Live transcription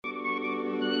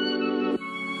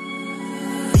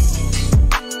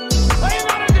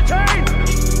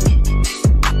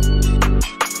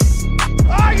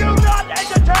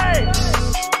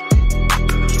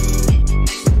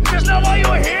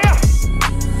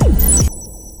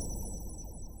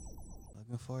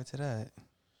forward to that.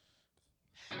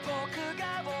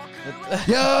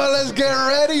 Yo, let's get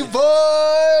ready,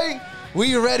 boy.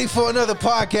 We ready for another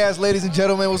podcast, ladies and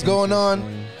gentlemen. What's going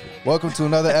on? Welcome to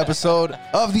another episode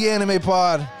of the Anime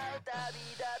Pod.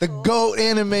 The GOAT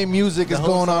anime music is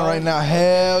going on right now.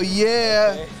 Hell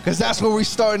yeah. Because that's where we're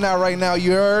starting at right now.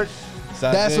 You heard?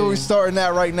 That's where we're starting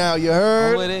at right now. You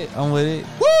heard? I'm with it.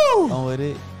 Woo! I'm with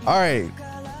it. All right.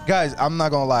 Guys, I'm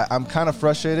not going to lie. I'm kind of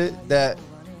frustrated that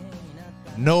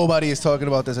nobody is talking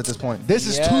about this at this point. This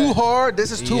is too hard.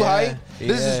 This is too hype.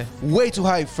 This is way too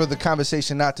hype for the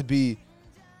conversation not to be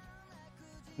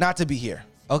here.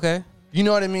 Okay. You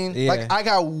know what I mean? Yeah. Like, I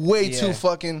got way too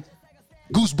fucking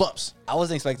goosebumps. I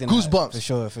wasn't expecting goosebumps. For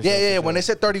sure. Yeah. When they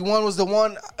said 31 was the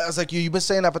one, I was like, you've been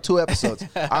saying that for 2 episodes.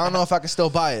 I don't know if I can still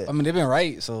buy it. I mean, they've been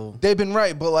right, so. They've been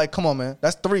right, but like, come on, man.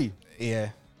 That's 3. Yeah.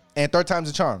 And third time's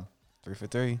a charm. 3 for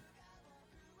 3.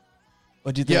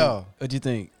 What'd you think? What'd you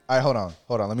think? All right,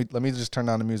 hold on. Let me just turn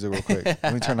down the music real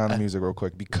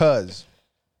quick. Because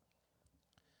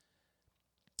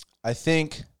I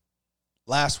think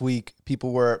last week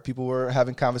people were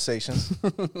having conversations.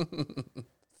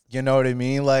 You know what I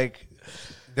mean? Like,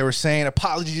 they were saying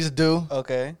apologies are due.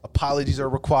 Okay. Apologies are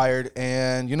required.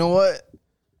 And you know what?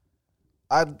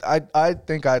 I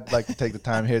think I'd like to take the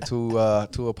time here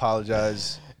to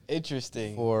apologize.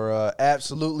 Interesting. For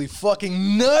absolutely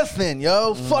fucking nothing,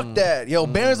 yo. Fuck that. Yo,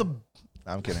 Baran's a... Nah,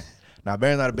 I'm kidding. Nah,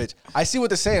 Baran's not a bitch. I see what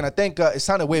they're saying. I think it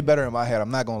sounded way better in my head.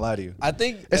 I'm not going to lie to you. I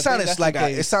think it sounded like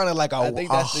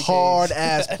a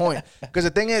hard-ass point. Because the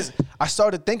thing is, I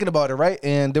started thinking about it, right?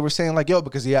 And they were saying like, yo,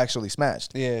 because he actually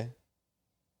smashed. Yeah.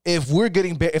 If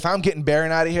I'm getting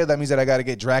Baran out of here, that means that I got to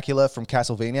get Dracula from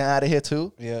Castlevania out of here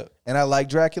too. Yeah. And I like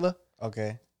Dracula.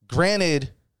 Okay.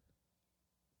 Granted...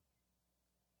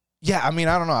 Yeah, I mean,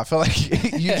 I don't know. I feel like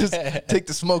you just take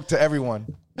the smoke to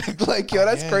everyone. Like, yo,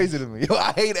 that's crazy to me. Yo,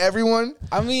 I hate everyone.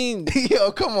 I mean,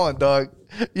 yo, come on, dog.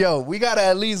 Yo, we gotta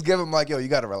at least give him like, yo, you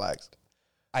gotta relax.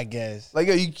 I guess. Like,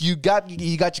 yo, you got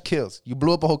your kills. You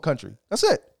blew up a whole country. That's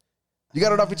it. You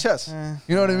got it off your chest.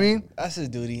 You know what I mean? That's his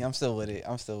duty. I'm still with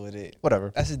it.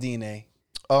 Whatever. That's his DNA.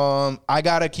 I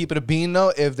gotta keep it a bean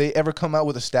though. If they ever come out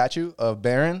with a statue of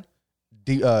Baran,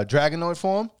 Dragonoid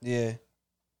form, yeah.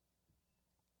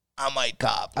 I might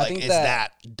cop. Like, it's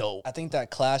that dope. I think that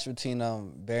clash between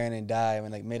Baran and Dai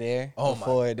when like midair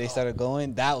before they started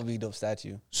going, that would be a dope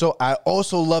statue. So I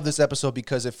also love this episode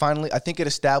because it finally, I think it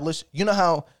established, you know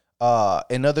how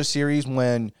in other series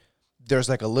when there's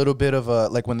like a little bit of a,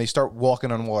 like when they start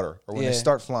walking on water or when they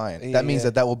start flying, that means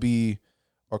that will be,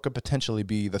 or could potentially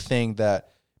be the thing that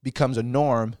becomes a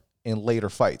norm in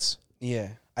later fights. Yeah.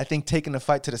 I think taking the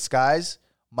fight to the skies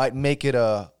might make it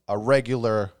a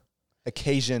regular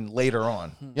occasion later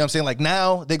on. You know what I'm saying? Like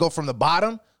now they go from the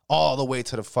bottom all the way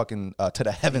to the fucking to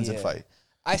the heavens and fight.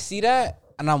 I see that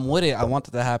and I'm with it. I want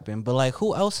that to happen. But like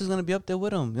who else is gonna be up there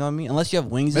with him? You know what I mean? Unless you have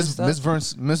wings and stuff.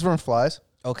 Miss Vern flies.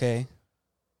 Okay.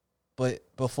 But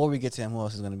before we get to him, who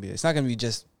else is gonna be? It's not gonna be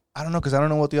just I don't know because I don't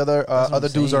know what the other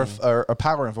dudes are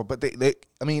powering for. But they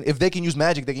I mean if they can use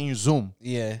magic, they can use Zoom.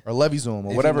 Yeah. Or Levy Zoom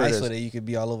or if whatever you're nice it is. With it, you could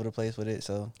be all over the place with it.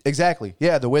 So exactly.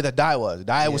 Yeah, the way that Dai was.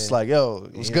 Dai was like, yo,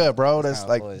 it was good, bro. That's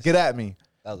like get at me.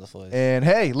 That was a force. And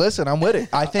hey, listen, I'm with it.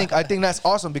 I think that's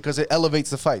awesome because it elevates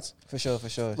the fights. For sure.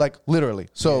 Like literally.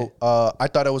 So I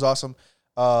thought it was awesome.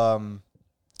 But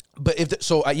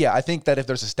I think that if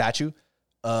there's a statue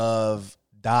of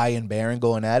Dai and Baran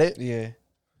going at it,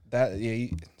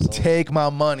 take my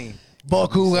money.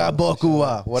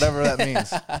 Bokuwa, whatever that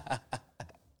means.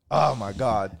 Oh my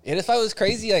God. Yeah, this fight was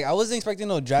crazy. Like I wasn't expecting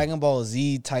no Dragon Ball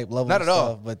Z type level. Not at stuff,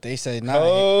 all. But they said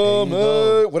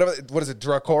whatever. What is it?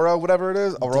 Dracora, whatever it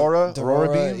is. Aurora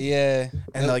beam. Yeah.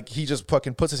 And like he just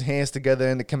fucking puts his hands together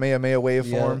in the Kamehameha wave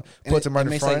form, puts him right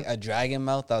in front. Like a dragon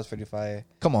mouth. That was pretty fire.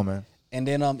 Come on, man. And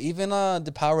then even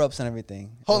the power ups and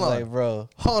everything. Hold on, like, bro.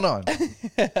 Hold on.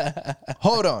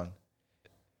 Hold on.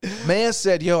 Man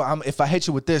said, yo, if I hit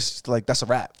you with this, like, that's a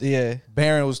wrap. Yeah.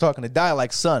 Baran was talking to Dai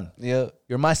like, son, you're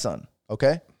my son,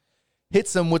 okay?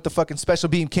 Hits him with the fucking special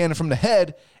beam cannon from the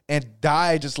head, and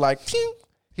Dai just like, pew!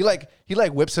 He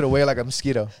whips it away like a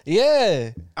mosquito.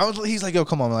 Yeah. He's like, yo,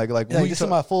 come on, like this is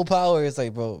my full power. It's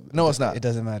like, bro. No, it's not. It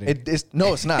doesn't matter.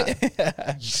 It's not.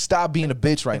 Stop being a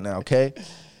bitch right now, okay?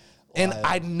 And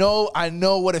I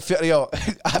know what it feels. Yo,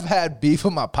 I've had beef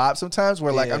with my pop sometimes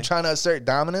where like I'm trying to assert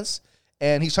dominance.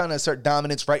 And he's trying to assert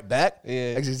dominance right back.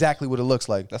 Yeah, that's exactly what it looks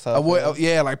like. That's how.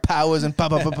 Like powers and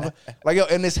like yo,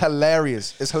 and it's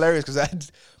hilarious. It's hilarious because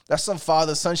that's some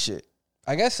father son shit.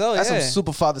 I guess so. That's some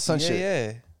super father son shit.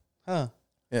 Yeah. Huh.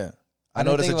 Yeah. I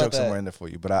know there's a joke somewhere in there for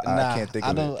you, but I can't think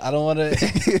of it. I don't want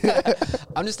to.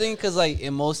 I'm just thinking because, like,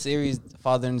 in most series,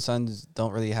 father and sons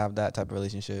don't really have that type of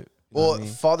relationship. Well,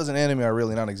 fathers in anime are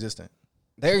really non-existent.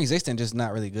 They're existent, just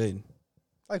not really good.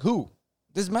 Like who?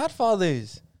 There's mad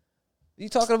fathers. What are you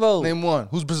talking about? Name one.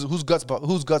 Who's guts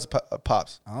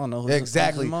pops? I don't know.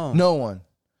 Exactly. No one.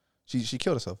 She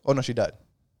killed herself. Oh no, she died.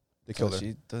 They killed her.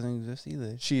 She doesn't exist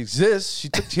either. She exists.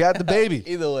 She had the baby.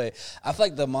 Either way, I feel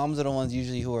like the moms are the ones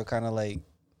usually who are kind of like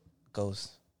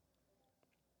ghosts.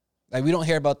 Like, we don't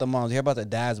hear about the moms. We hear about the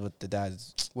dads, but the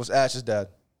dads. What's Ash's dad?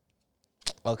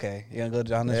 Okay, you gonna go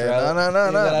down this route?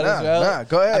 No.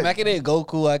 Go ahead. I can name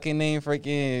Goku. I can name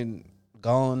freaking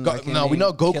Gon. No, we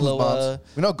know Goku's moms.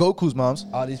 We know Goku's moms.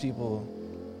 All these people.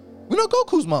 We know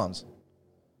Goku's moms.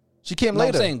 She came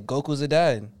later. I'm saying Goku's a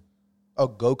dad. Oh,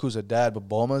 Goku's a dad, but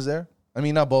Bulma's there? I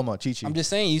mean, not Bulma, Chi-Chi. I'm just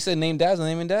saying, you said name dads, I'm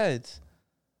naming dads.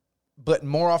 But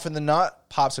more often than not,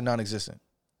 pops are non-existent.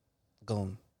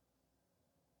 Gon.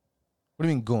 What do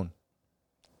you mean, Gon?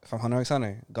 From Hunter x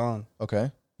Hunter. Gon. Okay.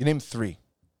 You named 3.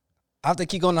 I have to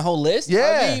keep going the whole list?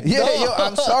 Yeah. Yo,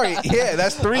 I'm sorry. Yeah,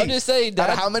 that's 3. I'm just saying. Out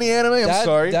of how many anime? I'm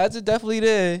sorry. Dads are definitely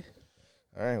there.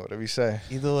 All right, whatever you say.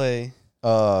 Either way.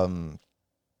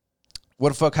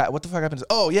 What the fuck happened?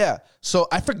 Oh yeah. So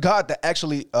I forgot that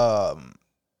actually. And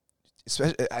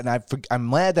I'm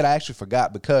glad that I actually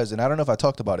forgot because, and I don't know if I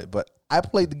talked about it, but I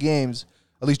played the games,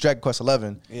 at least Dragon Quest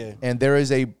 11. Yeah. And there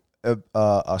is a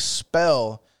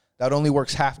spell that only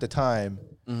works half the time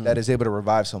that is able to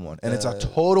revive someone, and it's a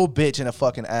total bitch and a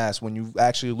fucking ass when you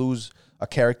actually lose a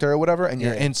character or whatever, and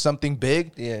you're in something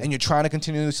big, and you're trying to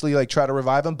continuously like try to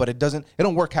revive them, but it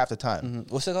don't work half the time.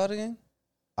 What's it called again?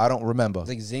 I don't remember. It's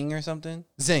like Zing or something?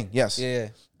 Zing, yes. Yeah.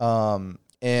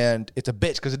 And it's a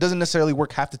bitch because it doesn't necessarily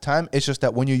work half the time. It's just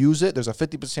that when you use it, there's a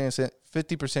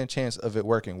 50% chance of it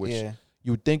working, which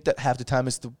you would think that half the time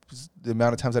is the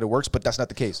amount of times that it works, but that's not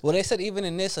the case. Well, they said even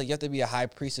in this, like, you have to be a high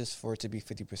priestess for it to be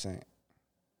 50%.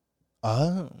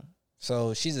 Oh.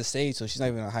 So she's a sage, so she's not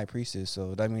even a high priestess,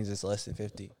 so that means it's less than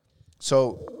 50.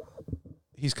 So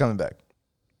he's coming back.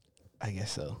 I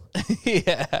guess so.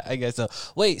 Yeah, I guess so.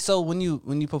 Wait, so when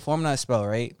you perform that spell,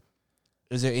 right?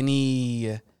 Is there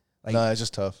any like? No, it's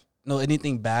just tough. No,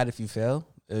 anything bad if you fail?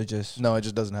 It just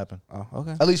doesn't happen. Oh,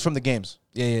 okay. At least from the games.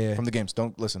 Yeah. From the games.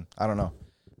 Don't listen. I don't know.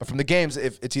 But from the games,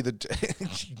 if it's either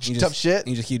tough shit,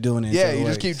 you just keep doing it. Yeah, you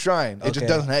just keep trying. It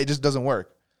just doesn't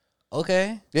work.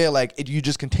 Okay. Yeah, like you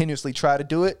just continuously try to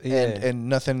do it, and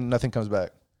nothing comes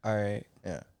back. All right.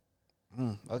 Yeah.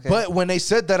 Okay. But when they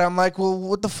said that, I'm like, well,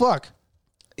 what the fuck?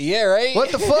 Yeah, right? What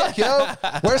the fuck, yo?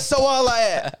 Where's Soala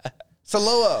at?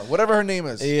 Saloa, whatever her name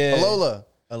is. Yeah.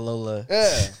 Alola.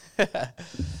 Yeah.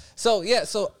 So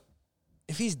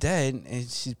if he's dead, and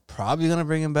she's probably gonna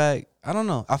bring him back. I don't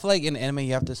know. I feel like in anime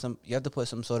you have to put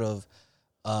some sort of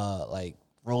like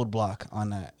roadblock on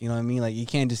that. You know what I mean? Like, you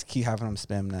can't just keep having him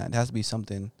spam that. There has to be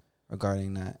something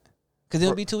regarding that, because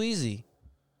it'll be too easy.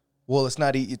 Well, it's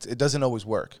not. It doesn't always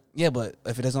work. Yeah, but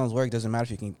if it doesn't always work, it doesn't matter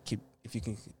if you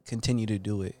can continue to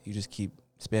do it. You just keep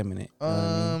spamming it. You know what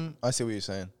I mean? I see what you're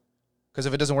saying. Because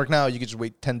if it doesn't work now, you can just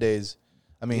wait 10 days.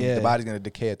 I mean, the body's gonna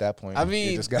decay at that point. I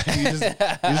mean, you just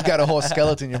got a whole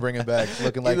skeleton you're bringing back,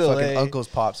 looking like fucking uncle's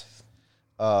pops.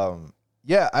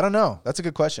 Yeah, I don't know. That's a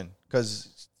good question.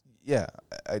 Because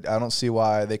I don't see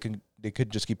why they could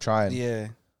just keep trying. Yeah.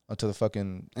 Until the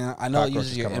fucking. And I know it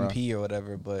uses your MP or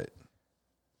whatever, but.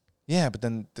 Yeah, but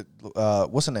then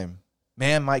what's the name?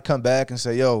 Man might come back and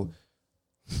say, "Yo,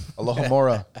 aloha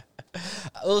mora."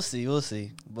 We'll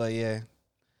see. But yeah.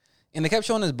 And they kept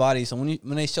showing his body, so when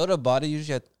they showed a body,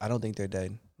 usually I don't think they're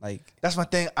dead. Like, that's my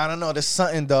thing. I don't know. There's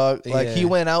something, dog. Like, he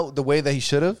went out the way that he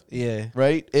should have. Yeah.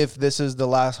 Right. If this is the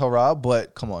last hurrah,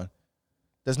 but come on,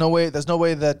 there's no way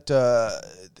that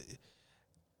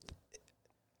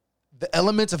the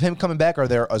elements of him coming back are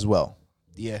there as well.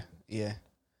 Yeah.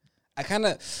 I kind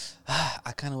of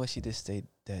wish he just stayed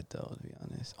dead, though, to be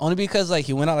honest. Only because, like,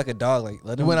 he went out like a dog.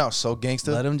 Like, he went out so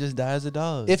gangster. Let him just die as a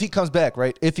dog. If he comes back,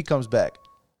 right? If he comes back.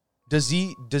 Does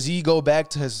he go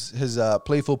back to his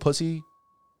playful pussy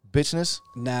bitchness?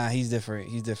 Nah, he's different.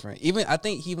 Even I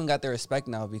think he even got their respect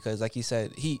now because, like he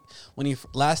said, when he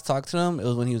last talked to them, it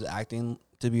was when he was acting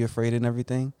to be afraid and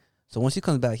everything. So once he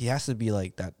comes back, he has to be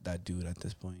like that dude at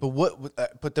this point.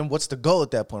 But then what's the goal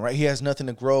at that point, right? He has nothing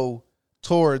to grow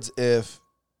towards if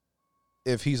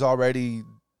he's already.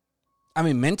 I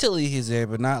mean, mentally he's there,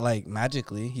 but not like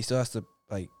magically. He still has to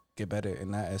like get better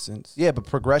in that essence. Yeah, but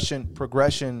progression.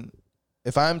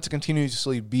 If I'm to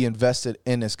continuously be invested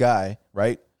in this guy,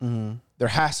 right? Mm-hmm. There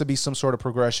has to be some sort of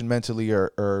progression mentally,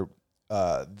 or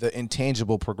the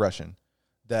intangible progression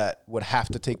that would have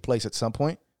to take place at some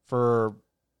point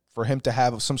for him to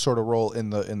have some sort of role in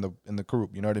the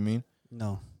group. You know what I mean?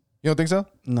 No. You don't think so?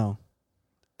 No.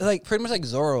 Like pretty much like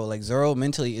Zoro. Like Zoro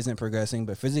mentally isn't progressing,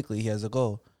 but physically he has a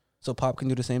goal. So Pop can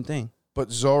do the same thing.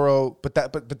 But Zoro,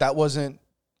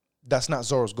 that's not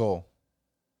Zoro's goal.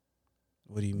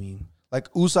 What do you mean? Like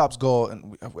Usopp's goal,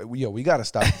 and we gotta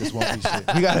stop this One Piece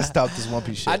shit. We gotta stop this One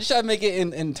Piece shit. I just try to make it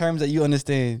in terms that you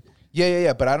understand.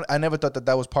 Yeah. But I never thought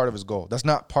that was part of his goal. That's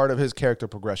not part of his character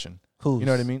progression. Who? You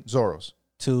know what I mean? Zoro's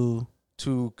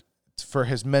for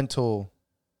his mental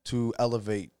to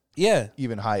elevate. Yeah.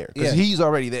 Even higher because he's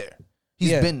already there.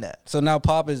 He's been that. So now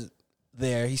Pop is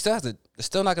there. He still has to. It's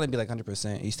still not going to be like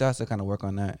 100%. He still has to kind of work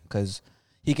on that because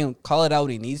he can call it out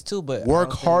when he needs to, but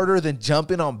work harder than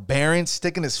jumping on Baran,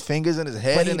 sticking his fingers in his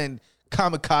head, and then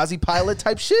kamikaze pilot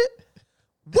type shit.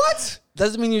 What?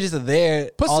 Doesn't mean you're just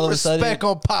there. Put all some respect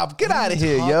on Pop. Get out of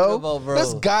here, yo. About,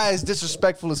 this guy is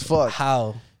disrespectful as fuck.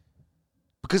 How?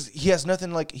 Because he has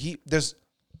nothing like there's.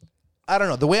 I don't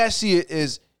know. The way I see it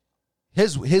is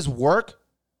his work,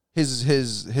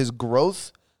 his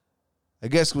growth, I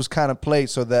guess was kind of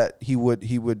played so that he would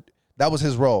that was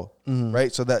his role,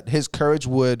 right? So that his courage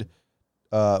would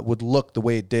look the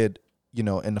way it did,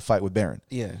 in the fight with Baran.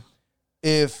 Yeah.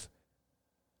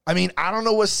 I don't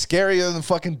know what's scarier than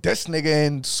fucking this nigga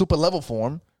in super level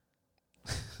form.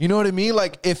 You know what I mean?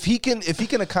 Like if he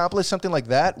can accomplish something like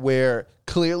that, where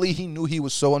clearly he knew he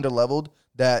was so underleveled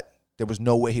that there was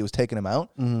no way he was taking him out.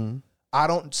 Mm-hmm. I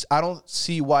don't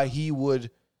see why he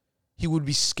would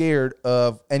be scared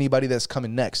of anybody that's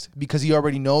coming next, because he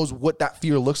already knows what that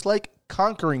fear looks like,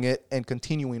 conquering it and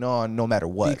continuing on no matter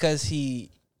what. Because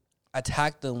he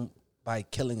attacked them by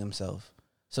killing himself.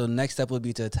 So the next step would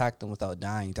be to attack them without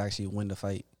dying to actually win the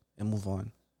fight and move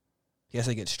on. He has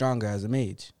to get stronger as a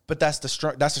mage. But that's the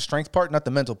strength part, not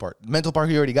the mental part. The mental part,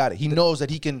 he already got it. He knows that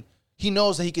he can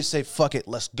say, fuck it,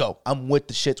 let's go. I'm with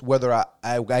the shits whether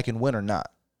I can win or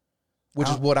not. Which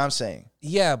is what I'm saying.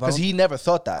 Yeah, but because he never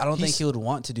thought that. I don't think he would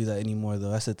want to do that anymore,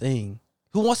 though. That's the thing.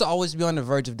 Who wants to always be on the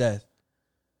verge of death?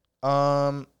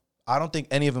 I don't think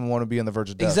any of them want to be on the verge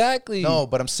of death. Exactly. No,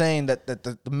 but I'm saying that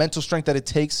the mental strength that it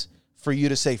takes for you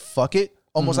to say fuck it,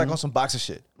 almost like on some boxing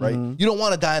shit, right? Mm-hmm. You don't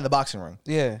want to die in the boxing ring.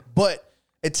 Yeah. But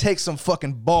it takes some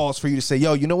fucking balls for you to say,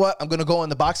 yo, you know what? I'm going to go in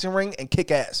the boxing ring and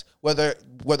kick ass. Whether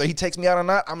he takes me out or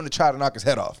not, I'm going to try to knock his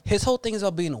head off. His whole thing is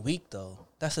about being weak, though.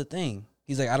 That's the thing.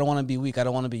 He's like, I don't want to be weak. I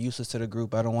don't want to be useless to the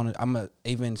group. I'm a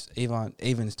Avon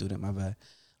student, my bad.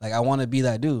 Like, I want to be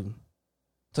that dude.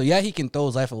 So, yeah, he can throw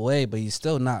his life away, but he's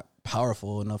still not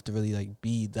powerful enough to really, like,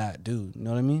 be that dude. You know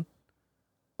what I mean?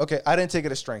 Okay, I didn't take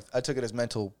it as strength. I took it as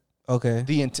mental. Okay.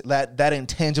 That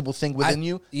intangible thing within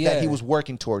you that he was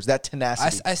working towards, that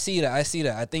tenacity. I see that.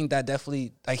 I think that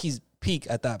definitely, like, he's peak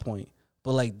at that point.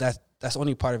 But, like, that's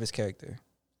only part of his character.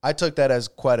 I took that as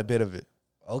quite a bit of it.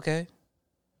 Okay.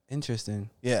 Interesting.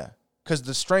 Yeah. Because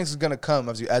the strength is going to come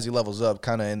as he levels up,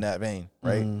 kind of in that vein,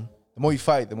 right? Mm-hmm. The more you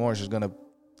fight, the more it's just going to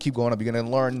keep going up. You're going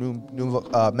to learn new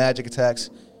magic attacks.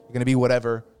 You're going to be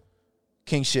whatever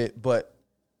king shit. But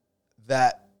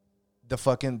that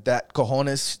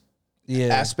cojones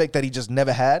aspect that he just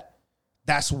never had,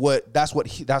 that's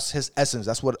his essence.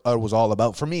 That's what it was all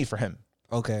about for him.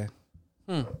 Okay.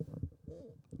 I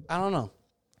don't know.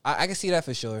 I can see that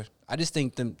for sure. I just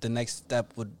think the next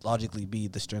step would logically be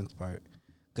the strength part,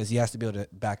 because he has to be able to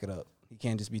back it up. He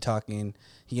can't just be talking.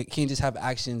 He can't just have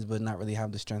actions but not really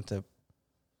have the strength to,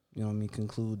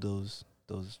 conclude those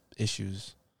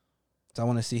issues. So I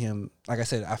want to see him. Like I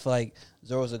said, I feel like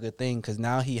Zoro's a good thing because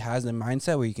now he has the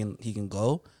mindset where he can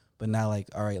go, but now like,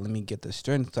 all right, let me get the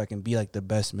strength so I can be like the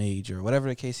best mage or whatever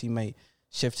the case. He might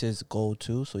shift his goal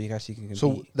to, so he actually can compete.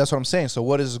 So that's what I'm saying. So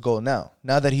what is his goal now?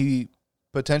 Now that he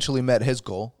potentially met his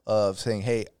goal of saying,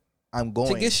 hey, I'm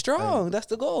going to get strong. That's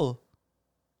the goal.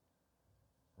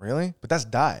 Really? But that's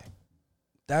die.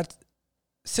 That's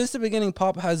since the beginning.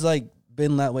 Pop has like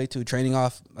been that way too, training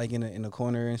off like in the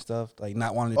corner and stuff, like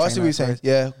not wanting to. I see what you're saying.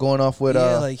 Yeah, going off with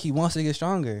like he wants to get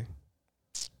stronger.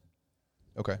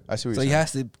 Okay, I see what you're saying. So he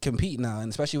has to compete now, and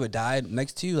especially with die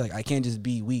next to you, like I can't just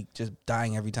be weak, just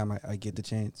dying every time I get the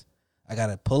chance. I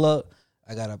gotta pull up.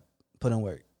 I gotta put in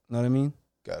work. You know what I mean?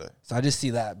 Got it. So I just see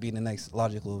that being the next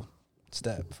logical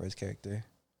step for his character.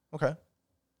 Okay.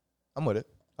 I'm with it.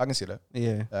 I can see that.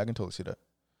 Yeah. I can totally see that.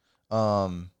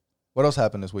 What else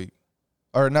happened this week?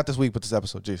 Or not this week, but this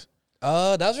episode, jeez.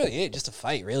 That was really it. Just a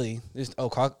fight, really. Just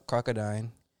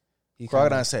Crocodile.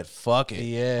 Crocodile said, fuck it.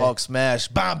 Yeah. Hulk smash.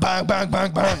 Bang, bang, bang,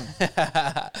 bang, bang.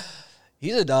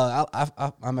 He's a dog.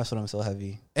 I mess with him so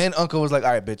heavy. And Uncle was like,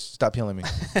 all right, bitch, stop healing me.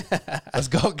 Let's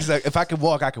go. Because if I can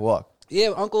walk, I can walk.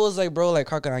 Yeah, Uncle was like, bro, like,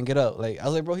 Crocodile, get up. Like, I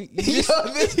was like, bro, This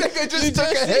nigga just took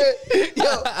a hit.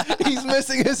 Yo, he's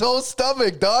missing his whole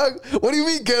stomach, dog. What do you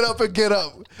mean get up and get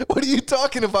up? What are you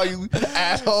talking about, you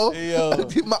asshole? Yo.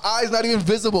 My eye's not even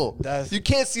visible. You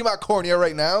can't see my cornea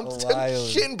right now. I'm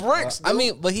shitting bricks, dude. I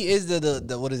mean, but he is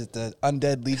the what is it, the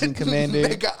Undead Legion commander.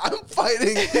 Nigga, I'm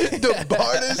fighting the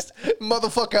hardest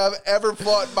motherfucker I've ever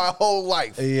fought in my whole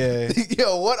life. Yeah.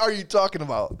 Yo, what are you talking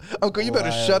about? Uncle, you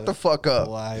better shut the fuck up.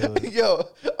 Wild. Yo,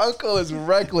 Uncle is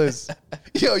reckless.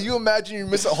 Yo, you imagine you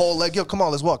miss a whole leg. Yo, come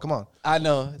on, let's walk. Come on. I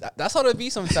know. That's how it be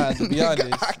sometimes, to be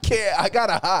honest. I can't. I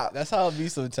gotta hop. That's how it be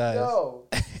sometimes. Yo.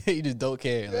 You just don't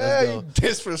care. Yeah, Let's go. you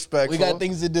disrespectful. We got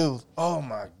things to do. Oh,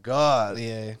 my God.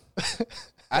 Yeah.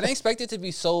 I didn't expect it to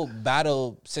be so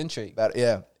battle-centric.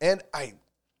 Yeah. And I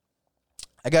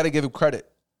got to give him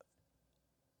credit.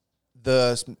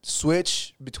 The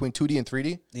switch between 2D and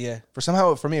 3D, Yeah.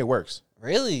 for me, it works.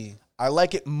 Really? I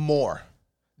like it more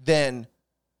than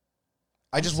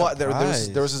I just want. There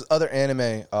was this other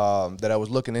anime that I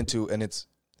was looking into, and it's,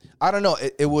 I don't know,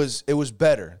 it was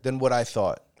better than what I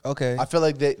thought. Okay. I feel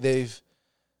like they've.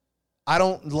 I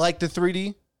don't like the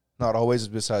 3D, not always,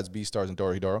 besides Beastars and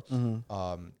Dorohedoro,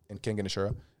 and King and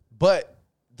Ashura, but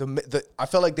I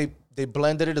felt like they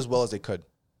blended it as well as they could.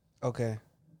 Okay.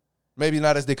 Maybe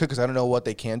not as they could because I don't know what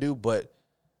they can do, but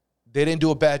they didn't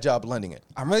do a bad job blending it.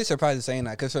 I'm really surprised at saying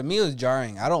that because for me it was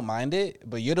jarring. I don't mind it,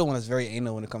 but you're the one that's very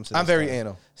anal when it comes to this I'm very stuff.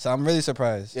 anal. So I'm really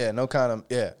surprised. Yeah, no kind of,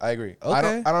 yeah, I agree.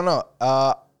 Okay. I don't know.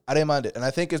 I didn't mind it. And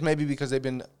I think it's maybe because they've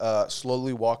been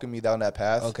slowly walking me down that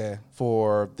path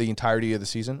for the entirety of the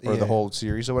season or the whole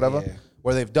series or whatever,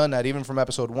 where they've done that even from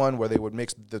episode 1 where they would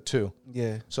mix the two.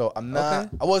 Yeah. So I'm not,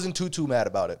 I wasn't too mad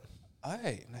about it. All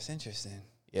right. That's interesting.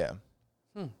 Yeah.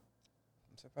 I'm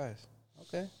surprised.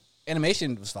 Okay.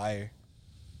 Animation was fire.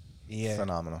 Yeah.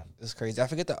 Phenomenal. It's crazy. I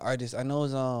forget the artist. I know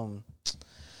it's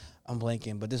I'm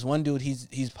blanking, but this one dude,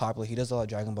 he's popular. He does a lot of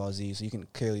Dragon Ball Z, so you can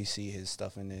clearly see his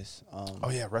stuff in this.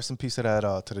 Oh yeah, rest in peace to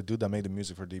that to the dude that made the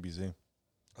music for DBZ.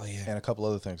 Oh yeah, and a couple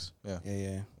other things.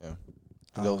 Yeah.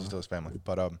 Condolences to his family,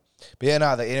 but yeah,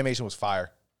 nah, the animation was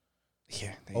fire.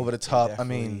 Yeah, over the top. I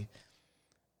mean,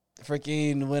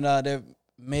 freaking when they're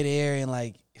midair and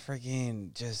like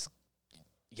freaking just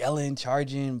yelling,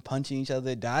 charging, punching each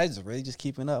other. Guys really just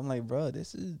keeping up. I'm like, bro,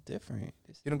 this is different.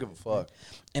 You don't give a fuck.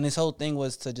 And his whole thing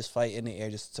was to just fight in the air,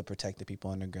 just to protect the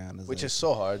people underground. Which is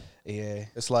so hard. Yeah,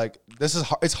 it's like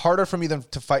it's harder for me than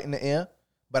to fight in the air.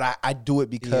 But I do it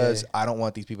because I don't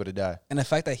want these people to die. And the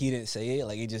fact that he didn't say it,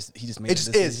 like he just made the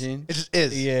decision. It just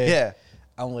is. Yeah.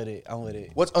 I'm with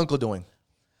it. What's Uncle doing?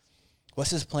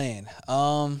 What's his plan?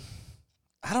 I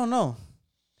don't know.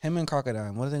 Him and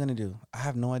Crocodile, what are they gonna do? I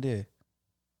have no idea.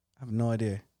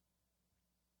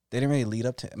 They didn't really lead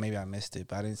up to it. Maybe I missed it,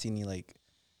 but I didn't see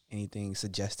anything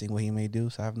suggesting what he may do,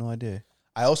 so I have no idea.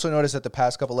 I also noticed that the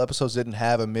past couple episodes didn't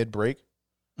have a mid break.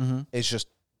 Mm-hmm. It's just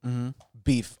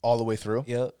beef all the way through.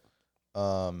 Yep.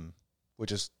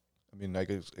 Which is, I mean, like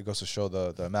it goes to show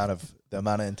the amount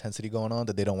of intensity going on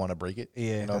that they don't want to break it.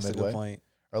 Yeah, that's midway. A good point.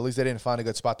 Or at least they didn't find a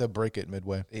good spot to break it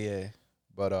midway. Yeah.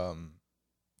 But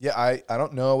yeah, I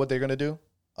don't know what they're gonna do.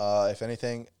 If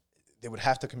anything, they would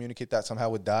have to communicate that somehow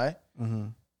with Dai,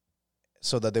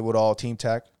 so that they would all team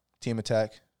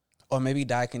attack, or maybe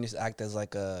Dai can just act as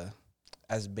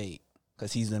as bait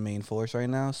because he's the main force right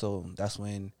now. So that's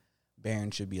when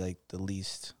Baran should be like the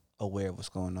least aware of what's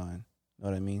going on. Know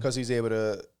what I mean? Because he's able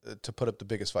to put up the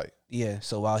biggest fight. Yeah.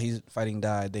 So while he's fighting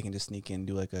Dai, they can just sneak in and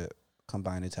do like a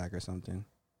combined attack or something.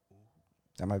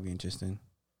 That might be interesting.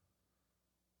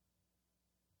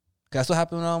 That's what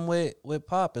happened with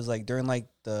Pop. Is like during like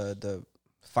the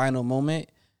final moment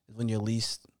is when you're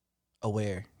least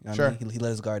aware. You know what I mean? He let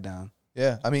his guard down.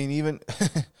 Yeah, I mean even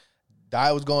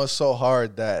Dai was going so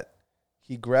hard that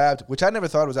he grabbed, which I never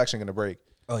thought was actually going to break.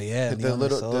 Oh yeah,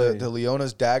 the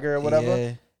Leona's dagger or whatever.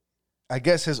 Yeah. I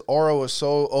guess his aura was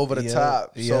so over the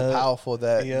top, so powerful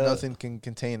that nothing can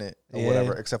contain it or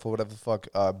whatever, except for whatever the fuck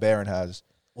Baran has.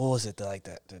 What was it?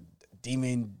 The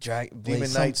demon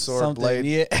knight sword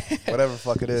blade, whatever the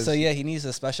fuck it is. So yeah, he needs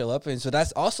a special weapon. So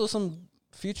that's also some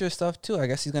future stuff too. I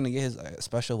guess he's gonna get his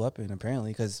special weapon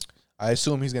apparently because I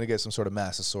assume he's gonna get some sort of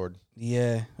massive sword.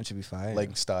 Yeah, which should be fine,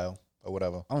 like style or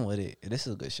whatever. I'm with it. This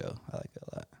is a good show. I like it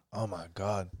a lot. Oh my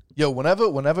god, yo!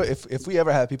 Whenever, if we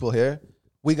ever have people here,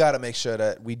 we gotta make sure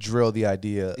that we drill the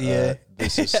idea.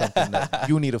 This is something that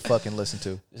you need to fucking listen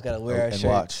to. Just gotta wear our and shirts.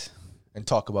 Watch and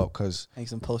talk about because hang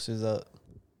some posters up.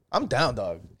 I'm down,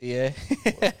 dog. Yeah.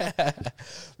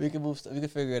 we can move stuff. We can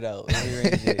figure it out.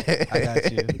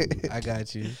 I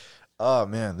got you. Oh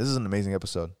man, this is an amazing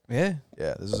episode. Yeah.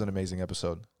 Yeah, this is an amazing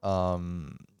episode.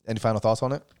 Any final thoughts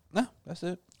on it? No, that's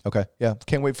it. Okay, yeah.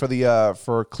 Can't wait for the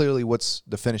for clearly what's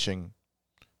the finishing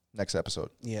next episode.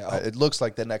 Yeah. It looks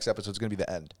like the next episode is going to be the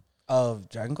end Of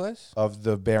Dragon Quest? of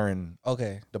the Baron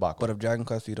Okay. debacle. But of Dragon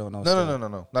Quest, you don't know.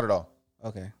 No, not at all.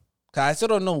 Okay. 'Cause I still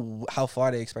don't know how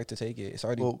far they expect to take it. It's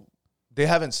already. Well, they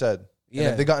haven't said. Yeah.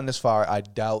 And if they've gotten this far, I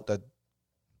doubt that.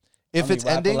 If it's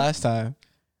ending, last time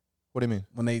what do you mean?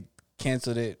 when they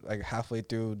canceled it like halfway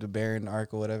through the Baron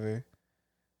arc or whatever.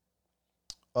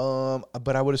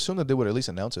 But I would assume that they would at least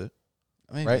announce it,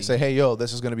 Maybe. right? Say, hey, yo,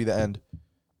 this is going to be the end.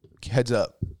 Heads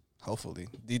up. Hopefully.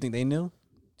 Do you think they knew? Do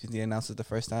you think they announced it the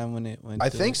first time when it went? I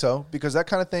think so, because that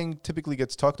kind of thing typically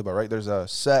gets talked about, right? There's a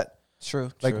set.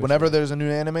 True. Like whenever there's a new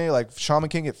anime, like Shaman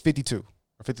King at 52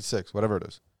 or 56, whatever it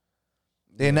is.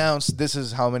 They announced this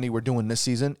is how many we're doing this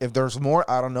season. If there's more,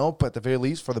 I don't know. But at the very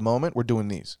least, for the moment, we're doing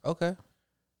these. Okay.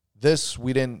 This,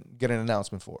 we didn't get an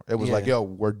announcement for. It was like, yo,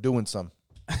 we're doing some.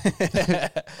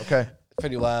 Okay.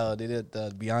 Pretty wild. They did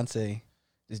the Beyonce.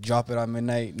 Just drop it on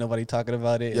midnight. Nobody talking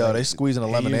about it. Yo, like, they squeezing a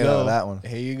lemonade out of that one.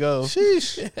 Here you go.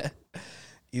 Sheesh.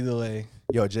 Either way.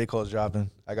 Yo, J. Cole's dropping.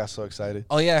 I got so excited.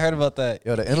 Oh, yeah, I heard about that.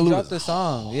 Yo, the He interlude dropped is the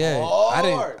song. Yeah.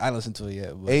 hard. I listened to it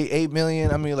yet. But 8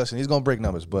 million. I mean, listen, he's going to break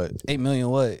numbers, but 8 million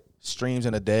what? streams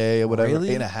in a day or whatever. Really?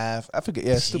 8.5. I forget.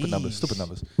 Yeah, stupid numbers. Jeez. Stupid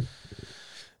numbers.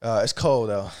 It's cold,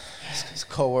 though. It's a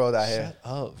cold world out here.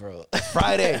 Shut up, bro.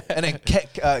 Friday. And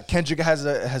then Kendrick has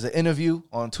an interview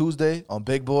on Tuesday on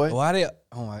Big Boy. Why they?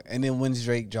 Oh my! And then when's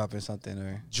Drake dropping something?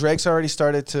 Or Drake's already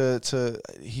started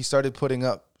he started putting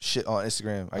up shit on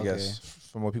Instagram, I guess,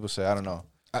 from what people say. I don't know.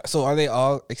 so are they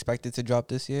all expected to drop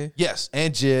this year? Yes,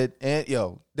 and Jid, and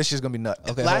yo, this year's gonna be nuts.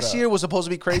 Okay, Last year was supposed to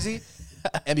be crazy,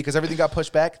 and because everything got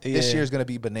pushed back, this Yeah. year's gonna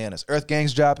be bananas. Earth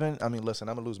Gang's dropping. I mean, listen,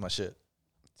 I'm gonna lose my shit.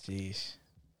 Jeez,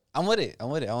 I'm with it. I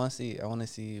want to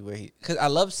see where he. Because I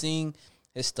love seeing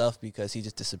his stuff because he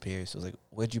just disappears. So it's like,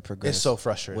 where'd you progress? It's so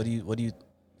frustrating. What do you?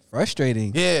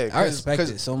 Frustrating. Yeah, I respect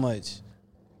it so much.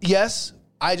 Yes,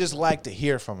 I just like to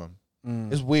hear from him.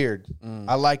 It's weird.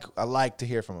 I like to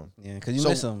hear from him. Yeah, because you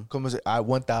miss him. I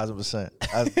 1,000%.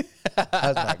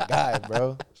 That's my guy,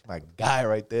 bro. That's my guy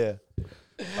right there.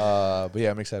 But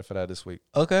yeah, I'm excited for that this week.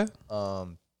 Okay.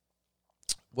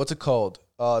 What's it called?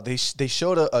 They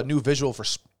showed a new visual for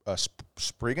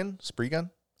Spriggan.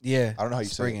 Yeah. I don't know how you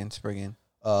say it. Spriggan.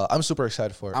 I'm super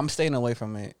excited for it. I'm staying away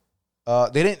from it.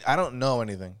 They didn't. I don't know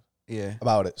anything Yeah.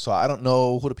 about it, so I don't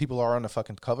know who the people are on the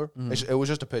fucking cover. It was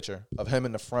just a picture of him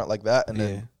in the front like that, and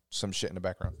then some shit in the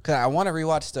background. Cause I want to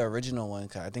rewatch the original one.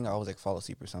 Cause I think I always like fall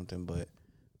asleep or something. But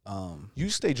You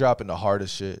stay dropping the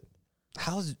hardest shit.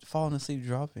 how's falling asleep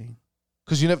dropping?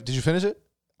 Cause did you finish it?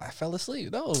 I fell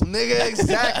asleep. No. Nigga,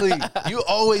 exactly. You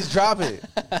always drop it.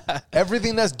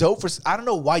 Everything that's dope I don't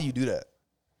know why you do that.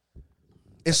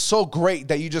 It's so great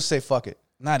that you just say fuck it.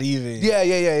 Not even.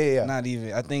 Yeah. Not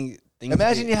even. I think.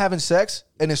 Imagine you're having sex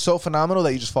and it's so phenomenal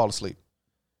that you just fall asleep.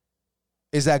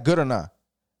 Is that good or not?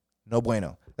 No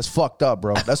bueno. That's fucked up,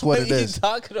 bro. That's what it is. What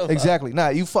are you talking about? Exactly. Nah,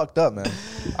 you fucked up, man.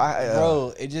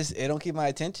 Bro, it don't keep my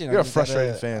attention. You're a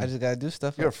frustrating fan. I just gotta do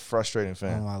stuff. You're a frustrating Oh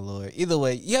fan. my lord. Either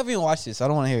way, you haven't even watched this. So I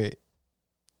don't want to hear it.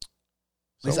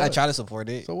 At least I try to support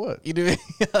it. So what? Either way,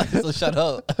 so shut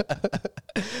up.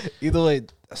 Either way,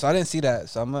 so I didn't see that,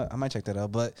 so I might check that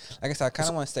out. But like I said, I kind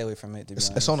of want to stay away from it. To be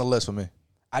honest, It's on the list for me.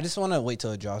 I just want to wait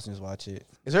till it drops and just watch it.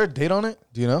 Is there a date on it?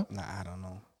 Do you know? Nah, I don't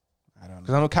know.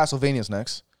 Because I know Castlevania's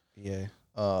next. Yeah.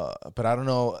 But I don't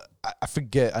know. I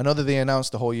forget. I know that they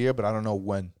announced the whole year, but I don't know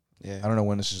when. Yeah. I don't know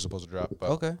when this is supposed to drop. But,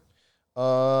 Okay.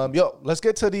 Yo, let's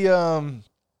get to the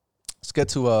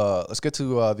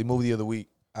the movie of the week.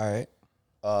 All right.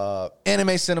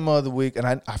 Anime cinema of the week,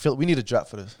 and I feel we need a drop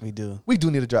for this. We do. We do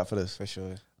need a drop for this For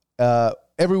sure.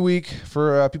 Every week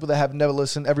for people that have never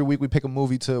listened. Every week we pick a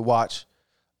movie to watch.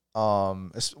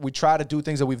 We try to do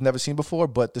things that we've never seen before,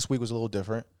 but this week was a little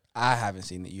different. I haven't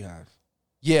seen it. You have.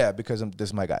 Yeah, because this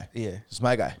is my guy. Yeah. This is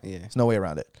my guy. Yeah. There's no way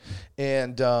around it.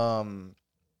 And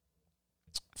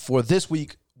for this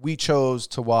week, we chose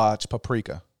to watch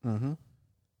Paprika. Mm-hmm.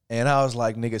 And I was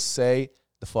like, nigga, say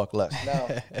the fuck less. Now,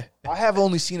 I have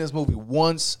only seen this movie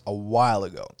once a while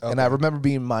ago. Okay. And I remember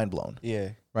being mind blown. Yeah.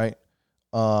 Right?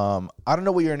 I don't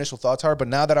know what your initial thoughts are, but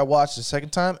now that I watched the second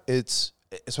time, it's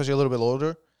especially a little bit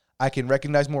older, I can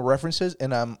recognize more references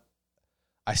and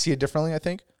I see it differently, I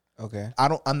think. Okay.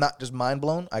 I'm not just mind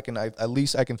blown. At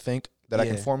least I can think that I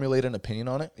can formulate an opinion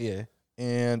on it. Yeah.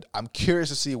 And I'm curious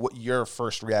to see what your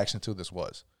first reaction to this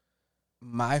was.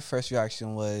 My first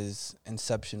reaction was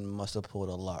Inception must have pulled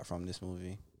a lot from this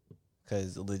movie.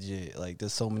 Because legit, like,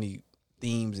 there's so many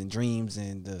themes and dreams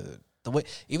and the way,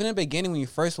 even in the beginning when you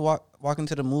first walk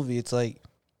into the movie, it's like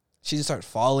she just started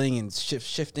falling and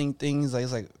shifting things.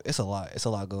 Like it's a lot. It's a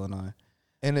lot going on.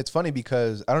 And it's funny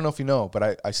because I don't know if you know,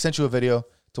 but I sent you a video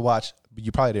to watch, but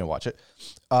you probably didn't watch it.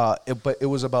 But it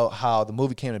was about how the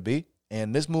movie came to be.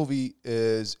 And this movie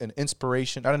is an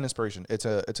inspiration, not an inspiration. It's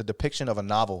a depiction of a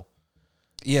novel.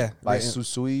 Yeah. By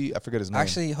Susui. I forget his name.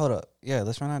 Actually, hold up. Yeah,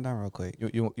 let's run that down real quick.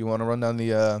 You want to run down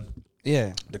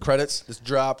the credits? This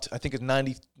dropped, I think it's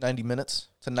 90 minutes.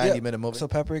 It's a 90-minute movie. So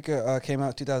Paprika came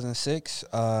out 2006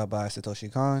 by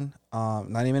Satoshi Kon.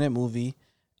 90-minute movie.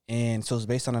 And so it's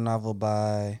based on a novel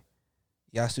by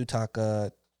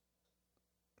Yasutaka.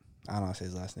 I don't know how to say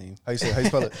his last name. How you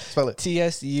spell it? Spell it.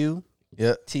 TSU.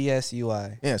 Yeah.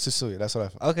 TSUI. Yeah, Susui. That's what I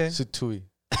thought. Okay. Susui.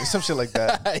 Some shit like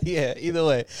that. Yeah, either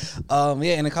way.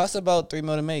 And it cost about $3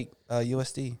 million to make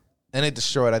USD. And it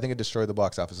destroyed. I think it destroyed the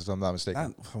box office, if I'm not mistaken.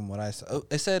 Not from what I saw.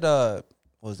 It said it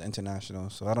was international,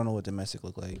 so I don't know what domestic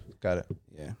looked like. Got it.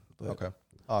 Yeah. But Okay.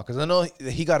 Because I know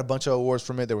he got a bunch of awards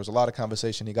from it. There was a lot of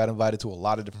conversation. He got invited to a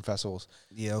lot of different festivals.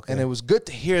 Yeah. Okay. And it was good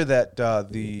to hear that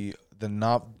the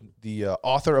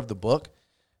author of the book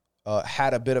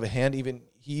had a bit of a hand.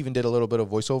 He even did a little bit of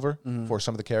voiceover for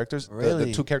some of the characters. Really?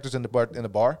 The two characters in the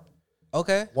bar.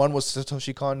 Okay. One was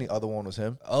Satoshi Kon. The other one was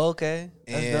him. Okay.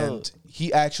 That's And dope.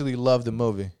 he actually loved the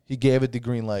movie. He gave it the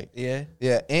green light. Yeah.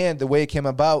 Yeah, and the way it came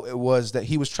about, it was that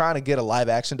he was trying to get a live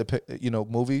action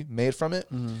movie made from it,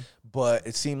 but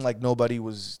it seemed like nobody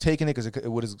was taking it because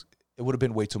it would have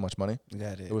been way too much money.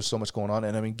 Got it. There was so much going on,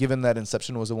 and I mean, given that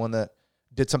Inception was the one that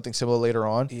did something similar later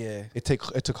on, Yeah. it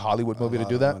took Hollywood movie to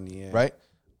do that, money, yeah. right?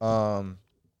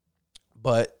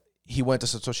 But he went to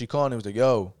Satoshi Kon and he was like,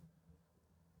 "Yo,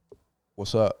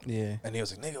 what's up?" Yeah. And he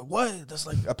was like, "Nigga, what?" That's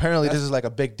like apparently this is like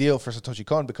a big deal for Satoshi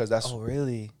Kon because that's Oh,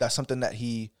 really? that's something that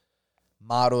he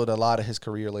modeled a lot of his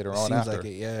career later on Seems after. like it,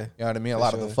 yeah. You know what I mean? A For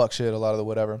lot of the sure. fuck shit, a lot of the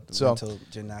whatever. So Mental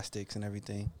gymnastics and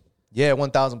everything. yeah,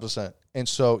 1000%. And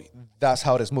so that's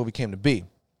how this movie came to be.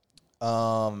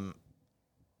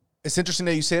 It's interesting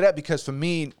that you say that because for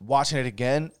me, watching it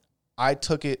again, I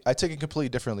took it completely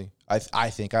differently. I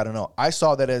think, I don't know. I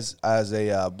saw that as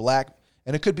a black,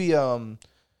 and it could be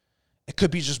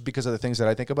just because of the things that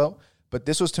I think about. But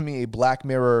this was to me a Black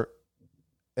Mirror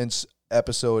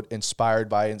episode inspired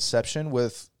by Inception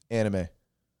with anime.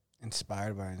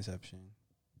 Inspired by Inception.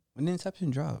 When did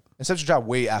Inception drop? Inception dropped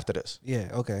way after this. Yeah,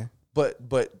 okay. But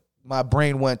my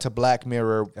brain went to Black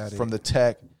Mirror Got it. from the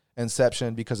tech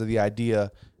Inception because of the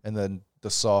idea and then the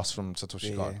sauce from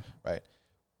Satoshi Kon, right?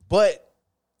 But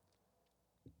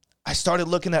I started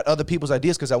looking at other people's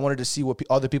ideas because I wanted to see what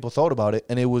other people thought about it,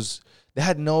 and they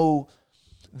had no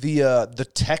the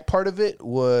tech part of it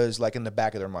was like in the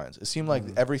back of their minds. It seemed like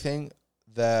everything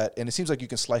and it seems like you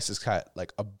can slice this cat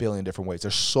like a billion different ways.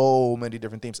 There's so many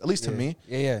different themes, at least to me.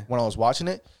 Yeah. When I was watching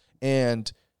it, and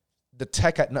the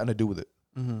tech had nothing to do with it.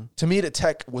 Mm-hmm. To me, the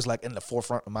tech was like in the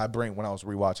forefront of my brain when I was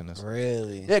rewatching this.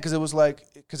 Really? Yeah,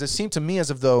 because it seemed to me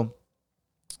as if though,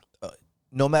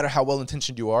 no matter how well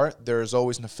intentioned you are, there's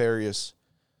always nefarious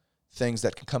things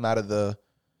that can come out of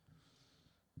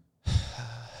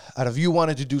you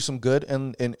wanting to do some good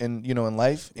in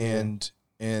life, and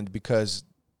because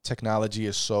technology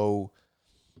is so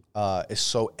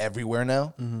everywhere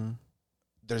now. Mm-hmm.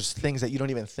 There's things that you don't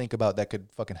even think about that could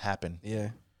fucking happen. Yeah.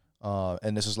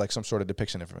 And this is like some sort of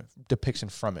depiction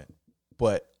from it.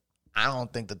 But I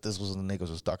don't think that this was what the niggas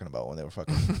was talking about when they were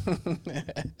fucking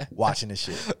watching this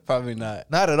shit. Probably not.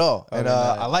 Not at all. Probably and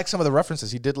not. I like some of the references.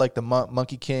 He did like the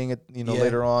Monkey King,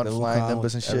 later on, the flying Wukong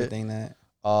nimbus and with shit. Everything that.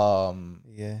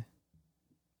 Yeah.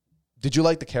 Did you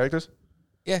like the characters?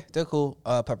 Yeah, they're cool.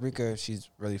 Paprika, she's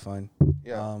really fun.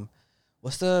 Yeah.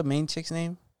 What's the main chick's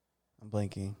name? I'm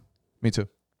blanking. Me too.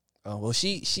 Oh, well,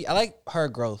 she I like her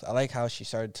growth. I like how she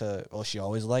started to. Well, she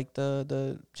always liked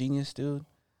the genius dude.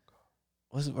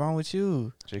 What's wrong with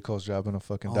you? J. Cole's dropping a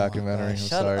fucking Oh documentary. my I'm God,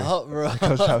 sorry. Shut up, bro. J.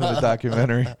 Cole's dropping a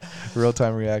documentary. Real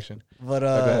time reaction. But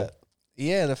go ahead.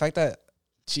 yeah, the fact that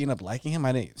she ended up liking him,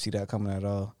 I didn't see that coming at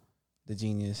all. The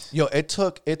genius. Yo, it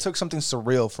took something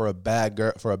surreal for a bad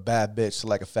girl, for a bad bitch to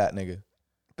like a fat nigga.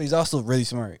 But he's also really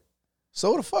smart.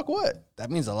 So the fuck what? That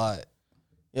means a lot.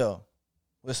 Yo,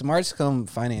 With smarts come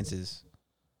finances.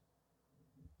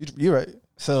 you're right.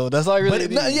 So that's all I really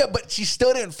need. But she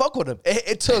still didn't fuck with him.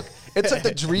 It took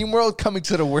the dream world coming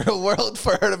to the real world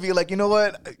for her to be like, you know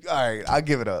what? All right, I'll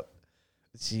give it up.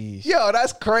 Jeez. Yo,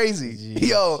 that's crazy. Jeez.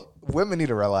 Yo, women need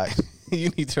to relax. You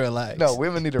need to relax. No,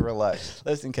 women need to relax.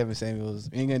 Listen, Kevin Samuels,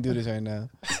 we ain't gonna do this right now.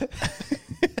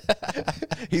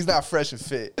 He's not fresh and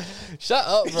fit. Shut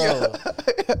up, bro.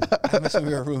 I miss when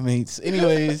we were roommates.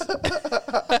 Anyways.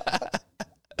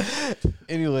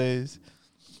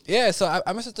 Yeah, so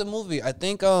I missed the movie. I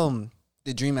think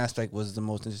the dream aspect was the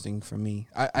most interesting for me.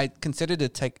 I considered the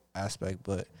tech aspect,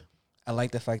 but I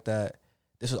like the fact that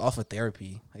this was all for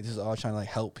therapy. Like this is all trying to like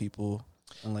help people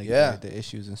and like the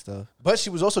issues and stuff. But she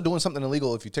was also doing something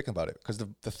illegal if you think about it, because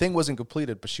the thing wasn't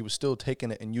completed, but she was still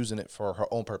taking it and using it for her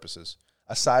own purposes.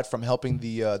 Aside from helping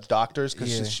the doctors,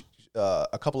 because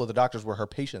a couple of the doctors were her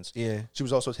patients. Yeah, she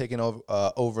was also taking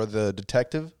over the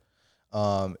detective,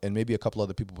 and maybe a couple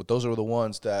other people. But those are the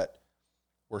ones that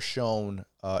were shown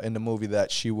in the movie that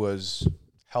she was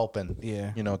helping.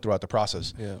 Yeah, you know, throughout the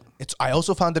process. Yeah, I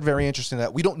also found it very interesting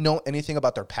that we don't know anything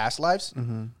about their past lives.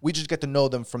 Mm-hmm. We just get to know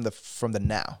them from the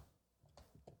now.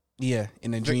 Yeah,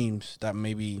 in the dreams that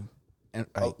maybe. And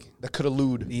that could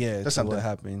allude to something what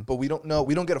happened. But we don't know.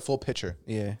 We don't get a full picture.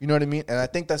 Yeah. You know what I mean? And I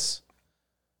think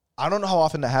I don't know how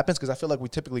often that happens, because I feel like we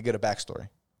typically get a backstory.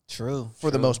 True. For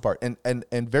the most part.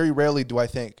 And very rarely do I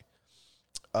think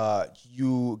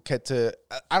you get to,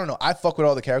 I don't know. I fuck with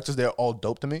all the characters. They're all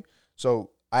dope to me.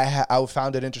 So I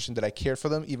found it interesting that I cared for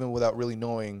them even without really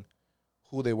knowing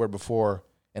who they were before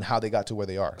and how they got to where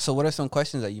they are. So what are some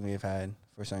questions that you may have had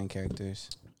for certain characters?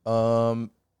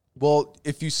 Well,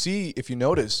 if you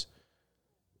notice,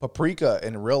 Paprika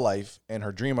in real life and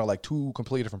her dream are like two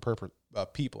completely different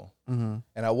people. Mm-hmm.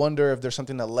 And I wonder if there's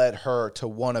something that led her to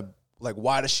want to, like,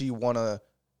 why does she want to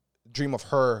dream of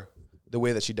her the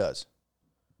way that she does?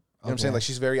 You know what I'm saying? Like,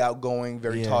 she's very outgoing,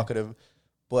 very talkative,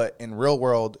 but in real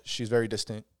world, she's very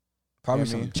distant. Probably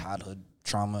some childhood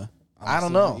trauma. I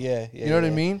don't know. Yeah. You know what I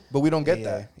mean? But we don't get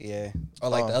that. Yeah. Or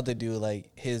like the other dude, like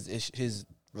his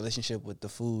relationship with the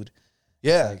food.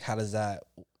 Yeah. Like how does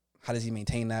he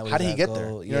maintain that? How did he get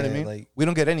there? You know what I mean? Like, we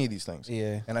don't get any of these things.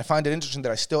 Yeah. And I find it interesting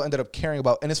that I still ended up caring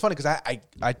about. And it's funny because I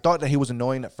thought that he was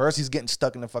annoying at first. He's getting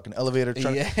stuck in the fucking elevator,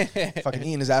 trying fucking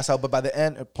eating his ass out. But by the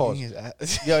end, pause. Yo.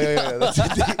 That's it.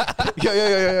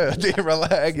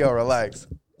 Yo. Relax.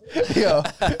 Yo.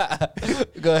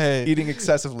 Go ahead. Eating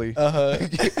excessively. And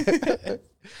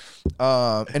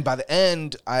by the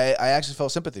end, I actually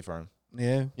felt sympathy for him.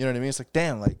 Yeah. You know what I mean? It's like,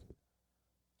 damn, like,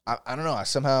 I don't know. I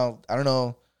don't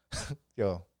know.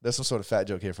 Yo, there's some sort of fat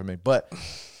joke here for me. But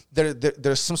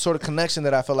there's some sort of connection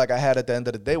that I felt like I had at the end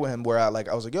of the day with him, where I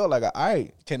was like, yo, like,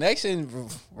 connection,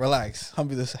 relax.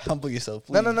 Humble yourself,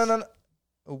 please. No.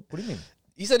 What do you mean?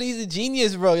 You said he's a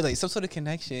genius, bro. You're like, some sort of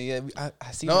connection. Yeah,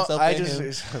 I see myself in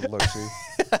him.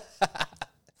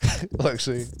 Look,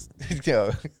 see.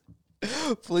 Yo.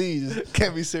 Please.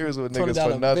 Can't be serious with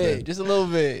niggas for nothing. Bit, just a little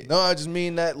bit. No, I just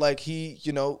mean that, like, he,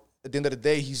 you know, at the end of the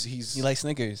day, he likes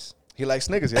Snickers. He likes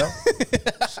Snickers, yo.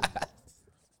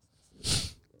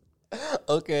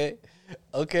 Okay.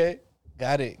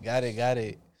 Got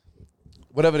it.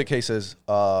 Whatever the case is,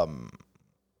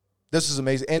 this is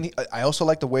amazing. And I also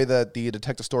like the way that the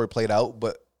detective story played out,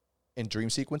 but in dream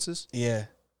sequences. Yeah.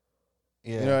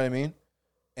 You know what I mean?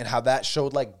 And how that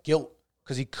showed, like, guilt,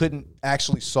 because he couldn't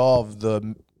actually solve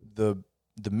the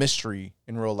mystery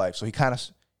in real life. So he kind of,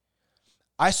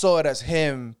 I saw it as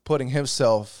him putting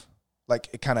himself,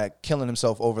 like, kind of killing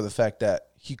himself over the fact that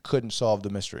he couldn't solve the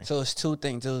mystery. So it's two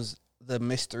things. It was the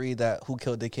mystery that who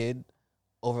killed the kid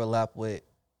overlap with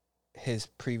his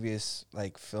previous,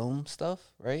 like, film stuff,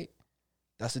 right?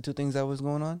 That's the two things that was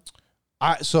going on?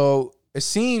 So it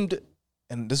seemed,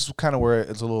 and this is kind of where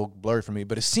it's a little blurry for me,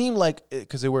 but it seemed like,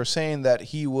 because they were saying that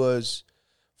he was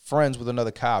friends with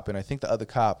another cop, and I think the other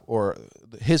cop, or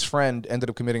his friend, ended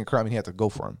up committing a crime and he had to go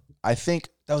for him. I think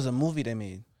that was a movie they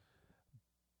made.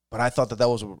 But I thought that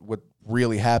was what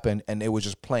really happened, and it was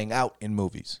just playing out in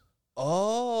movies.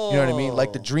 Oh. You know what I mean?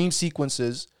 Like the dream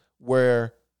sequences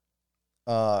where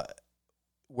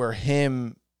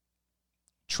him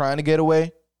trying to get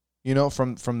away, you know,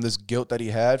 from this guilt that he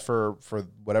had for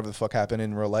whatever the fuck happened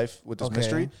in real life with this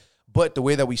mystery. But the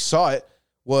way that we saw it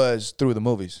was through the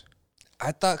movies.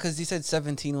 I thought, because he said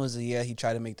 17 was the year he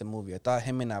tried to make the movie. I thought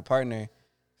him and that partner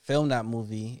filmed that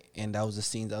movie, and that was the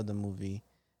scenes of the movie.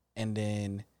 And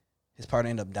then his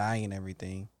partner ended up dying and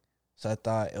everything. So I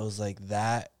thought it was like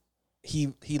that.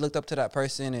 He looked up to that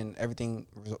person and everything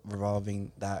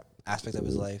revolving that aspect of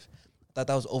his life. I thought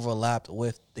that was overlapped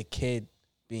with the kid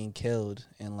being killed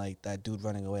and, like, that dude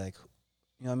running away. Like,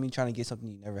 you know what I mean? Trying to get something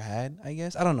you never had, I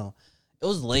guess. I don't know. It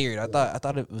was layered. I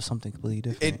thought it was something completely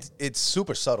different. It's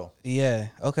super subtle. Yeah.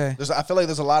 Okay. I feel like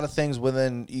there's a lot of things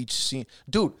within each scene.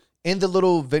 Dude, in the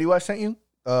little video I sent you,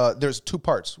 there's two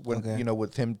parts when you know,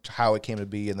 with him, how it came to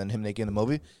be, and then him making the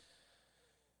movie.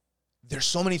 There's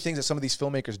so many things that some of these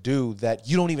filmmakers do that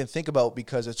you don't even think about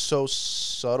because it's so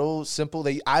subtle, simple.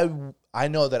 I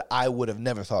know that I would have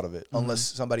never thought of it unless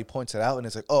somebody points it out, and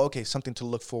it's like, oh, okay, something to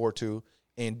look forward to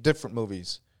in different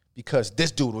movies because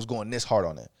this dude was going this hard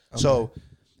on it. Okay. So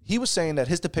he was saying that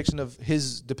his depiction of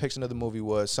the movie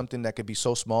was something that could be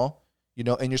so small,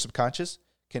 in your subconscious,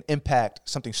 can impact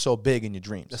something so big in your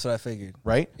dreams. That's what I figured.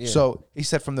 Right? Yeah. So he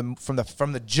said from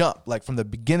the jump, like from the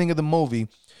beginning of the movie,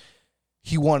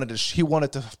 he wanted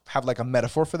to have like a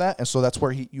metaphor for that. And so that's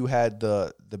where you had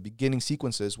the beginning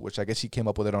sequences, which I guess he came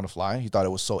up with it on the fly. He thought it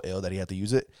was so ill that he had to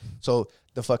use it. So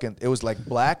it was like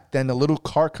black, then the little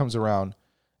car comes around,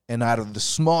 and out of the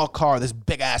small car, this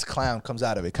big ass clown comes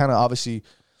out of it. Kind of obviously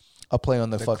a play on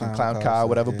the fucking clown car or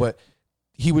whatever, but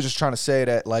he was just trying to say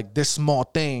that like this small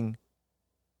thing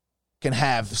can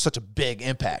have such a big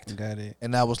impact. Got it.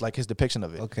 And that was like his depiction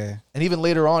of it. Okay. And even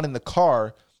later on in the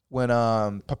car, when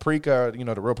Paprika,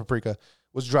 the real Paprika,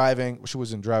 was driving, she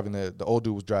wasn't driving, the old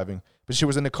dude was driving, but she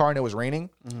was in the car and it was raining.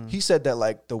 Mm-hmm. He said that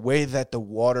like the way that the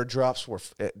water drops were,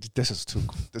 this is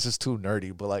too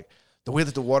nerdy, but like the way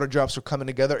that the water drops were coming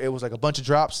together, it was like a bunch of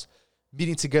drops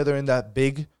meeting together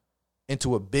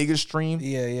into a bigger stream.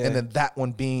 Yeah. And then that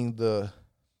one being the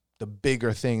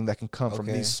bigger thing that can come from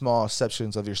these small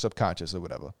sections of your subconscious or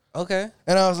whatever. Okay.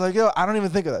 And I was like, yo, I don't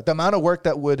even think of that. The amount of work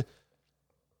that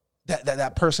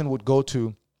person would go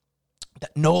to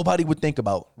that nobody would think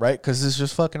about, right? Because it's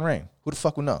just fucking rain. Who the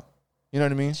fuck would know? You know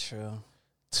what I mean? True.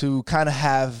 To kind of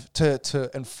have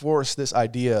to enforce this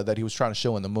idea that he was trying to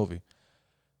show in the movie.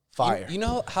 Fire. You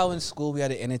know how in school we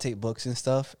had to annotate books and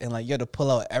stuff, and like you had to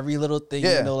pull out every little thing.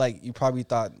 Yeah. Like you probably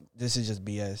thought this is just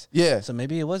BS. Yeah. So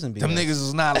maybe it wasn't BS. Them niggas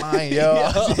is not lying,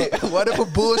 yo. Whatever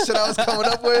bullshit I was coming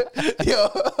up with, yo.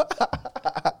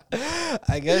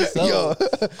 I guess so. Yo.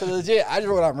 Cause legit, I just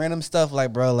wrote out random stuff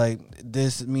like, bro, like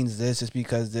this means this just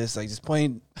because this, like just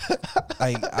point,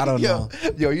 like I don't know.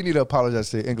 Yo, you need to apologize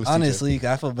to your English honestly, teacher.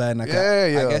 I feel bad. Like,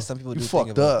 I guess some people do fucked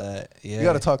think about up. that. Yeah. You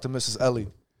got to talk to Mrs. Ellie.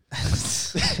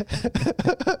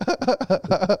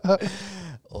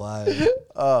 Wow.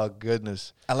 Oh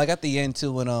goodness. I like at the end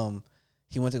too when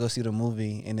he went to go see the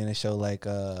movie and then it showed like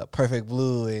Perfect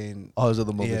Blue and all his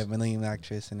other movies. Yeah, Millennium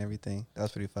Actress and everything. That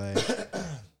was pretty fire.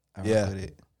 I yeah. With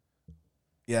it.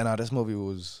 Yeah, no, this movie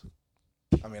was.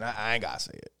 I mean, I ain't gotta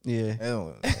say it. Yeah.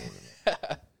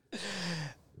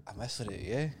 I messed with it.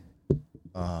 Yeah.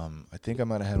 I think I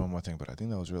might have had one more thing, but I think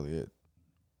that was really it.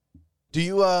 Do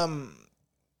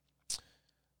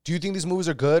you think these movies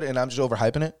are good and I'm just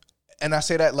overhyping it? And I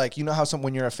say that like, you know how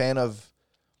when you're a fan of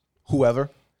whoever,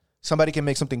 somebody can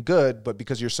make something good, but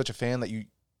because you're such a fan that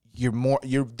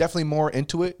you're definitely more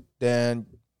into it than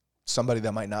somebody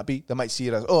that might not be. That might see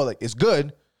it as, oh, like it's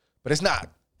good, but it's not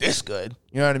this good.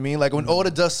 You know what I mean? Like when Oda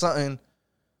does something,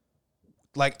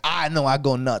 like I know I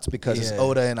go nuts because it's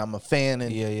Oda and I'm a fan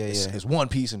and it's One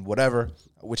Piece and whatever,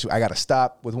 which I got to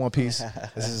stop with One Piece.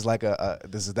 This is like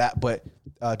this is that. But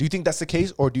do you think that's the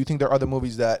case, or do you think there are other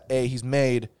movies that he's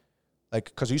made, like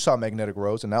because you saw Magnetic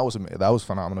Rose and that was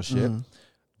phenomenal shit. Mm-hmm.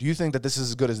 Do you think that this is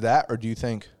as good as that, or do you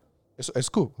think it's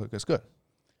cool? Like it's good.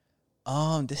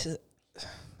 This is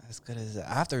as good as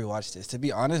I have to rewatch this. To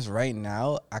be honest, right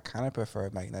now I kind of prefer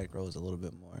Magnetic Rose a little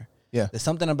bit more. Yeah, there's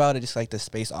something about it, just like the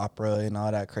space opera and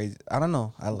all that crazy. I don't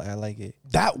know. I like it.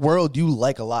 That world you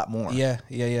like a lot more. Yeah.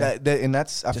 And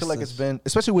that's I feel like it's been,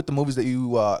 especially with the movies that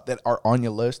you that are on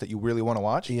your list that you really want to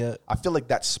watch. Yeah, I feel like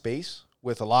that space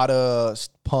with a lot of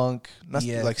punk,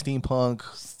 like steampunk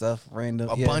stuff, random,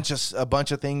 a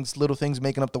bunch of things, little things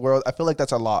making up the world. I feel like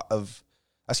that's a lot of.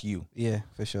 That's you. Yeah,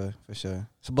 for sure. So,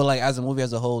 but like as a movie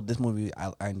as a whole, this movie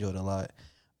I enjoyed a lot.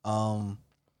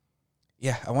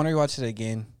 Yeah, I want to rewatch it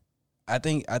again. I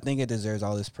think it deserves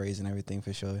all this praise and everything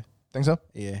for sure. Think so?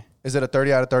 Yeah. Is it a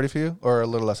 30 out of 30 for you, or a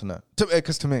little less than that?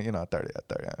 Because to me, 30 out of 30.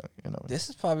 This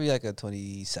is probably like a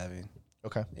 27.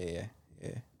 Okay. Yeah.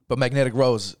 But Magnetic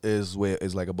Rose is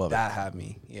like above that it. had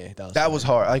me. Yeah. That was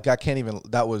hard. Like I can't even.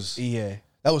 That was. Yeah.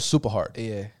 That was super hard.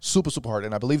 Yeah. Super hard.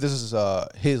 And I believe this is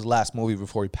his last movie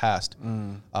before he passed.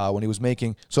 When he was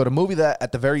making. So the movie that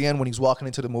at the very end when he's walking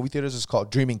into the movie theaters is called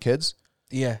Dreaming Kids.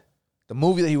 Yeah. The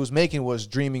movie that he was making was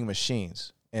Dreaming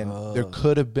Machines. And there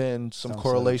could have been some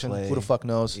correlation. Who the fuck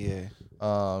knows? Yeah.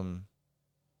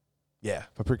 Yeah.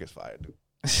 Paprika's fired, dude.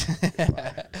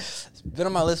 It's been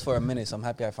on my list for a minute, so I'm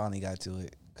happy I finally got to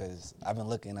it. Because I've been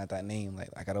looking at that name. Like,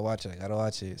 I got to watch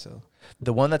it. So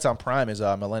the one that's on Prime is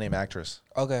Millennium Actress.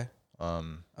 Okay.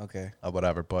 Okay.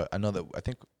 Whatever. But I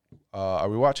think, are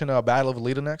we watching Battle of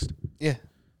Alita next? Yeah.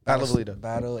 Battle of Alita.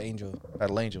 Battle Angel.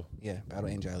 Yeah. Battle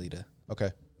Angel Alita.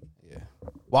 Okay. Yeah.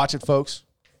 Watch it, folks.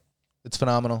 It's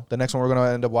phenomenal. The next one we're going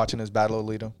to end up watching is Battle of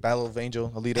Alita. Battle of Angel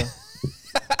Alita.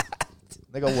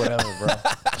 Nigga, whatever, bro.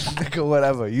 Nigga,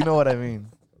 whatever. You know what I mean.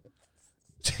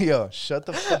 Yo, shut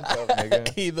the fuck up,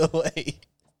 nigga. Either way.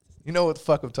 You know what the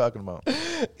fuck I'm talking about.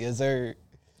 Yes, sir.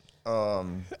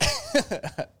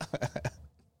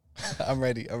 I'm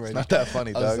ready. It's not that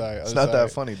funny, dog. Sorry, it's not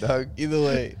that funny, dog. Either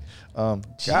way. God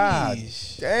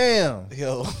Jeez. damn.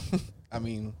 Yo. I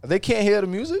mean, They can't hear the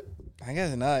music? I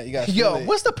guess not. You got Yo,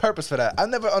 what's the purpose for that? I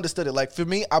never understood it. Like, for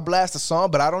me, I blast a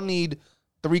song, but I don't need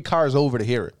 3 cars over to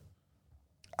hear it.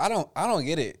 I don't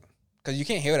get it. Because you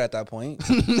can't hear it at that point.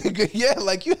 Yeah,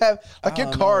 like you have, like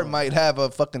your car might have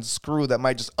a fucking screw that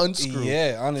might just unscrew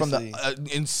from the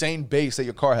insane bass that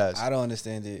your car has. I don't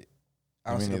understand it.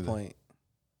 I don't see the point.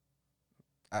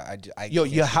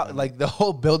 Like the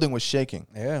whole building was shaking.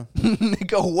 Yeah.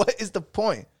 Nigga, what is the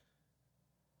point?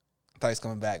 I thought he's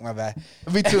coming back. My bad.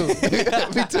 Me too.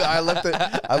 Me too. I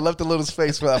left a little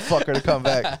space for that fucker to come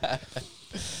back.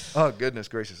 Oh, goodness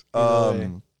gracious.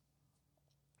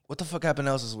 What the fuck happened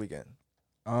else this weekend?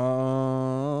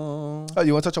 Oh,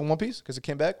 you want to touch on One Piece? Because it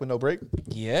came back with no break?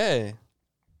 Yeah.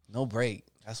 No break.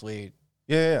 That's weird.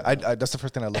 Yeah. I that's the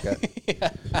first thing I look at.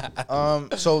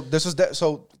 So this was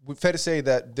so fair to say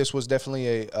that this was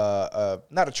definitely a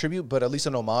not a tribute, but at least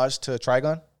an homage to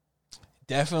Trigon.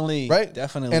 Definitely. Right?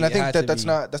 Definitely. And I think that's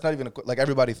not even like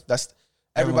everybody's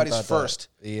first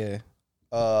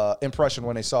impression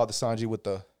when they saw the Sanji with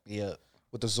the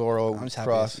with the Zoro I'm just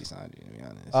cross. happy to see Sanji, to be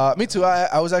honest. Me too.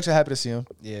 I was actually happy to see him.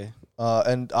 Yeah.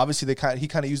 And obviously he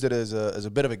kind of used it as a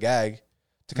bit of a gag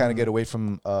to kind of get away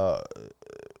from the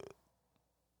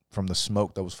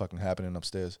smoke that was fucking happening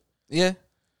upstairs. Yeah.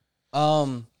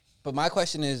 But my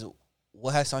question is,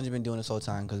 what has Sanji been doing this whole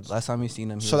time? Because last time we seen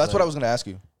him, so that's what I was gonna ask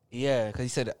you. Yeah, because he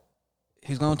said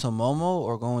he's going to Momo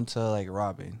or going to like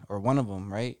Robin or one of them,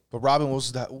 right? But Robin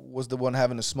was the one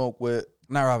having the smoke with.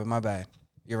 Not Robin. My bad.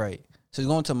 You're right. So he's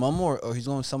going to Momo or he's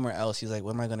going somewhere else. He's like,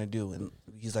 what am I gonna do? And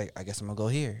he's like, I guess I'm gonna go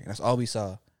here. And that's all we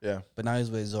saw. Yeah. But now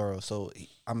he's with Zoro. So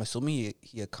I'm assuming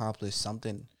he accomplished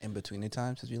something in between the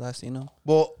times since we last seen him.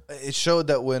 Well, it showed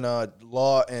that when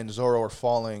Law and Zoro were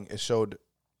falling, it showed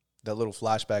that little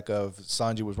flashback of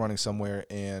Sanji was running somewhere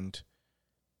and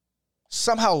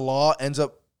somehow Law ends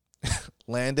up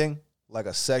landing like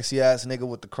a sexy ass nigga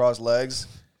with the crossed legs.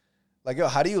 Like, yo,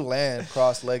 how do you land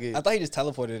cross-legged? I thought he just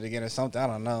teleported again or something. I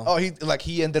don't know. Oh,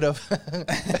 he ended up.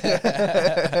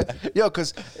 Yo,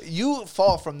 because you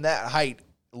fall from that height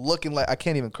looking like I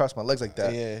can't even cross my legs like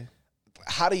that. Yeah.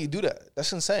 How do you do that?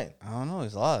 That's insane. I don't know.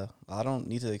 It's law. I don't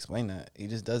need to explain that. He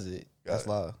just does it. That's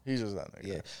law. He's just that nigga.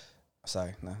 Yeah.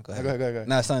 Sorry. No, go ahead. Go ahead.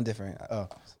 No, it's something different.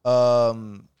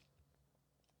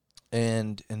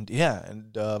 Then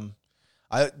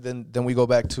we go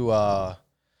back to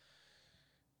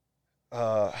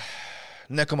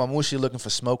Nekomamushi looking for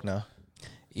smoke now.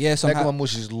 Yeah, so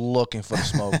Nekomamushi's looking for the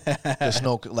smoke. The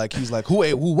smoke, like he's like,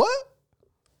 who? What?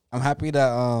 I'm happy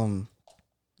that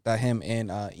that him and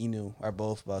Inu are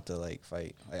both about to like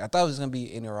fight. Like I thought it was gonna be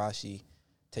Inarashi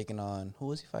taking on who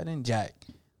was he fighting? Jack.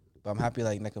 But I'm happy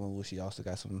like Nekomamushi also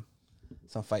got some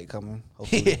fight coming.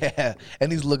 Hopefully. Yeah,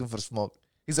 and he's looking for the smoke.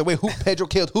 He said, wait, who? Pedro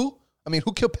killed who? I mean,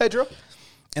 who killed Pedro?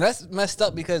 And that's messed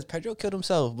up because Pedro killed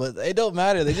himself, but it don't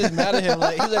matter. They just mad at him.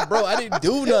 Like he's like, bro, I didn't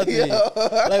do nothing.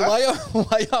 Like why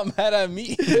y'all mad at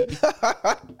me?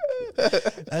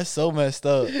 That's so messed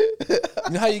up. You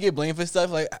know how you get blamed for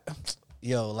stuff? Like,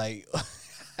 yo, like,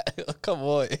 come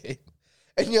on.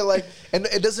 And you're like, and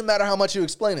it doesn't matter how much you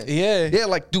explain it. Yeah,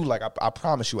 like, dude, like I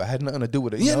promise you, I had nothing to do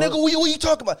with it. Yeah, no. nigga, what you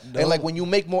talking about? No. And like when you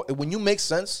make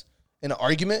sense in an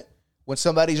argument, when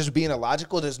somebody's just being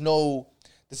illogical, there's no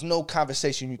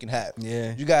conversation you can have.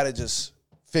 Yeah. You got to just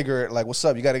figure it like, what's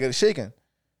up? You got to get it shaken.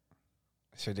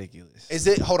 It's ridiculous.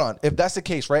 Hold on. If that's the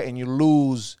case, right, and you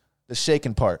lose the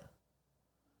shaking part,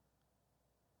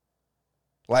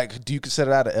 like, do you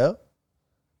consider that an L?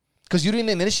 Because you didn't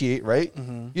initiate, right?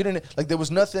 Mm-hmm. You didn't, like, there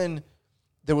was nothing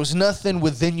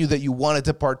within you that you wanted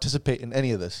to participate in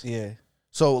any of this. Yeah.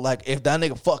 So, like, if that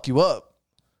nigga fuck you up.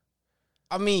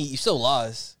 I mean, you still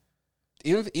lost.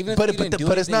 Even if but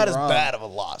it's not wrong, as bad of a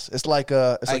loss. It's like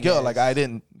yo, like I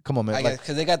didn't come on, man. I guess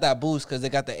because they got that boost because they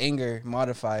got the anger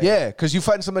modifier. Yeah, because you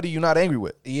fighting somebody you're not angry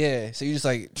with. Yeah, so you're just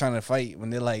like trying to fight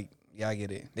when they're like, yeah, I get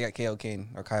it. They got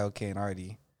Kaioken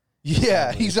already.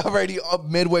 Yeah, he's already up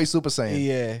midway Super Saiyan.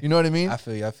 Yeah, you know what I mean. I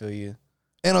feel you.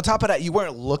 And on top of that, you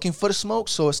weren't looking for the smoke,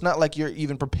 so it's not like you're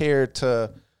even prepared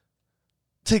to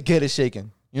get it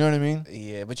shaken. You know what I mean?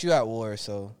 Yeah, but you at war,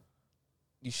 so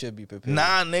you should be prepared.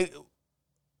 Nah, nigga.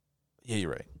 Yeah,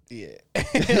 you're right. Yeah.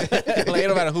 Like, it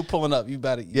don't matter who pulling up. You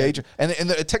better. Yeah, and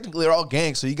technically they're all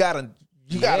gangs, so you gotta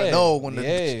know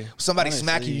when somebody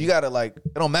smack you. You gotta like.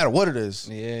 It don't matter what it is.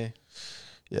 Yeah.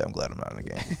 Yeah, I'm glad I'm not in the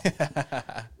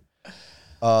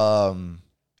game.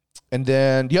 And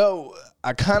then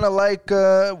I kind of like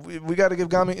we got to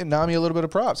give Nami a little bit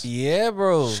of props. Yeah,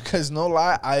 bro. Because no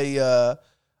lie, I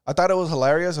I thought it was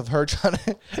hilarious of her trying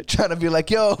to be like,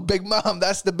 yo, Big Mom,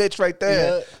 that's the bitch right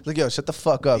there. Yeah. Like, yo, shut the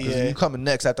fuck up, because you coming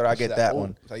next after I get like, that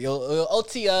one. Like, yo,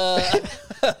 OT, I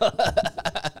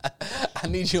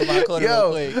need you in my corner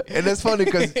real quick. And it's funny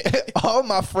because all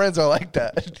my friends are like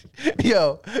that.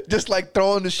 Yo, just like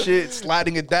throwing the shit,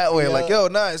 sliding it that way. Like, yo,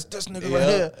 nah, it's this nigga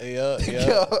right here.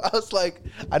 Yo, I was like,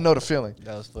 I know the feeling.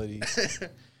 That was funny.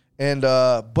 And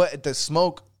but the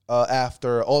smoke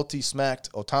after Ulti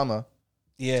smacked Otama.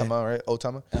 Yeah. Otama, right?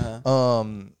 Otama.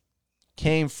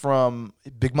 Came from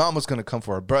Big Mom was gonna come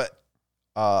for her, but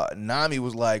Nami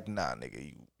was like, nah, nigga,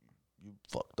 you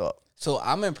fucked up. So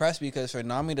I'm impressed because for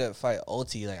Nami to fight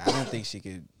Ulti, like I don't think she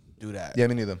could do that. Yeah,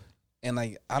 me neither. And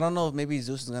like I don't know if maybe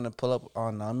Zeus is gonna pull up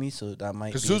on Nami, so that might.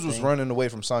 Because Zeus was running away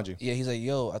from Sanji. Yeah, he's like,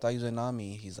 yo, I thought you was with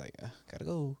Nami. He's like, gotta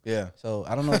go. Yeah. So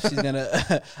I don't know if she's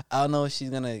gonna. I don't know if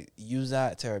she's gonna use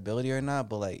that to her ability or not.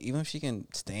 But like, even if she can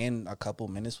stand a couple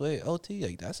minutes with OT,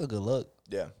 like that's a good look.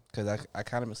 Yeah. Because I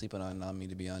kind of been sleeping on Nami,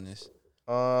 to be honest.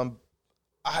 I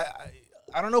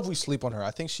don't know if we sleep on her.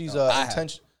 I think she's I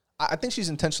think she's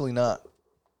intentionally not.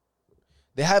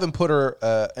 They haven't put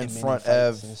her in front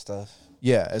of and stuff.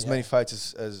 Yeah, as many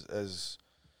fights as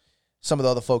some of the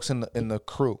other folks in the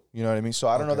crew. You know what I mean? So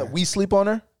I don't know that we sleep on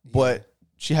her, but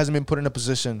she hasn't been put in a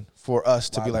position for us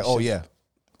to be like, oh yeah.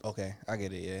 Okay, I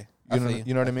get it. Yeah,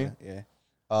 you know what I mean? Yeah.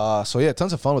 So yeah,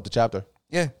 tons of fun with the chapter.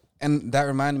 Yeah, and that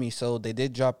reminded me. So they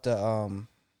did drop the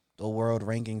world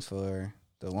rankings for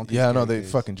the One Piece. Yeah, I know they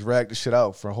fucking dragged the shit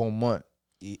out for a whole month.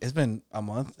 It's been a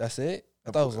month. That's it.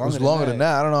 I thought it was longer than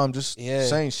that. I don't know. I'm just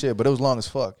saying shit, but it was long as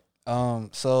fuck.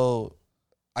 So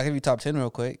I'll give you top 10 real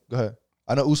quick. Go ahead.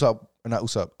 I know not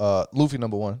Usopp. Luffy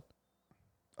number 1.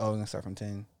 Oh, we're gonna start from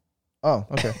 10. Oh,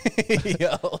 okay.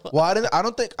 Yo. Well, I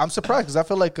don't think I'm surprised because I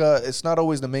feel like it's not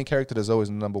always the main character that's always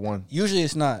number 1. Usually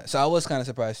it's not. So I was kind of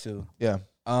surprised too. Yeah.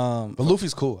 But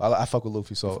Luffy's cool. I fuck with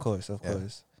Luffy. So of course.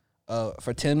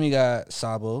 For 10 we got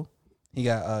Sabo. He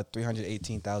got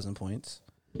 318,000 points.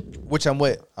 Which I'm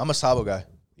with. I'm a Sabo guy.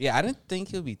 Yeah, I didn't think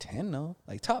he'll be 10 though.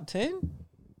 Like top 10.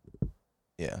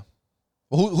 Yeah.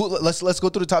 Well, let's go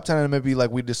through the top 10 and maybe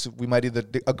like we might either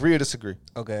agree or disagree.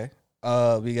 Okay.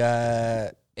 We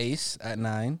got Ace at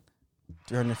 9,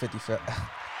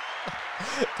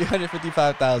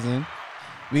 355,000.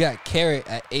 We got Carrot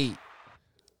at 8,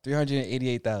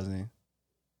 388,000.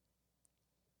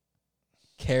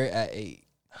 Carrot at 8.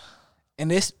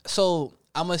 And so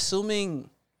I'm assuming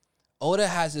Oda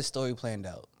has his story planned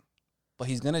out, but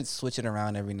he's gonna switch it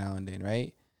around every now and then,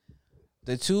 right?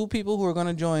 The two people who are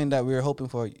gonna join that we were hoping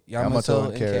for,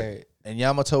 Yamato and Carrot. And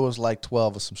Yamato was like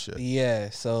 12 or some shit. Yeah,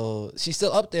 so she's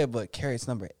still up there, but Carrot's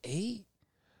number 8.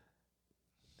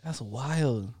 That's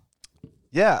wild.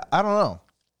 Yeah, I don't know.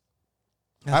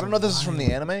 That's I don't know if this is from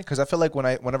the anime because I feel like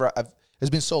it's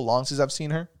been so long since I've seen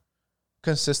her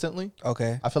consistently.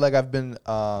 Okay. I feel like I've been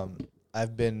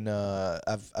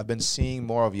seeing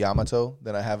more of Yamato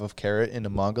than I have of Carrot in the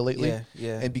manga lately.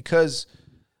 Yeah. And because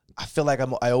I feel like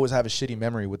I always have a shitty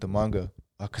memory with the manga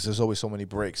because there's always so many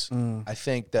breaks. I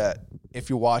think that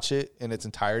if you watch it in its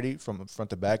entirety from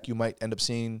front to back, you might end up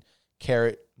seeing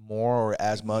Carrot more or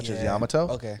as much as Yamato.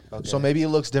 Okay. So maybe it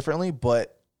looks differently,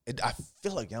 but I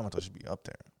feel like Yamato should be up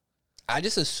there. I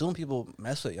just assume people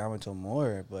mess with Yamato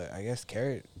more, but I guess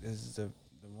Carrot is the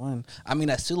one. I mean,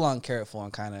 that Sulong Carrot form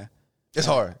kind of. It's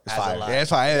hard. It's fire. Yeah, it's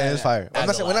fire. Yeah, it's fire.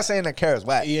 We're not saying that Carrot's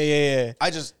whack. Yeah.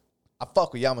 I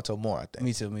fuck with Yamato more, I think.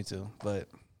 Me too. But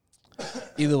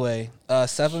either way,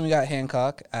 7 we got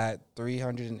Hancock at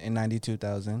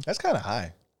 392,000. That's kind of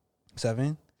high.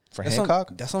 7 for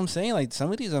Hancock. That's what I'm saying. Like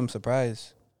some of these, I'm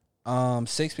surprised.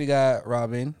 6 we got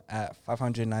Robin at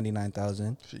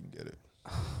 599,000. She can get it.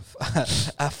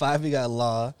 At 5 we got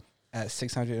Law at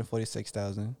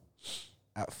 646,000.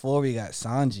 At 4 we got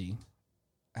Sanji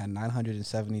at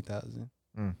 970,000.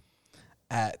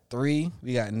 At 3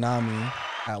 we got Nami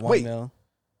at 1 mil.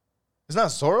 It's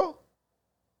not Zoro?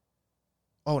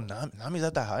 Oh, Nami's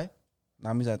at that high?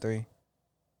 Nami's at 3. It's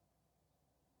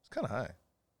kind of high.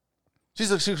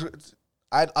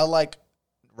 I like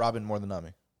Robin more than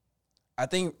Nami. I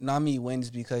think Nami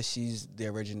wins because she's the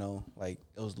original. Like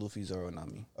it was Luffy, Zoro,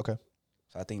 Nami. Okay.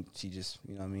 So I think she just,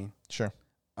 you know what I mean? Sure.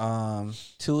 2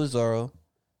 is Zoro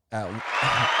at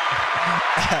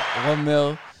 1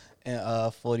 mil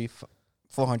and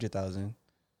 400,000.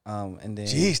 And then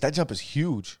jeez, that jump is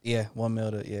huge. Yeah, 1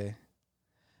 mil to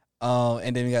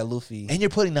and then we got Luffy. And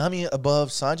you're putting Nami above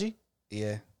Sanji?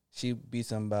 Yeah. She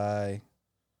beats him by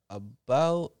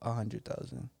about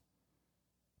 100,000.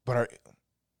 But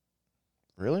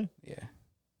really? Yeah.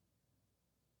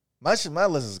 My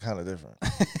list is kind of different.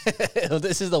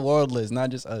 This is the world list,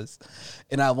 not just us.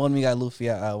 And at 1, we got Luffy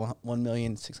at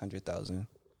 1,600,000.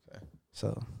 Okay.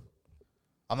 So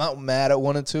I'm not mad at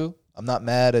 1 and 2. I'm not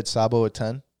mad at Sabo at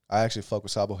 10. I actually fuck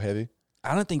with Sabo heavy.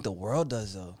 I don't think the world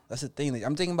does though. That's the thing. Like,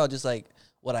 I'm thinking about just like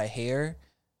what I hear.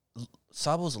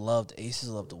 Sabo's loved, Ace is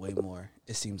loved way more.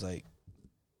 It seems like.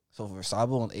 So for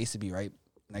Sabo and Ace to be right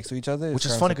next to each other, which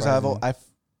is funny because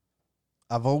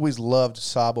I've always loved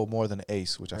Sabo more than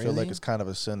Ace, which I feel like is kind of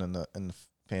a sin in the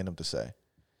fandom to say.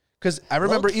 Because I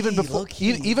remember even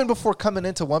before coming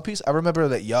into One Piece, I remember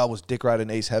that y'all was dick riding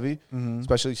Ace heavy,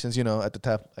 especially since at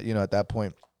that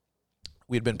point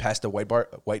we had been past the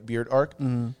Whitebeard arc,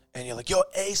 and you're like, yo,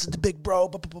 Ace is the big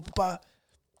bro,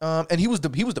 and he was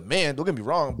the man. Don't get me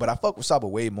wrong, but I fuck with Sabo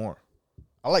way more.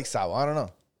 I like Sabo. I don't know.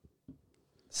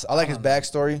 I like his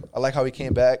backstory. I like how he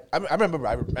came back. I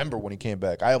remember when he came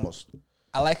back. I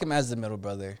like him as the middle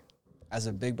brother. As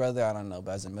a big brother, I don't know,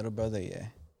 but as a middle brother, yeah.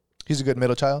 He's a good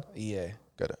middle child? Yeah.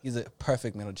 Good. He's a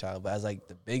perfect middle child, but as like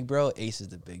the big bro, Ace is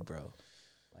the big bro.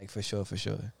 Like for sure.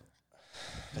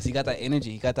 Because he got that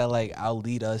energy. He got that like, I'll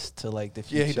lead us to like the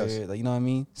future. Yeah, he does. Like, you know what I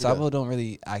mean? Sabo don't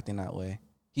really act in that way.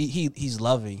 He's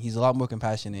loving. He's a lot more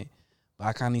compassionate. But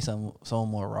I kind of need someone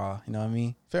more raw. You know what I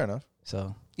mean? Fair enough.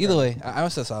 So either way, I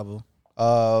would say Sabo.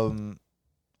 Are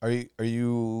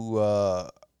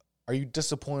you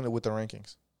disappointed with the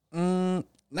rankings?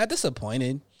 Not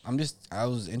disappointed. I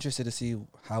was interested to see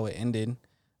how it ended.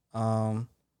 Boa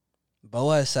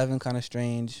at 7, kind of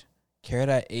strange. Carrot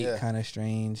at 8, kind of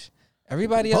strange.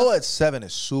 Everybody else. Boa at 7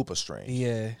 is super strange.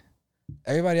 Yeah.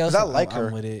 Everybody else. I like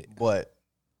her, with it, but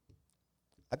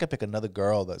I could pick another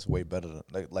girl that's way better than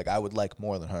like I would like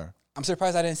more than her. I'm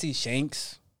surprised I didn't see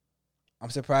Shanks. I'm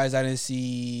surprised I didn't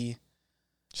see.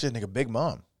 Shit, nigga, Big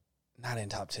Mom. Not in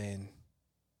top 10.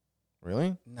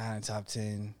 Really? Not in top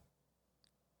 10.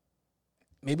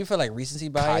 Maybe for like recency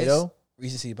bias. Kaido?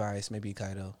 Recency bias, maybe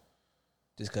Kaido.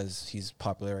 Just because he's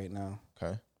popular right now.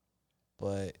 Okay.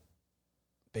 But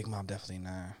Big Mom definitely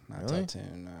not really? top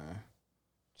 10. Nah.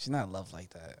 She's not loved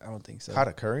like that. I don't think so.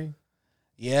 Kata Curry?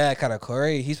 Yeah, Kata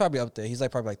Curry. He's probably up there. He's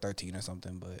like probably like 13 or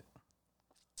something, but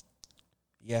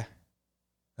yeah.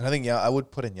 And I think I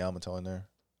would put in Yamato in there.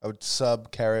 I would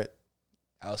sub Carrot.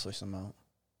 I'll switch them out.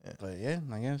 Yeah. But yeah,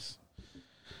 I guess.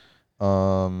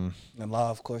 And Law,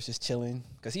 of course, just chilling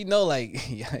because he know like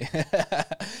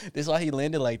this is why he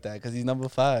landed like that because he's number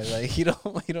 5. Like he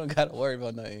don't gotta worry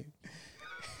about nothing.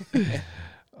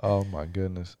 Oh my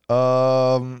goodness.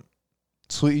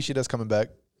 Sui Ishida's coming back.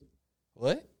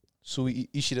 What? Sui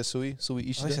Ishida. I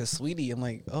said Sweetie. I'm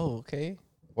like, oh okay.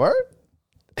 Word?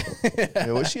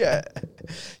 Yeah, where's she at?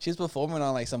 She's performing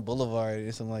on like some boulevard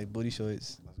and some like booty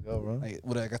shorts. Let's go, bro. Like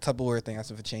with like a Tupperware thing,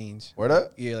 asking for change. Word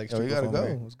up? Yeah, like we gotta go.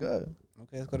 It was good.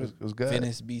 Okay, let's go to it was good.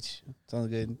 Venice Beach. Sounds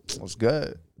good. It was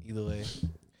good. Either way.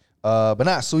 But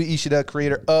not Sui Ishida,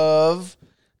 creator of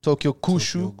Tokyo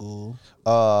Kushu,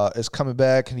 is coming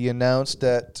back. He announced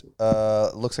that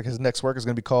looks like his next work is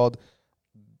going to be called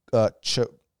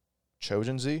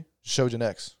Shojin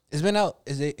X. It's been out.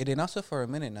 It announced it for a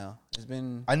minute now. It's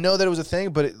been. I know that it was a thing,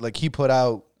 but he put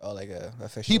out. Oh, like a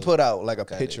official. He put out like a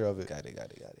picture of it. Got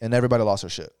it. And everybody lost their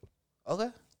shit. Okay.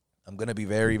 I'm gonna be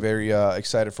very, very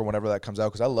excited for whenever that comes out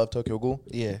because I love Tokyo Ghoul.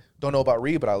 Yeah. Don't know about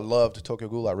Reed, but I loved Tokyo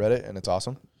Ghoul. I read it and it's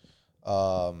awesome.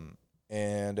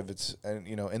 And if it's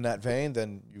in that vein,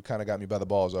 then you kind of got me by the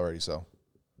balls already. So.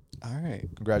 All right.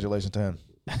 Congratulations to him.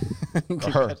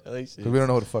 Congratulations. Because we don't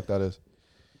know who the fuck that is.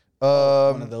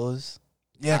 One of those.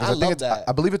 Yeah, because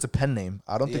I believe it's a pen name.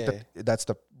 I don't think that's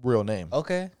the real name.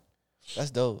 Okay, that's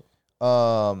dope.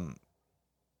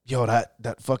 Yo,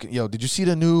 that fucking did you see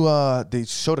the new? They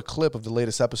showed a clip of the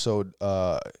latest episode.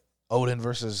 Odin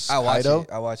versus Kaido.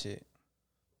 I watch it.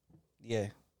 Yeah,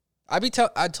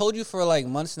 I told you for like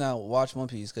months now. Watch One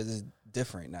Piece because it's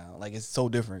different now. Like it's so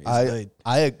different. It's good.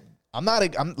 I'm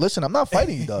not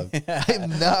fighting you, Doug.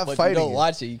 I'm not but fighting you. Don't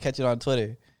watch it. You catch it on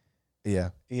Twitter. Yeah.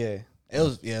 It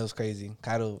was crazy.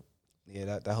 Kaido,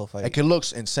 that whole fight. Like it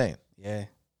looks insane. Yeah.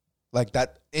 Like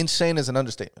that insane is an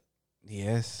understatement.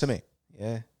 Yes. To me.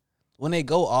 Yeah. When they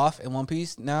go off in One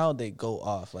Piece now, they go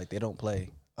off. Like they don't play.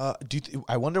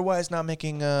 I wonder why it's not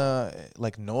making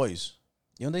like noise.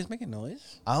 You don't think it's making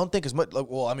noise? I don't think as much. Like,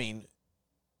 well, I mean,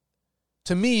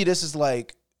 to me, this is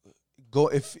like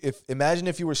imagine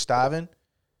if you were starving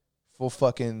for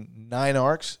fucking 9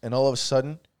 arcs and all of a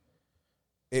sudden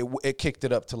it kicked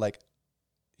it up to like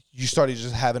you started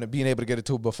just being able to get it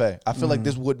to a buffet. I feel like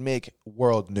this would make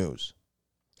world news.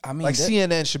 I mean, like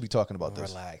CNN should be talking about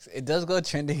this. Relax. It does go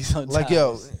trending sometimes. Like,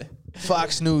 yo,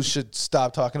 Fox News should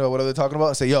stop talking about whatever they're talking about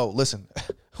and say, yo, listen,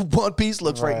 One Piece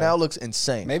looks right now looks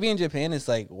insane. Maybe in Japan it's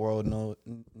like world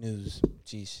news.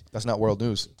 Jeez. That's not world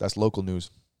news. That's local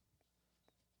news.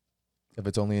 If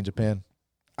it's only in Japan.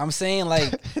 I'm saying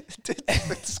like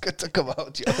it's good to come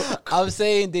out, Joe. I'm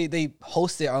saying they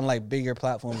host it on like bigger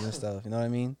platforms and stuff. You know what I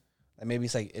mean? Like maybe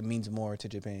it's like it means more to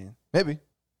Japan. Maybe.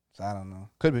 So I don't know.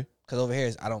 Could be. Because over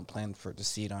here I don't plan for to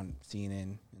see it on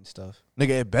CNN and stuff.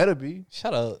 Nigga, it better be.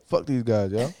 Shut up. Fuck these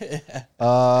guys, yo.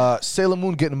 Sailor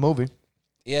Moon getting a movie.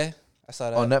 Yeah, I saw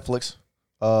that on Netflix.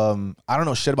 I don't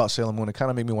know shit about Sailor Moon. It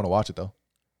kind of made me want to watch it though.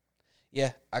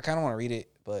 Yeah, I kind of want to read it,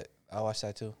 but I'll watch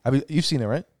that too. You've seen it,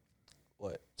 right?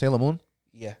 What? Sailor Moon?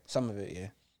 Yeah, some of it,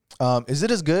 yeah. Is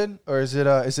it as good, or is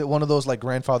it one of those like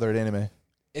grandfathered anime?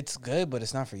 It's good, but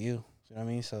it's not for you. You know what I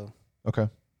mean? So okay.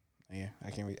 Yeah,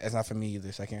 I can't. It's not for me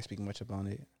either, so I can't speak much about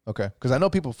it. Okay, because I know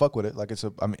people fuck with it. Like it's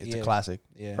a classic,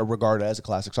 or regarded as a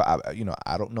classic. So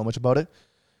I don't know much about it,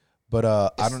 but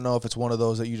I don't know if it's one of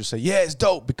those that you just say, yeah, it's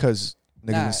dope because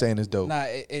niggas been saying it's dope. Nah,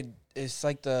 it's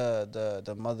like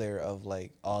the mother of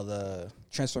like all the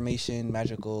transformation,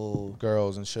 magical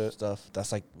girls and shit stuff.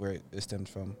 That's like where it stems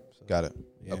from. So, got it.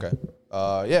 Yeah. Okay.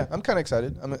 Yeah, I'm kind of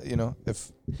excited.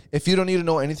 If you don't need to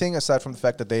know anything aside from the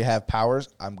fact that they have powers,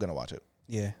 I'm gonna watch it.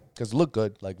 Yeah. Because it looked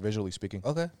good, like visually speaking.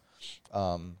 Okay. So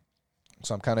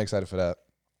I'm kind of excited for that.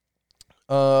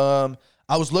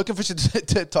 I was looking for shit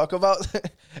to talk about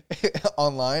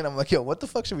online. I'm like, yo, what the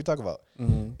fuck should we talk about?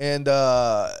 Mm-hmm. And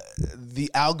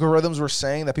the algorithms were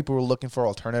saying that people were looking for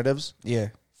alternatives. Yeah.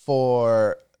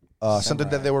 For something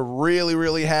that they were really,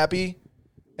 really happy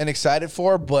and excited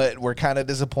for, but were kind of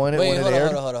disappointed when it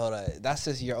aired. Hold on. That's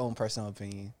just your own personal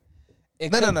opinion. No.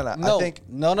 I think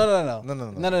no. Linda.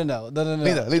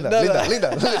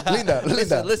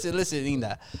 Listen,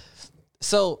 Linda.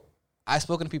 So I've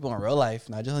spoken to people in real life,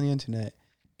 not just on the internet,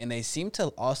 and they seem to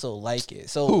also like it.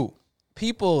 So who?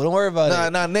 People, don't worry about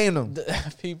it. Nah, name them.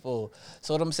 People.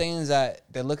 So what I'm saying is that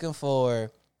they're looking for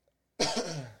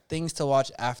things to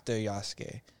watch after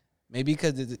Yasuke. Maybe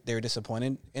because they were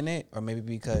disappointed in it, or maybe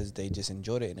because they just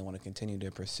enjoyed it and they want to continue their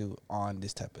pursuit on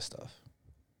this type of stuff.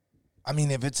 I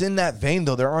mean, if it's in that vein,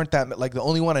 though, there aren't that like the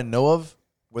only one I know of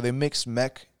where they mix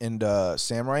mech and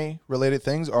samurai related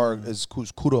things is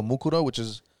Kuro Mukuro, which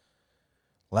is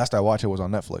last I watched it was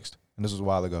on Netflix, and this was a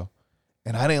while ago,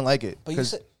 and I didn't like it. But you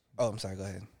said, I'm sorry, go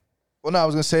ahead. Well, no, I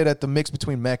was gonna say that the mix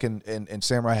between mech and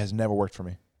samurai has never worked for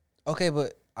me. Okay,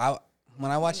 but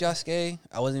when I watched Yasuke,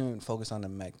 I wasn't even focused on the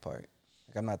mech part.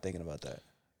 Like I'm not thinking about that.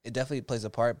 It definitely plays a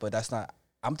part, but that's not.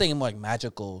 I'm thinking more like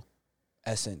magical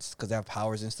essence because they have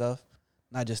powers and stuff.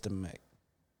 Not just the mech.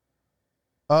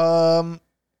 I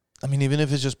mean, even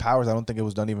if it's just powers, I don't think it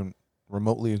was done even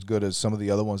remotely as good as some of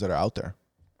the other ones that are out there.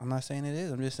 I'm not saying it is.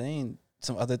 I'm just saying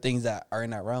some other things that are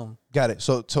in that realm. Got it.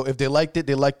 So if they liked it,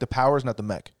 they liked the powers, not the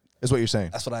mech. Is what you're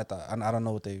saying. That's what I thought. I don't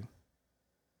know what they.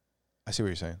 I see what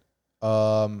you're saying.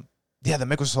 Yeah, the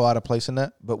mech was so out of place in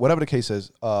that. But whatever the case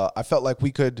is, I felt like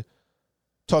we could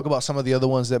talk about some of the other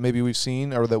ones that maybe we've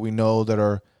seen or that we know that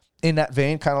are in that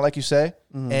vein, kind of like you say,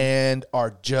 and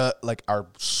are are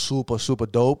super, super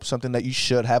dope, something that you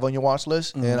should have on your watch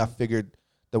list. And I figured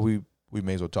that we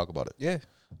may as well talk about it. Yeah.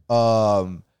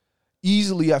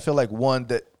 Easily, I feel like one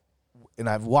that, and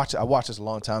I watched this a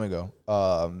long time ago,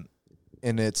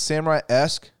 and it's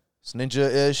samurai-esque, it's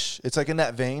ninja-ish. It's like in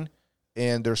that vein,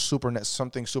 and there's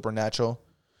something supernatural.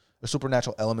 There's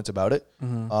supernatural elements about it,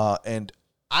 and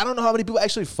I don't know how many people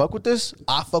actually fuck with this.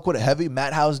 I fuck with it heavy.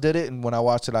 Madhouse did it, and when I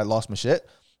watched it, I lost my shit.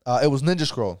 It was Ninja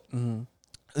Scroll.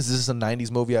 This is a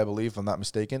 90s movie, I believe, if I'm not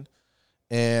mistaken.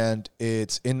 And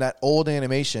it's in that old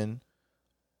animation,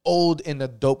 old in the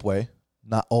dope way,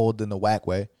 not old in the whack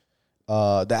way,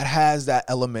 that has that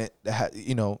element,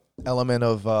 element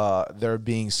of there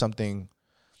being something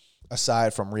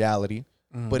aside from reality,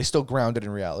 but it's still grounded in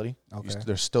reality. Okay.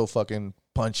 There's still fucking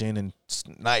punching and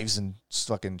knives and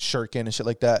fucking shuriken and shit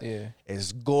like that. Yeah.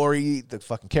 It's gory. The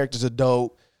fucking characters are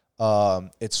dope.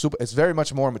 It's very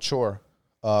much more mature,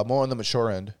 more on the mature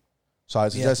end. So I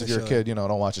suggest if you're a kid,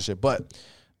 don't watch this shit. But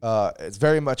it's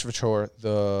very much mature.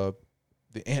 The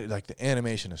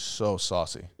animation is so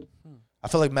saucy. I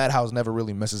feel like Madhouse never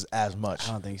really misses as much.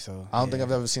 I don't think so. I don't think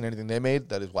I've ever seen anything they made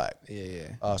that is whack.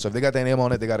 Yeah. So if they got their name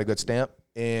on it, they got a good stamp.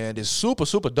 And it's super,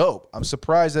 super dope. I'm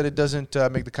surprised that it doesn't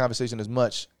make the conversation as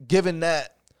much, given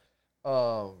that,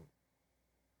 with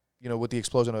the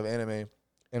explosion of anime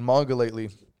and manga lately,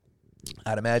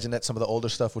 I'd imagine that some of the older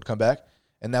stuff would come back,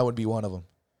 and that would be one of them.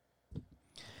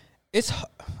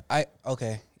 I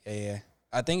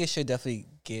think it should definitely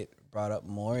brought up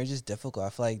more. It's just difficult. I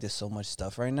feel like there's so much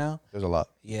stuff right now. There's a lot.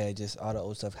 Yeah, just all the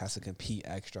old stuff has to compete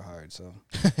extra hard. So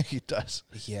He does.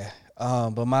 yeah.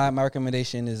 But my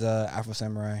recommendation is Afro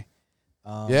Samurai.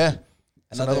 Yeah.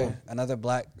 Another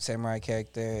black samurai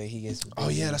character. He gets busy. Oh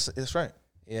yeah, that's right.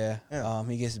 Yeah.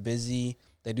 He gets busy.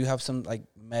 They do have some like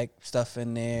mech stuff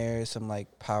in there, some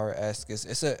like power-esque.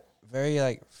 It's a very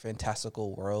like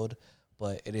fantastical world,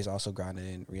 but it is also grounded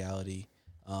in reality.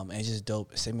 And it's just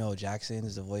dope. Samuel L. Jackson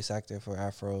is the voice actor for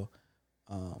Afro.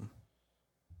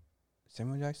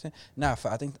 Samuel Jackson? Nah,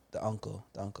 I think the uncle.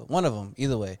 One of them.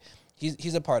 Either way,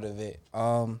 he's a part of it.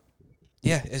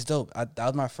 Yeah, it's dope. That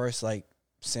was my first like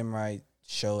samurai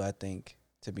show, I think,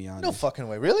 to be honest. No fucking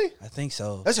way. Really? I think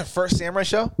so. That's your first samurai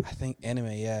show? I think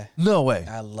anime, yeah. No way.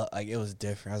 I love like it was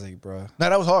different. I was like, bro. No,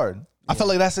 that was hard. Yeah. I felt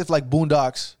like that's if like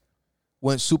Boondocks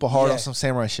went super hard on some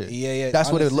samurai shit. Yeah. That's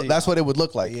honestly, that's what it would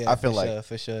look like. Yeah, I feel like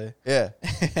for sure. Yeah.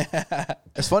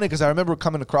 It's funny because I remember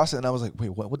coming across it and I was like, wait,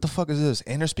 what the fuck is this?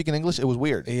 And they're speaking English. It was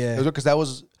weird. Yeah. It was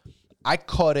because I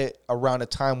caught it around the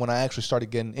time when I actually started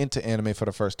getting into anime for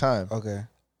the first time. Okay.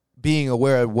 Being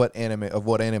aware of what anime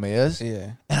is.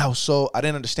 Yeah. And I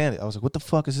didn't understand it. I was like, what the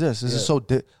fuck is this? This is so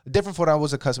different from what I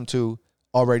was accustomed to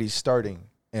already starting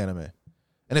anime.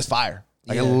 And it's fire.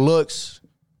 Like it looks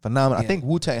phenomenal. Yeah. I think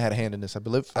Wu-Tang had a hand in this. I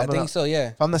believe. I think so,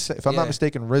 yeah. If I'm not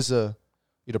mistaken, RZA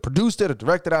either produced it or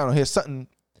directed it. I don't know. He had something.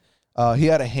 He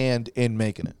had a hand in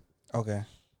making it. Okay.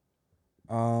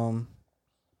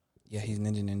 Yeah, he's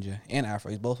Ninja and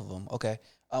Afro. He's both of them. Okay.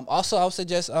 Also, I would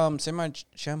suggest Samurai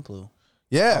Champloo.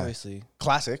 Yeah. Obviously.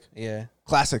 Classic. Yeah.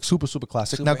 Classic. Super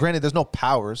classic. Now, granted, there's no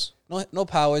powers. No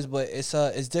powers, but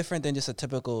it's different than just a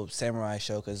typical samurai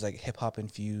show because it's like hip hop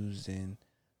infused and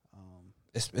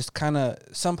it's kind of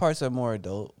some parts are more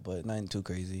adult, but nothing too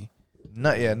crazy.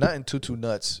 Nothing too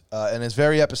nuts. And it's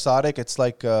very episodic. It's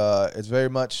like it's very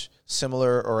much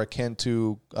similar or akin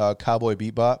to Cowboy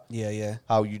Bebop. Yeah.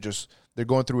 How they're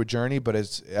going through a journey, but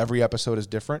every episode is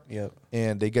different. Yep.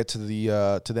 And they get to the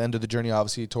end of the journey,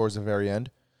 obviously towards the very end.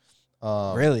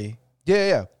 Really?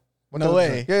 Yeah. No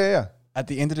way. Yeah. At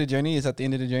the end of the journey? Is at the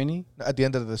end of the journey? At the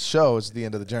end of the show is the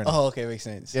end of the journey. Oh, okay, makes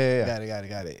sense. Yeah.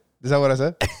 Got it. Is that what I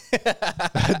said?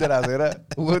 Did I say that?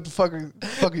 What the fuck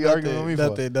are you arguing with me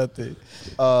for? Nothing.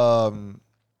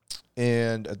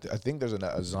 And I think there's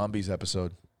a zombies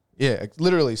episode. Yeah,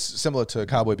 literally similar to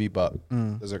Cowboy Bebop.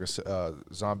 There's like a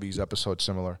zombies episode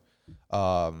similar.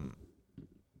 And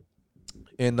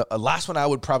the last one I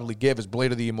would probably give is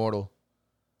Blade of the Immortal.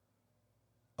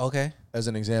 Okay. As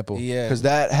an example. Yeah. Because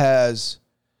that has,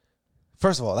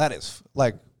 first of all, it is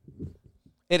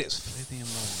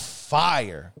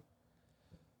fire.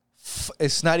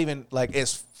 It's not even like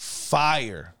it's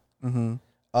fire. Mm-hmm.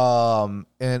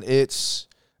 And it's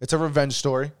a revenge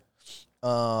story.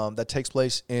 That takes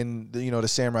place in the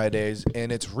samurai days,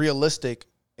 and it's realistic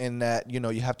in that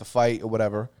you have to fight or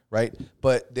whatever, right?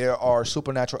 But there are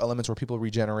supernatural elements where people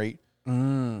regenerate,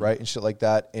 right, and shit like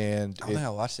that. And I don't think I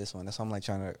watched this one. That's why I'm like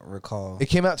trying to recall. It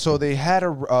came out, so they had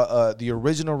the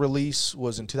original release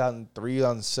was in 2003,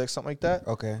 2006, something like that.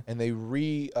 Okay, and they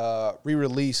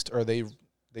re-released or they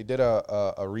did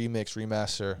a remix,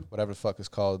 remaster, whatever the fuck it's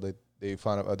called. They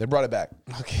brought it back.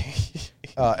 Okay,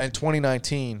 in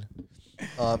 2019.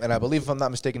 And I believe, if I'm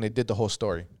not mistaken, they did the whole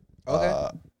story. Okay.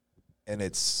 And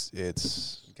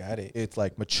it's got it. It's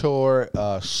like mature,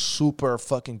 super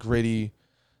fucking gritty.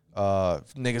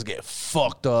 Niggas get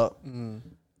fucked up.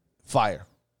 Fire.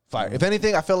 If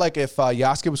anything, I feel like if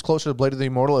Yasuke was closer to Blade of the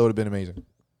Immortal, it would have been amazing.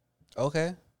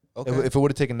 Okay. If it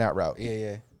would have taken that route.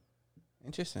 Yeah.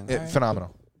 Interesting. Right.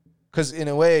 Phenomenal. Because in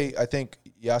a way, I think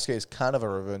Yasuke is kind of a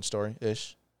revenge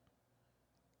story-ish.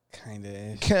 Kind of.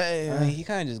 I mean, he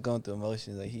kind of just going through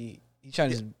emotions. Like he trying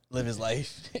to just live his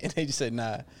life, and they just said,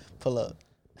 "Nah, pull up."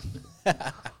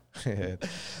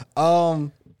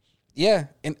 Yeah,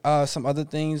 and some other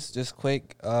things, just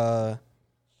quick. Some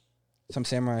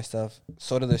samurai stuff.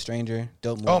 Sword of the Stranger,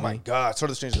 dope movie. Oh my god, Sword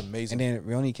of the Stranger is amazing. And then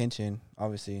Rurouni Kenshin,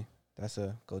 obviously, that's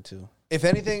a go-to. If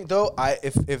anything, though,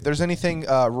 if there's anything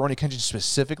Rurouni Kenshin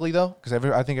specifically, though, because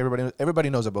I think everybody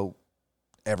knows about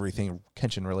everything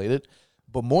Kenshin related.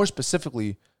 But more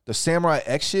specifically, the Samurai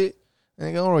X shit,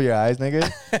 nigga, don't roll your eyes,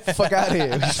 nigga. Fuck out of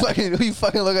here. Who you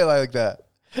fucking look at like that?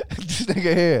 This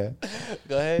nigga here.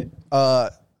 Go ahead.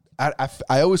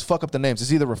 I always fuck up the names.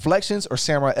 It's either Reflections or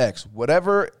Samurai X.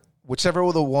 Whichever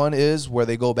the one is where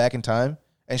they go back in time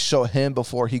and show him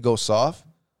before he goes soft.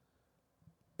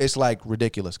 It's like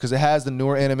ridiculous because it has the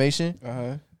newer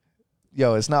animation.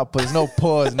 Yo, it's not. There's no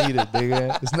pause needed,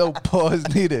 nigga. There's no pause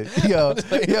needed. Yo,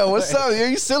 what's up? Yo,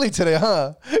 you silly today,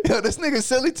 huh? Yo, this nigga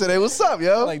silly today. What's up,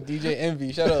 yo? Like DJ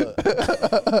Envy. Shut up.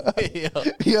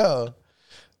 Yo.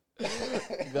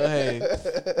 Go ahead.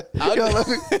 Yo,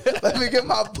 let me get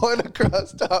my point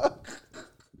across, dog.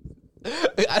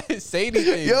 I didn't say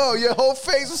anything. Yo, your whole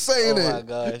face was saying it. Oh my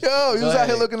gosh. Yo, you was out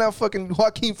here looking at fucking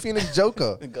Joaquin Phoenix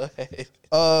Joker. Go ahead.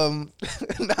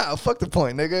 Nah, fuck the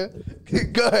point,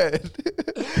 nigga. Go ahead.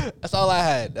 That's all I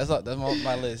had. That's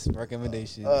my list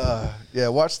recommendations. Yeah,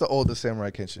 watch the oldest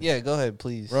Samurai Kenshin. Yeah, go ahead,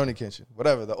 please. Rurouni Kenshin,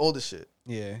 whatever, the oldest shit.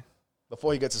 Yeah.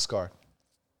 Before he gets a scar.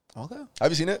 Okay.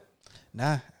 Have you seen it?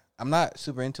 Nah, I'm not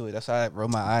super into it. That's why I roll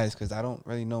my eyes, because I don't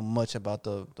really know much about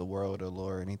the world or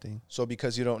lore or anything. So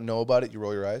because you don't know about it, you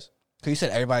roll your eyes? Because you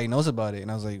said everybody knows about it, and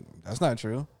I was like, that's not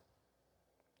true.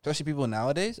 Especially people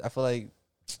nowadays. I feel like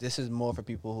this is more for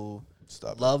people who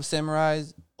love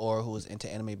samurais or who was into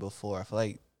anime before. I feel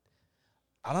like,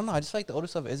 I don't know. I just feel like the older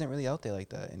stuff isn't really out there like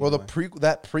that anymore. Well,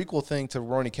 that prequel thing to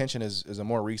Rurouni Kenshin is a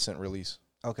more recent release.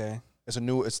 Okay.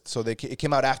 It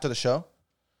came out after the show,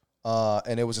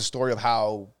 and it was a story of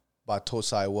how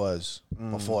Batosai was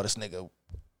before this nigga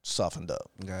softened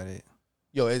up. Got it.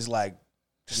 Yo, it's like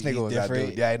this nigga was that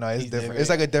dude. Yeah, no, it's different. It's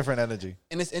like a different energy.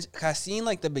 And I've seen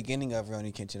like the beginning of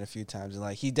Rurouni Kenshin a few times, and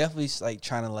like he definitely like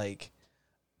trying to like,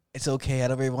 it's okay. I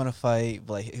don't really want to fight,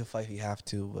 but like he'll fight if he have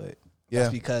to. But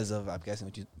that's because of, I'm guessing,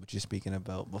 what you're speaking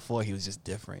about. Before he was just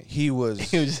different. He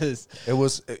was just. It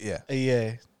was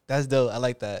yeah. That's dope. I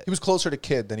like that. He was closer to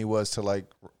Kid than he was to like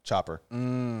Chopper.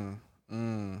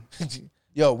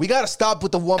 Yo, we gotta stop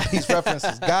with the One Piece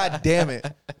references. God damn it.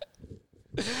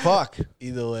 Fuck.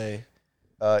 Either way.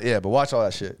 Yeah, but watch all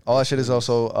that shit. All that shit is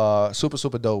also super,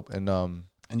 super dope. And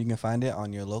you can find it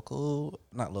on your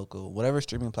whatever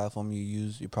streaming platform you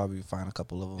use. You probably find a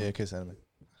couple of them. Yeah, Kiss Anime.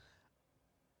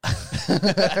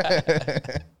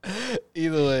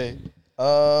 Either way.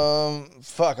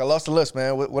 Fuck, I lost the list,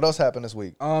 man. What else happened this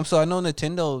week? So I know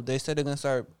Nintendo, they said they're gonna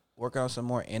start working on some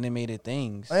more animated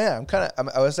things. Oh, yeah,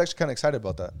 I was actually kind of excited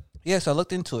about that. Yeah, so I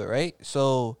looked into it, right?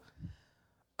 So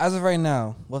as of right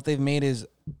now, what they've made is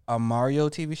a Mario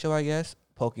TV show, I guess,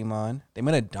 Pokemon. They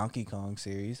made a Donkey Kong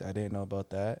series. I didn't know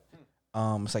about that.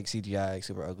 It's like CGI, like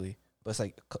super ugly, but it's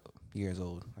like years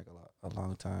old, like a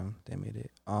long time they made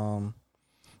it.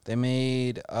 They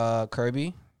made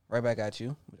Kirby, Right Back at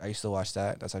You. I used to watch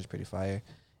that. That's actually pretty fire.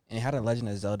 And it had a Legend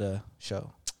of Zelda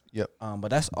show. Yep. But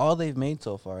that's all they've made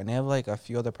so far, and they have like a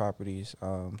few other properties.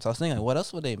 So I was thinking, like, what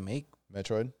else would they make?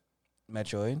 Metroid.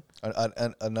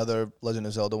 Another Legend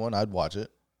of Zelda one. I'd watch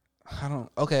it.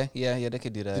 Okay, yeah, they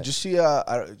could do that. Did you see?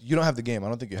 You don't have the game. I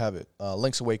don't think you have it.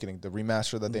 Link's Awakening, the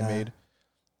remaster that they made.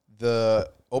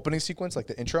 The opening sequence, like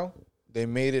the intro, they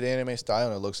made it anime style,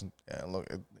 and it looks. Yeah, it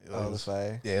looks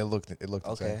fire. Yeah, it looked okay.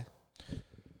 Insane.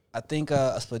 I think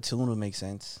a Splatoon would make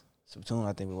sense. Splatoon,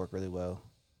 I think, would work really well.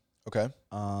 Okay.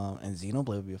 And Xenoblade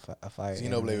would be a fire.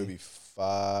 Xenoblade would be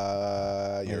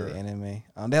fire. Anime.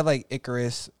 They have like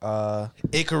Icarus.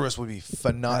 Icarus would be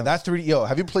phenomenal. That 3D. Yo,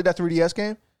 have you played that 3DS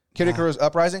game? Kid Icarus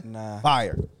Uprising? Nah.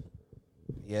 Fire.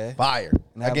 Yeah. Fire.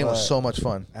 That game was so much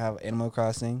fun. I have Animal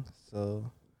Crossing. So.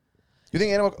 You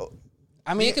think Animal?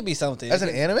 I mean, it could be something. As an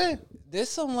anime? There's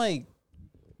some like,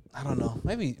 I don't know.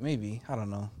 Maybe I don't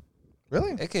know.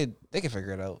 Really? They could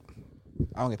figure it out.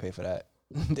 I don't get paid for that.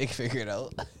 They can figure it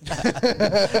out.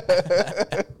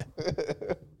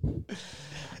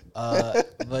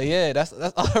 But yeah, that's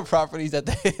all the properties that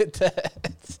they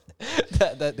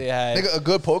had. Nigga, a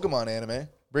good Pokemon anime.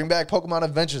 Bring back Pokemon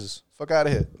Adventures. Fuck out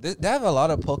of here. They have a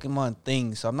lot of Pokemon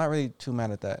things, so I'm not really too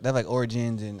mad at that. They have like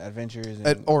Origins and Adventures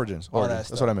and Origins. All Origins.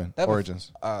 That's what I meant.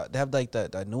 Origins. They have like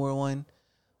the newer one.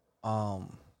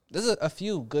 There's a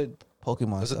few good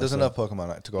Pokemon. There's enough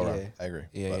Pokemon to go around. I agree.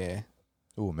 Yeah.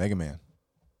 Ooh, Mega Man.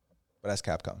 But that's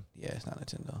Capcom. Yeah, it's not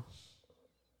Nintendo.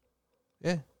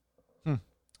 Yeah.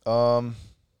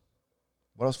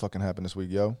 What else fucking happened this week,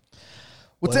 yo?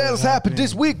 What the hell's happened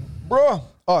this week, bro?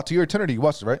 Oh, To Your Eternity. You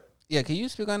watched it, right? Yeah, can you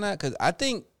speak on that? Because I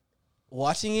think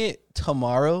watching it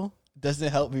tomorrow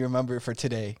doesn't help me remember it for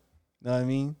today. You know what I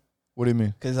mean? What do you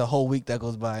mean? Because a whole week that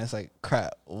goes by, and it's like,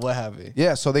 crap, what happened?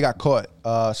 Yeah, so they got caught.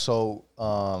 Now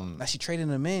she traded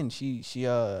them in. She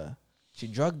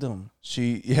drugged them.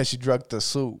 She drugged the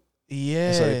suit. Yeah.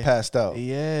 And so they passed out.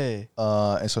 Yeah.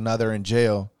 And so now they're in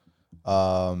jail.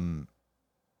 And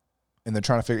they're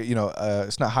trying to figure,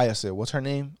 it's not Hayase. What's her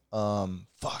name?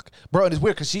 Fuck. Bro, and it's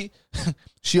weird because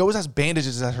she always has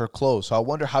bandages at her clothes. So I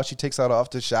wonder how she takes that off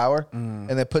to shower and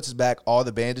then puts back all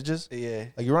the bandages. Yeah.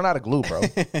 Like, you run out of glue, bro.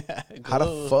 How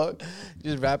the fuck?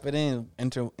 Just wrap it in,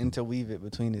 interweave it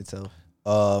between itself.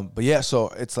 But yeah, so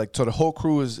it's like, so the whole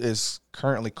crew is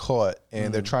currently caught,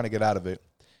 and they're trying to get out of it.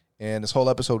 And this whole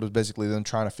episode was basically them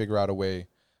trying to figure out a way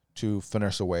to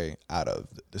finesse a way out of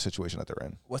the situation that they're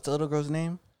in. What's the little girl's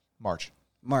name? March.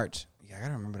 Yeah, I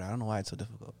gotta remember that. I don't know why it's so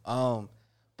difficult.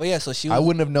 But yeah, so she was, I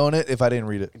wouldn't have known it if I didn't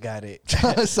read it. got it.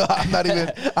 So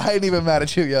I ain't even mad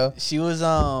at you, yo. She was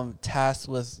tasked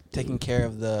with taking care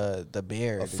of the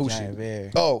bear, the Fushi. giant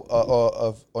bear.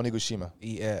 Of Onigashima.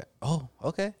 Yeah. Oh,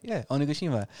 okay. Yeah,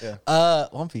 Onigashima. Yeah.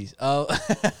 One Piece.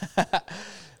 But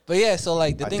yeah, so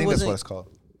like the I thing think that's wasn't, what it's called.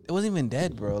 it wasn't even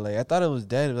dead, bro. Like I thought it was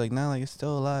dead. Like nah, like it's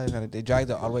still alive. And they dragged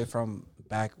it all the way from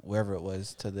back wherever it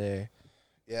was to there.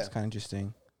 Yeah. It's kind of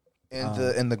interesting.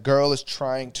 And the girl is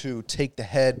trying to take the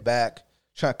head back,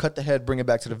 trying to cut the head, bring it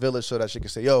back to the village so that she can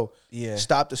say, yo, Yeah.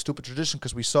 stop the stupid tradition,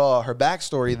 because we saw her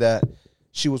backstory that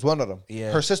she was one of them.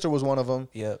 Yeah. Her sister was one of them.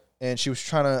 Yep. And she was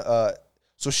trying to,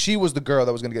 so she was the girl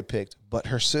that was going to get picked, but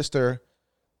her sister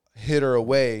hid her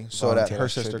away so that Volunteer her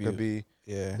as sister tribute. could be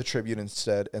Yeah. the tribute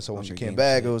instead. And so when she Hunger came Games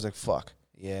back, shit. it was like, fuck.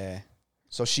 Yeah.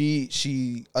 So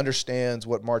she understands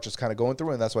what March is kind of going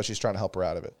through, and that's why she's trying to help her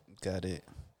out of it. Got it.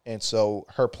 And so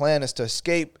her plan is to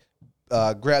escape,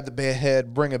 grab the bear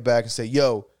head, bring it back, and say,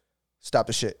 yo, stop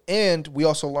the shit. And we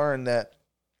also learned that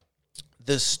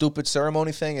this stupid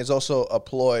ceremony thing is also a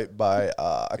ploy by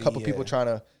a couple people trying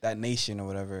to... That nation or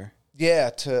whatever.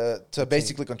 Yeah, to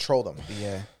basically control them.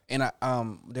 Yeah.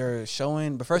 And they're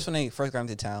showing, but first when they first got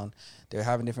into town, they're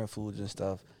having different foods and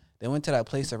stuff. They went to that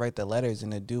place to write the letters,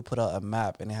 and the dude put out a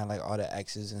map, and it had like all the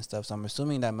X's and stuff. So I'm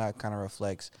assuming that map kind of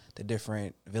reflects the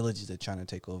different villages they're trying to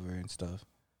take over and stuff.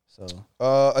 So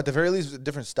at the very least,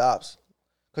 different stops,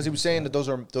 because he was saying that those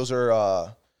are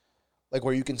like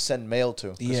where you can send mail to.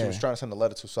 Because he was trying to send a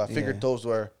letter to. So I figured those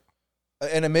were,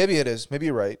 and then maybe it is, maybe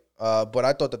you're right. But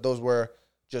I thought that those were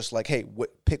just like, hey,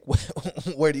 pick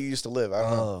where do you used to live? I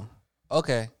don't know.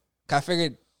 Okay. I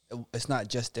figured it's not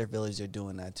just their village they're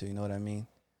doing that to. You know what I mean?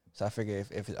 So I figure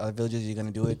if other villages you're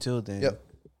gonna do it too, then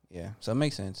yeah. So it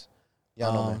makes sense. Yeah,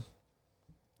 I know, man.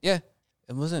 Yeah,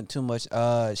 it wasn't too much.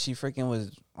 She freaking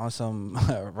was on some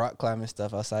rock climbing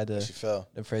stuff outside She fell.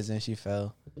 the prison. She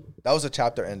fell. That was a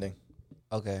chapter ending.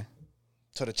 Okay.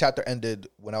 So the chapter ended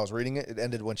when I was reading it. It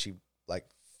ended when she like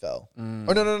fell. Oh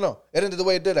no! It ended the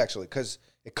way it did actually, because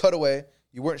it cut away.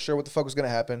 You weren't sure what the fuck was gonna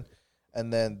happen,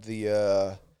 and then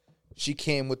she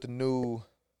came with the new.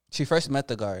 She first met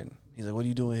the guard. He's like, "What are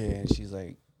you doing here?" And she's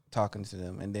like talking to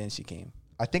them, and then she came.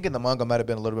 I think in the manga might have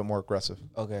been a little bit more aggressive.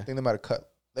 Okay. I think they might have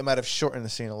cut. They might have shortened the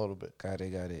scene a little bit. Got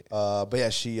it. But yeah,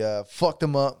 she fucked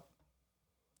him up,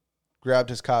 grabbed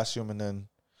his costume, and then,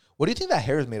 what do you think that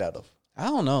hair is made out of? I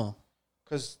don't know.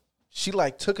 Because she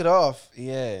like took it off.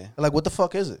 Yeah. Like, what the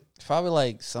fuck is it? It's probably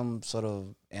like some sort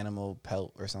of animal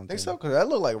pelt or something. Think so? Because that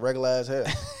look like regular ass hair.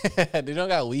 They don't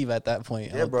got weave at that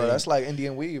point. Yeah, bro, that's like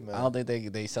Indian weave, man. I don't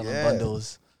think they selling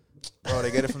bundles. Bro, they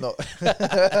get it from the.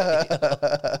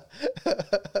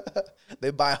 They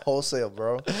buy wholesale,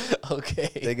 bro. Okay.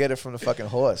 They get it from the fucking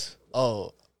horse.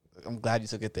 Oh, I'm glad you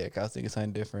took it there. 'Cause I was thinking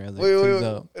something different. I was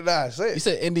like, Wait. Nah, say it. you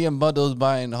said Indian bundles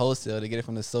buying wholesale to get it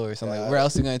from the source. I'm like, where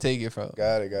else are you gonna take it from?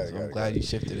 Got it. I'm glad you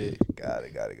shifted it. Got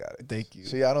it. Thank you.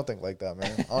 See, I don't think like that,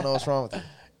 man. I don't know what's wrong with you.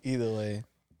 Either way,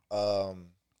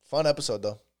 Fun episode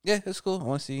though. yeah, it's cool. I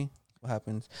want to see what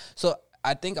happens. So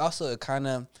I think also it kind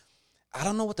of, I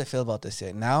don't know what they feel about this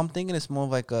yet. Now I'm thinking it's more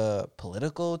of like a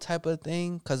political type of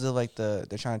thing because of like they're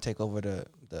trying to take over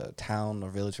the town or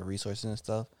village for resources and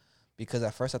stuff. Because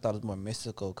at first I thought it was more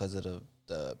mystical because of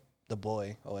the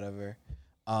boy or whatever.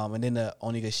 And then the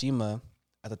Onigashima,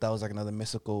 I thought that was like another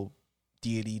mystical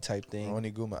deity type thing.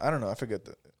 Oniguma. I don't know. I forget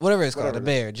the Whatever it's called, a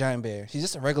bear, giant bear. She's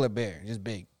just a regular bear, just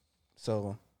big.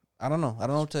 So I don't know. I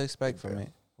don't know what to expect from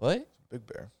it. What? Big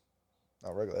bear.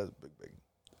 Not regular. That's big.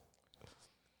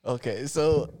 Okay,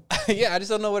 so yeah, I just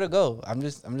don't know where to go. I'm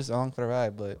just along for the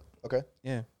ride, but Okay.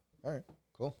 yeah. All right.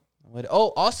 Cool.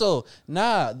 Oh, also,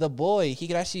 the boy, he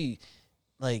could actually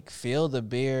like feel the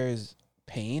bear's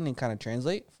pain and kind of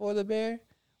translate for the bear.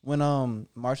 When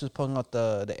Marsh was pulling out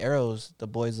the arrows, the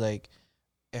boy's like,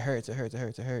 it hurts.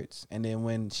 And then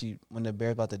when the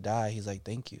bear's about to die, he's like,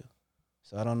 thank you.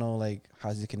 So I don't know like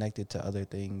how's he connected to other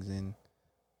things, and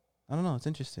I don't know. It's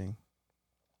interesting.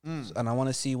 And I want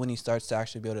to see when he starts to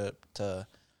actually be able to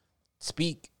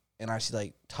speak and actually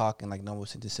like talk and like normal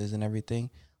sentences and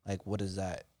everything. Like, what is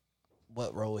that?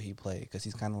 What role will he play? Because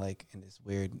he's kind of like in this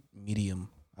weird medium.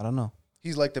 I don't know.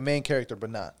 He's like the main character, but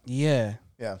not. Yeah.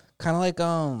 Yeah. Kind of like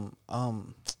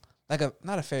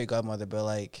not a fairy godmother, but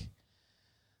like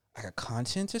a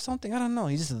conscience or something. I don't know.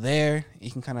 He's just there.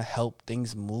 He can kind of help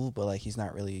things move, but like he's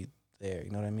not really there. You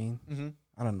know what I mean? Mm-hmm.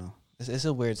 I don't know. It's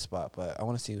a weird spot, but I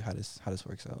want to see how this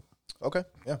works out. Okay,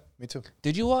 yeah, me too.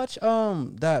 Did you watch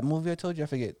that movie I told you? I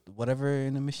forget, whatever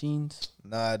in the machines.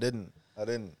 Nah, I didn't.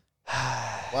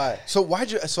 Why? So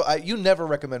you never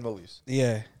recommend movies?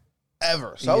 Yeah,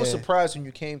 ever. So I was surprised when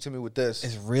you came to me with this.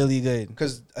 It's really good.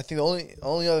 Because I think the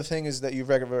only other thing is that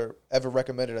you've ever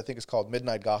recommended. I think it's called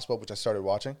Midnight Gospel, which I started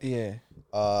watching. Yeah.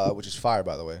 Which is fire,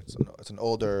 by the way. It's an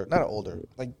older, not an older,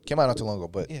 like came out not too long ago,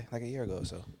 but yeah, like a year ago or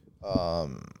so.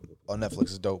 On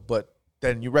Netflix is dope. But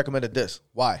then you recommended this.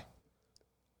 Why?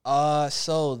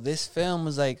 So this film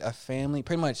was like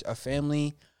pretty much a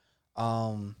family.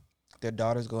 Their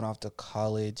daughter's going off to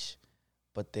college,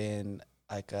 but then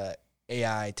like a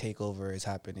AI takeover is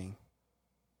happening.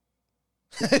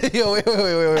 Yo, wait.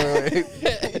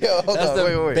 Yo, hold That's on,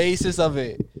 the wait. basis of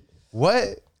it.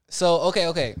 What? So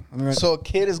okay. So a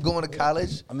kid is going to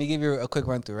college? Let me give you a quick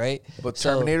run through, right? But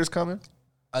Terminator's coming?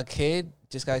 A kid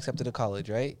just got accepted to college,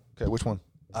 right? Okay, which one?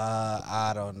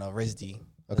 I don't know, RISD,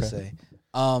 let's say.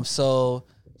 So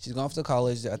she's going off to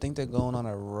college. I think they're going on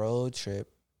a road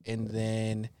trip, and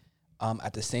then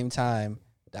at the same time,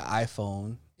 the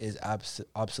iPhone is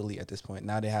obsolete at this point.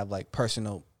 Now they have like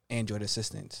personal Android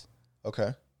assistants.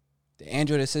 Okay. The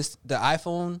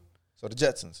iPhone. So the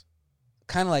Jetsons.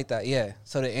 Kind of like that, yeah.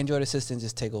 So the Android assistants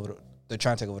just they're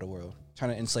trying to take over the world,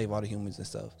 trying to enslave all the humans and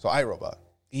stuff. So iRobot.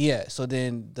 Yeah. So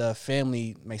then the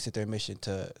family makes it their mission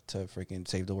to freaking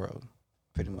save the world,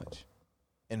 pretty much.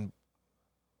 And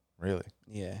really?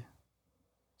 Yeah.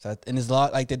 So and there's a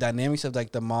lot like the dynamics of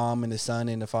like the mom and the son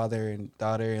and the father and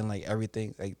daughter and like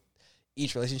everything. Like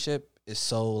each relationship is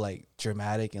so like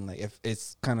dramatic and like if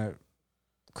it's kind of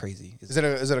crazy. Is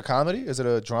it a comedy? Is it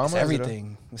a drama? It's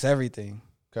everything. It's everything.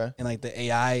 Okay. And like the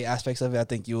AI aspects of it, I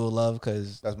think you will love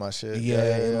because that's my shit.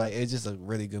 Yeah, and like it's just a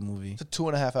really good movie. It's a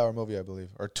 2.5 hour movie, I believe,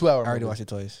 or 2 hour. I already watched it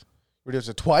twice. You watched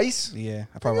it twice? Yeah,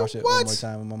 I probably watched it one more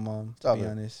time with my mom. To be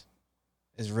honest,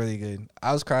 it's really good.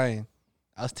 I was crying.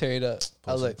 I was tearing up. Pussy.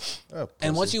 I was like,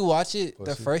 and once you watch it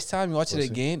the first time, you watch it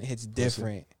again, it's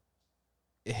different.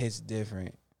 It hits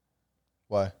different.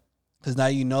 Why? Because now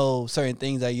you know certain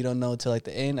things that you don't know till like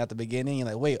the end. At the beginning, you're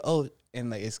like, wait, and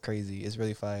like it's crazy. It's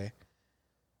really fire.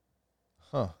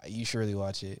 Huh? You should really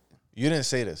watch it. You didn't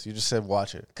say this. You just said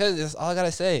watch it. Because that's all I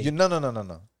gotta say.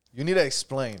 No. You need to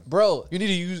explain, bro. You need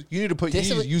to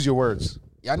use your words.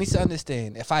 Y'all need to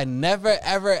understand. If I never,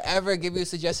 ever give you a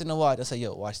suggestion to watch, I say,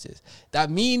 yo, watch this. That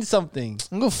means something.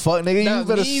 I'm gonna fuck,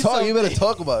 nigga. You better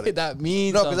talk about it. That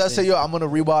means no, because I say, yo, I'm gonna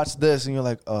rewatch this, and you're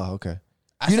like, oh, okay.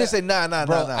 You didn't say nah.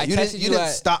 You didn't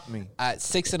stop me at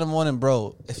 6 a.m,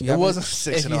 bro. It wasn't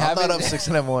 6 a.m. I'm not up 6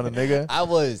 a.m, nigga. I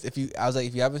was like,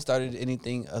 if you haven't started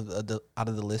anything out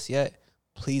of the list yet,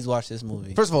 please watch this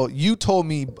movie. First of all, you told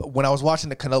me when I was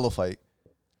watching the Canelo fight.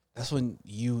 That's when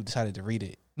you decided to read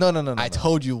it. No. I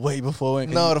told you way before.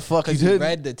 No, the fuck you didn't. Because you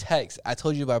read the text. I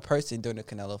told you by person during the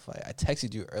Canelo fight. I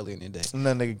texted you earlier in the day.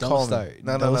 No, nigga, don't start.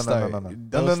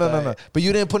 No. But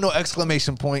you didn't put no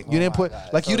exclamation point. You didn't put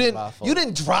like you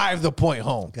didn't drive the point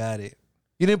home. Got it.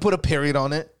 You didn't put a period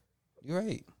on it. You're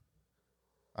right.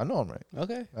 I know I'm right.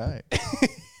 Okay. All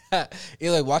right.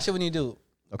 You're like, watch it when you do.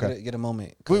 Okay. Get a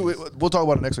moment. We'll talk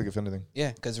about it next week if anything.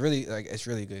 Yeah, because really, like, it's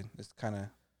really good. It's kind of,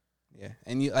 yeah.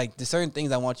 And you like, there's certain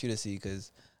things I want you to see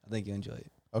because I think you enjoy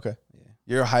it. Okay. Yeah.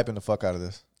 You're hyping the fuck out of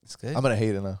this. It's good. I'm gonna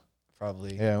hate it now.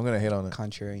 Probably. Yeah, I'm gonna hate on it.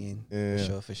 Contrarian.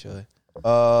 Yeah. For sure.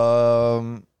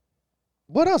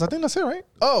 What else? I think that's it, right?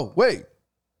 Oh, wait.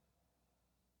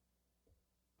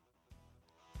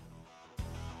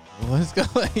 What's going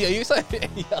on? Yo, you like,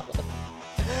 yo.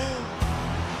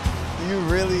 You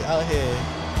really out here.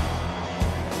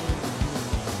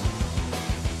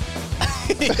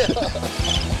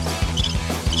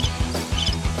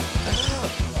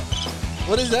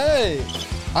 What is that?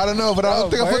 I don't know, but I don't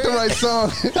think I put the right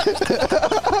song.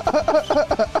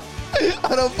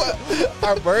 I don't.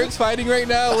 Are birds fighting right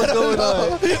now? What's going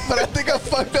on? But I think I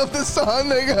fucked up the song,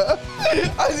 nigga.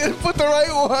 I didn't put the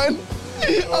right one.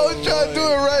 I was trying to do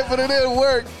it right, but it didn't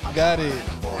work. Got it.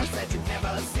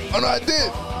 Oh no, I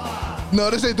did. No,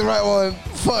 this ain't the right one.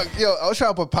 Fuck, yo, I was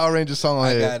trying to put Power Rangers song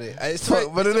on here. I got it.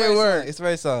 But it didn't work. It's the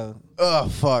right song. Oh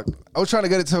fuck! I was trying to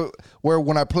get it to where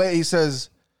when I play, he says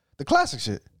the classic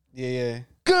shit. Yeah.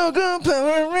 Go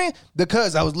Power Rangers.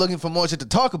 Because I was looking for more shit to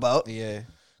talk about. Yeah.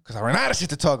 Because I ran out of shit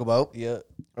to talk about. Yeah.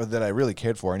 Or that I really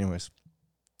cared for, anyways.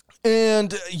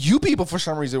 And you people, for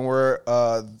some reason, were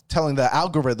telling the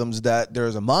algorithms that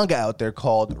there's a manga out there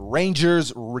called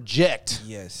Rangers Reject.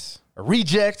 Yes. A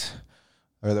reject,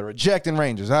 or the rejecting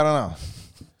Rangers. I don't know.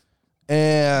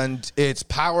 And it's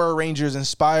Power Rangers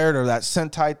inspired, or that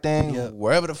Sentai thing,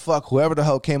 whoever the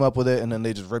hell came up with it, and then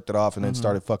they just ripped it off and then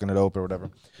started fucking it up or whatever.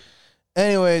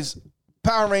 Anyways,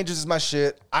 Power Rangers is my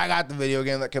shit. I got the video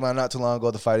game that came out not too long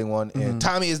ago, the fighting one. And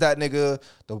Tommy is that nigga.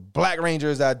 The Black Ranger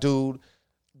is that dude.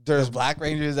 There's Black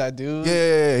Ranger is that dude.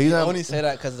 Yeah. You only say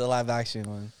that because of the live action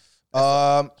one.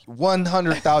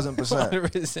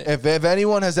 100,000%. If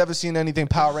anyone has ever seen anything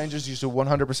Power Rangers, you should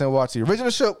 100% watch the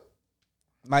original show.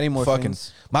 Mighty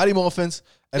Morphins. Mighty Morphins.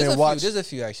 And then watch. There's a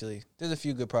few actually. There's a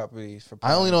few good properties for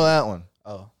Power I only know that one.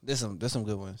 Oh, there's some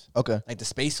good ones. Okay. Like the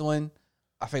space one.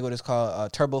 I forget what it's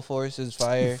called. Turbo Force is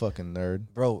fire. You fucking nerd.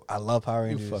 Bro, I love Power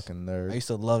Rangers. You fucking nerd. I used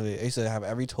to love it. I used to have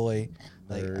every toy.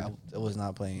 Like, I was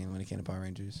not playing when it came to Power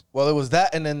Rangers. Well, it was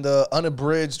that and then the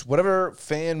unabridged, whatever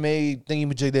fan-made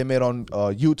thingy-majig they made on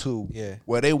YouTube. Yeah.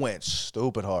 Where they went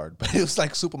stupid hard. But it was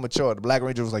like super mature. The Black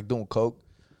Ranger was like doing coke.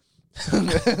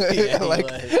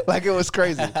 like it was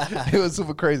crazy. It was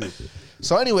super crazy.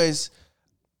 So anyways,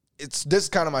 this is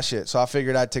kind of my shit. So I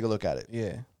figured I'd take a look at it.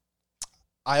 Yeah.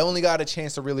 I only got a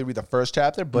chance to really read the first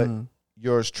chapter, but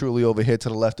yours truly over here to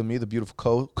the left of me, the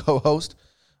beautiful co-host,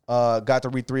 got to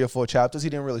read 3 or 4 chapters. He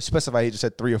didn't really specify. He just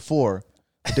said 3 or 4.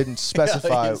 It didn't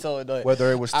specify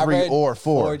whether it was 3 or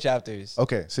 4. 4 chapters.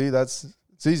 Okay, see, it's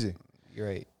easy. You're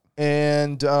right.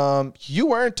 And you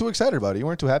weren't too excited about it. You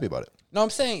weren't too happy about it. No,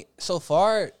 I'm saying so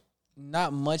far,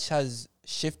 not much has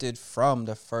shifted from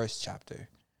the first chapter.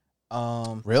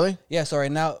 Really? Yeah. So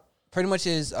right now, pretty much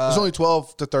is. It's only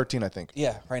 12 to 13, I think.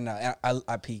 Yeah, right now.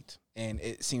 I peeked, and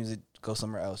it seems to go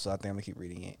somewhere else. So I think I'm gonna keep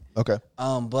reading it. Okay.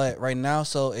 But right now,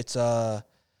 so it's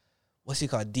what's he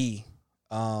called? D.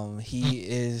 He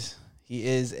is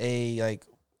a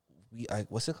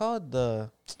what's it called? They're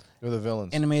the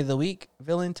villains. Anime of the week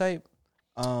villain type.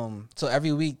 So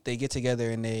every week they get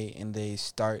together and they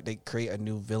create a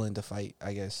new villain to fight,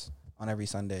 I guess, on every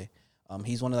Sunday.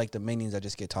 He's one of like the minions that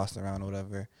just get tossed around or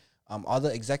whatever. All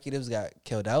the executives got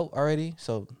killed out already,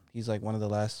 so he's like one of the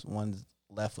last ones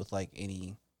left with like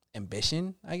any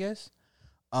ambition, I guess.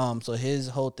 So his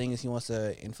whole thing is he wants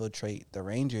to infiltrate the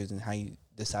Rangers, and how he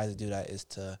decides to do that is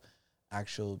to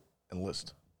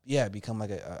enlist. Yeah, become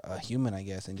like a human, I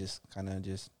guess, and just kind of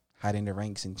just hide in the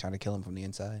ranks and try to kill him from the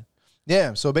inside.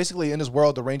 Yeah, so basically in this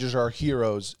world, the Rangers are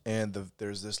heroes, and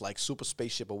there's this like super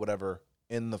spaceship or whatever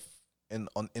in the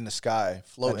sky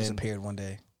floating. That disappeared one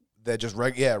day. That just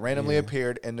randomly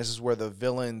appeared, and this is where the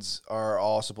villains are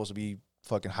all supposed to be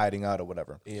fucking hiding out or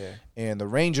whatever. Yeah. And the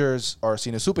Rangers are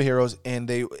seen as superheroes, and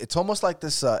it's almost like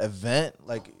this event.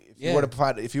 Like if you were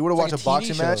to watch like a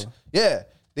boxing match,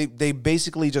 they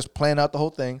basically just plan out the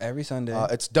whole thing every Sunday.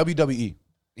 It's WWE.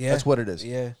 Yeah, that's what it is.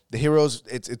 Yeah, the heroes.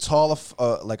 It's all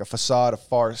like a facade, a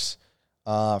farce,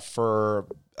 for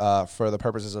the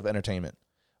purposes of entertainment.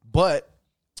 But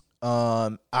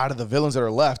out of the villains that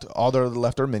are left, all that are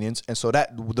left are minions, and so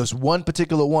this one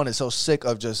particular one is so sick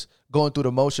of just going through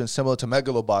the motions, similar to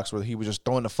Megalobox, where he was just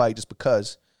throwing the fight just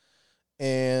because,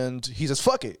 and he says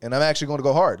fuck it, and I'm actually going to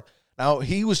go hard. Now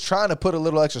he was trying to put a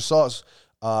little extra sauce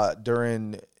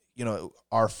during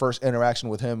our first interaction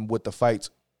with him with the fight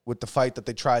that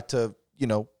they tried to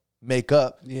make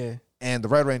up. Yeah. And the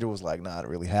Red Ranger was like, not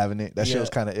really having it. That shit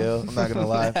was kind of ill. I'm not gonna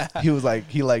lie. He was like,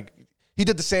 he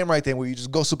did the same right thing where you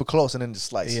just go super close and then just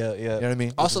slice. Yeah. You know what I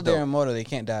mean? Also, they're immortal. They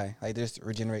can't die. Like, they just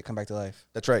regenerate, come back to life.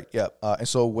 That's right. Yeah. And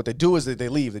so what they do is they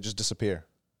leave. They just disappear.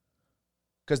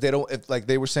 Because they don't,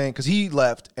 they were saying, because he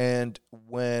left, and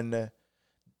when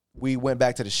we went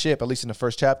back to the ship, at least in the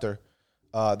first chapter,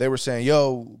 they were saying,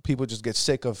 yo, people just get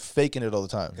sick of faking it all the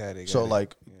time. Got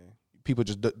it. People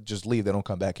just leave. They don't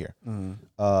come back here.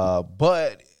 Mm-hmm.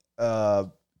 But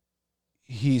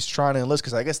he's trying to enlist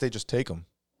because I guess they just take him.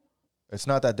 It's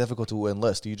not that difficult to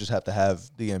enlist. You just have to have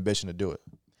the ambition to do it.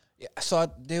 Yeah. So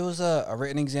there was a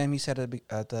written exam. He said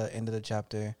at the end of the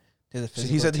chapter. There's a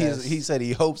physical test. He said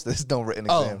he hopes there's no written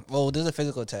exam. Oh, well, there's a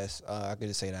physical test. I could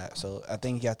just say that. So I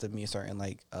think you have to meet a certain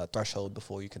threshold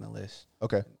before you can enlist.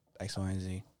 Okay. X, Y, and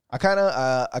Z. I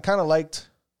kind of liked,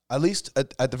 at least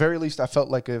at the very least, I felt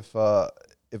like if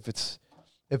it's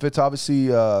obviously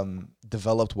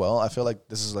developed well, I feel like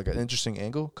this is like an interesting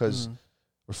angle because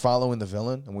we're following the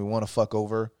villain and we want to fuck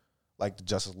over like the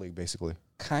Justice League basically.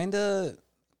 Kind of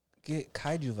get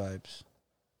kaiju vibes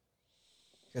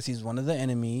because he's one of the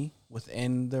enemy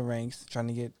within the ranks, trying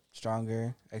to get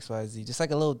stronger. X, Y, Z. Just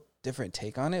like a little different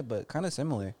take on it, but kind of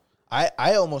similar.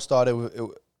 I almost thought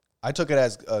I took it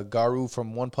as Garu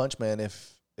from One Punch Man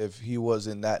if he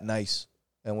wasn't that nice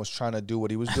and was trying to do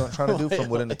what he was trying to do from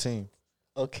within the team.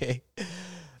 Okay.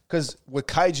 Because with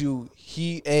Kaiju,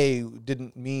 he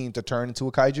didn't mean to turn into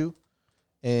a Kaiju,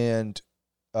 and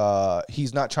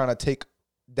he's not trying to take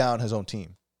down his own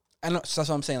team. I know. So that's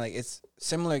what I'm saying. Like, it's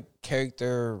similar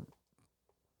character.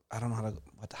 I don't know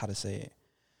how to say it.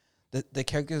 the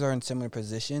characters are in similar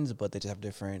positions, but they just have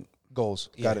different goals.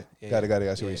 Yeah, Got it. yeah, Got it.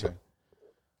 I see what yeah. you're saying.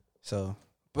 So,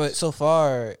 but so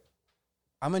far,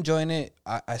 I'm enjoying it.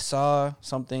 I saw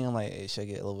something. I'm like, it should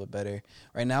get a little bit better.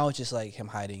 Right now, it's just like him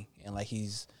hiding and like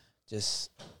he's just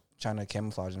trying to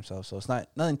camouflage himself. So it's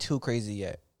nothing too crazy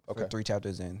yet. Okay. For 3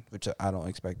 chapters in, which I don't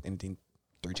expect anything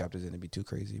 3 chapters in to be too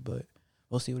crazy, but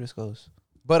we'll see where this goes.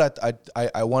 But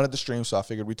I wanted to stream, so I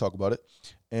figured we'd talk about it.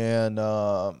 And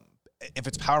if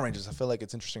it's Power Rangers, I feel like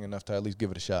it's interesting enough to at least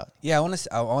give it a shot. Yeah, I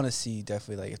want to see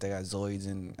definitely like if they got Zoids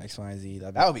and X, Y, and Z.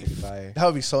 That would be fire. That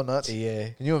would be so nuts.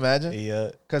 Yeah. Can you imagine?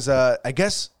 Yeah. Because I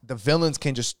guess the villains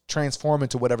can just transform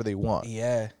into whatever they want.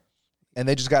 Yeah. And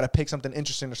they just got to pick something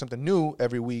interesting or something new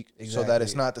every week so that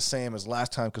it's not the same as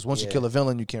last time. Because once you kill a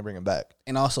villain, you can't bring him back.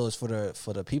 And also, it's for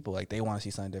the people. Like, they want to see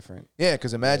something different. Yeah,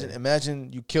 because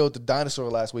imagine you killed the dinosaur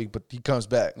last week, but he comes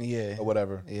back. Yeah. Or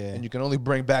whatever. Yeah. And you can only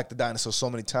bring back the dinosaur so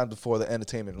many times before the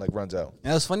entertainment, like, runs out.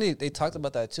 And it was funny, they talked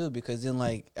about that, too, because then,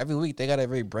 like, every week, they got to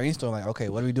really brainstorm, like, okay,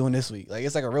 what are we doing this week? Like,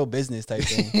 it's like a real business type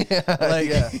thing.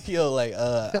 Yo, like,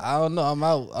 I don't know. I'm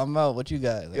out. What you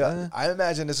got? Like, I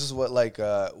imagine this is what, like,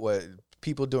 what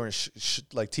people during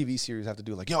like TV series have to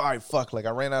do. Like, yo, all right, fuck. Like,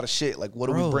 I ran out of shit. Like, what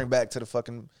do we bring back to the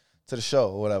show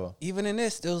or whatever? Even in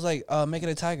this, it was like, make it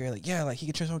a tiger. Like, yeah, like he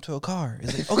can transform into a car.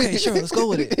 It's like, okay, sure, let's go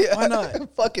with it. Yeah. Why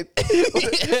not? Fuck it.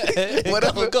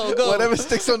 Whatever, go. Whatever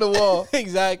sticks on the wall.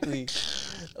 Exactly.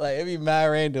 Like, it'd be mad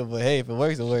random, but hey, if it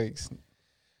works, it works.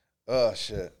 Oh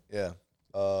shit. Yeah.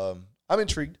 I'm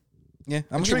intrigued. Yeah,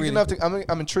 I'm intrigued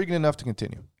enough to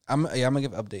continue. I'm gonna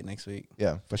give an update next week.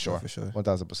 Yeah, for sure.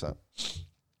 1000%.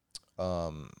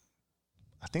 I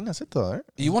think that's it though, right?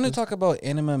 You want to talk about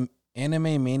Anime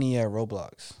Mania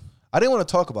Roblox? I didn't want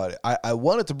to talk about it. I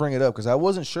wanted to bring it up because I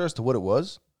wasn't sure as to what it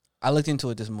was. I looked into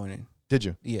it this morning. Did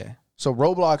you? Yeah. So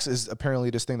Roblox is apparently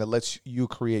this thing that lets you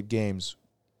create games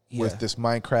with this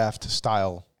Minecraft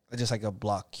style. Just like a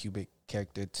block cubic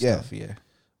character stuff, yeah.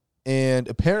 And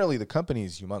apparently the company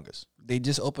is humongous. They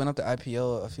just opened up the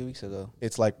IPO a few weeks ago.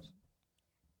 It's like,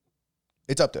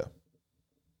 it's up there.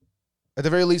 At the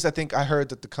very least, I think I heard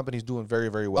that the company's doing very,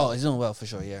 very well. Oh, it's doing well for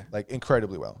sure, yeah. Like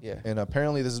incredibly well. Yeah. And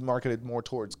apparently this is marketed more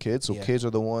towards kids. So kids are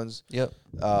the ones that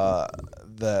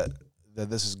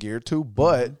this is geared to.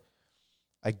 But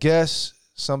I guess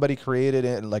somebody created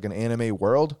it in like an anime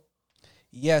world.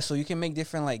 Yeah, so you can make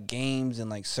different like games and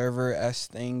like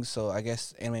server-esque things. So I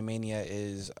guess Anime Mania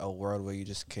is a world where you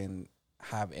just can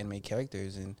have anime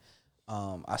characters. And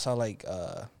I saw like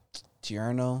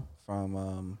Tierno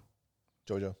from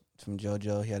JoJo. From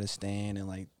JoJo. He had a stand and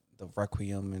like the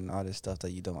Requiem and all this stuff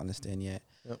that you don't understand yet.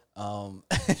 Yep.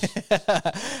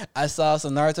 I saw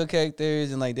some Naruto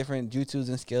characters and like different jutsus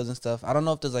and skills and stuff. I don't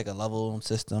know if there's like a level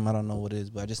system. I don't know what it is,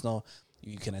 but I just know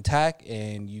you can attack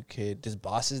and you could, there's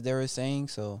bosses they were saying.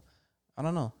 So I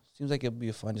don't know. Seems like it'd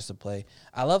be fun just to play.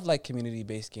 I love like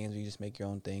community-based games where you just make your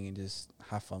own thing and just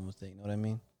have fun with it. You know what I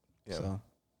mean? Yeah. So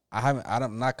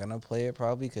I'm not gonna play it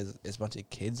probably because it's a bunch of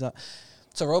kids on.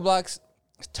 So Roblox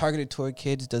targeted toward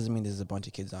kids doesn't mean there's a bunch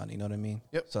of kids on it. You know what I mean?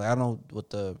 Yep. So I don't know what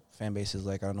the fan base is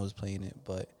like. I don't know who's playing it,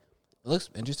 but it looks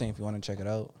interesting if you want to check it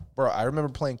out. Bro, I remember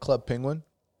playing Club Penguin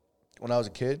when I was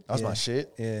a kid. That was my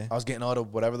shit. Yeah. I was getting all the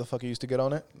whatever the fuck you used to get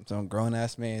on it. Some grown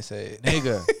ass man said,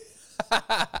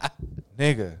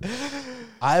 Nigga.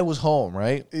 I was home,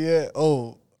 right? Yeah.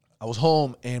 Oh. I was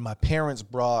home and my parents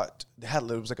brought, it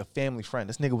was like a family friend.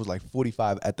 This nigga was like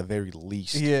 45 at the very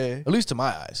least. Yeah. At least to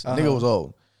my eyes. The nigga was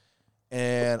old.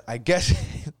 And I guess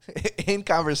in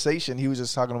conversation, he was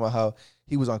just talking about how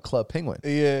he was on Club Penguin.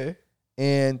 Yeah.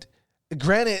 And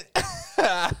granted,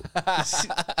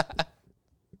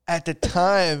 at the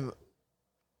time,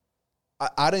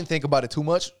 I didn't think about it too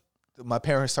much. My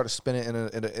parents started spinning in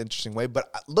an interesting way.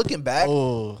 But looking back,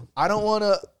 I don't want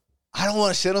to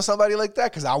shit on somebody like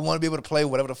that because I want to be able to play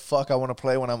whatever the fuck I want to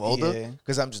play when I'm older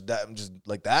because I'm just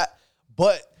like that.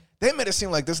 But they made it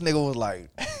seem like this nigga was like,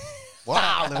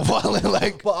 wow,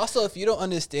 like. But also, if you don't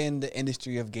understand the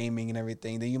industry of gaming and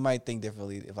everything, then you might think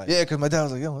differently. If because my dad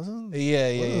was like, yo, what's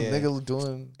nigga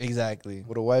doing exactly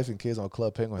with a wife and kids on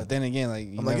Club Penguin? But then again, like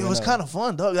I'm like, yo, it's kind of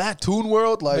fun, dog. That Toon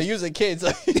World, like, but using kids,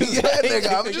 like,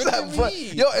 nigga, I'm just having fun.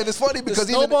 Yo, and it's funny because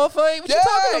the snowball fight. What you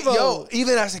talking about? Yo,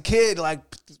 even as a kid, like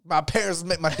my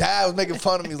dad was making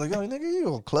fun of me. He's like, yo, nigga,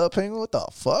 you on Club Penguin? What the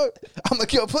fuck? I'm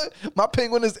like, yo, my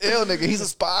penguin is ill, nigga. He's a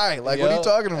spy. Like, what are you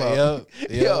talking about?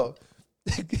 Yo.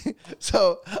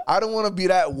 So I don't want to be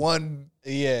that one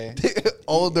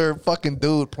older fucking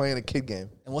dude playing a kid game.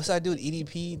 And what's that dude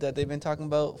EDP that they've been talking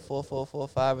about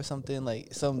 4445 or something,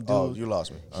 like some dude? Oh, you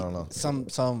lost me. I don't know. Some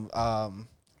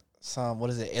what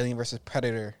is it? Alien versus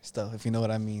Predator stuff, if you know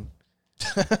what I mean.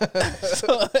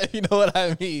 So if you know what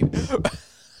I mean.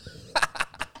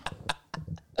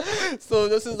 So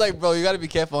this is like, bro, you got to be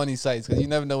careful on these sites because you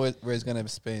never know where it's gonna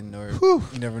spin, or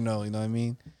you never know. You know what I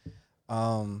mean?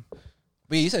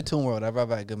 But yeah, you said Toon World. I brought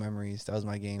back good memories. That was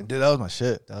my game. Dude, that was my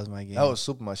shit. That was my game. That was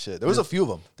super my shit. There was a few of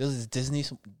them. There was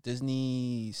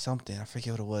Disney something. I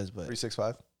forget what it was, but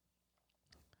 365.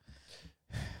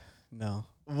 no.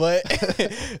 But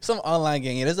some online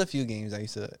game. Yeah, there's a few games I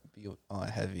used to be on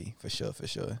heavy for sure.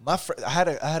 I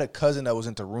had a cousin that was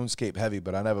into RuneScape heavy,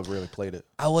 but I never really played it.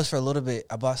 I was for a little bit.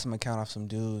 I bought some account off some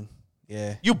dude.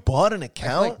 Yeah. You bought an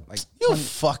account? Like you 20,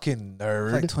 fucking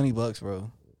nerd. like $20, bro.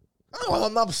 Oh,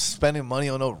 I'm not spending money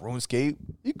on no RuneScape.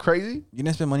 You crazy? You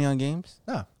didn't spend money on games?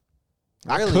 Nah.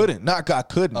 Really? I couldn't. I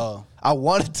couldn't. Oh. I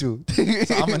wanted to.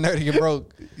 So I'm a nerd and you're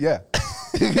broke. Yeah.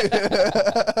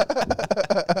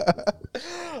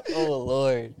 Oh,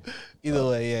 Lord. Either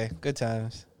way, yeah. Good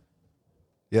times.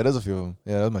 Yeah, there's a few of them.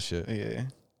 Yeah, that's my shit. Yeah.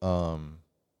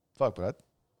 Fuck, but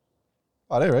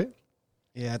are they right?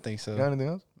 Yeah, I think so. You got anything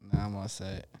else? Nah, I'm all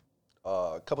set.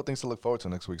 A couple things to look forward to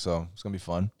next week, so it's gonna be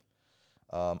fun.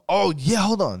 Oh yeah,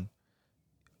 hold on.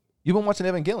 You've been watching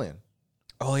Evangelion.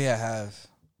 Oh, yeah, I have.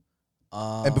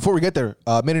 And before we get there,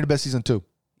 made it the best season 2.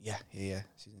 Yeah.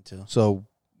 Season 2. So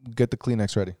get the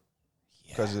Kleenex ready.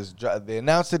 Yeah. Because they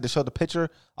announced it, they showed the picture.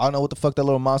 I don't know what the fuck that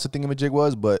little monster thingamajig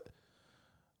was, but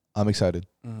I'm excited.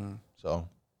 Mm-hmm. So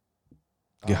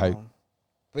get hype.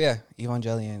 But yeah,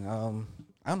 Evangelion.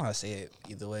 I don't know how to say it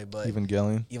either way, but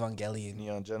Evangelion.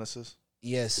 Neon Genesis.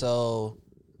 Yeah, so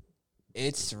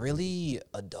it's really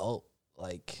adult,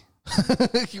 like.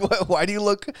 Why do you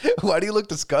look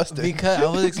disgusting? Because I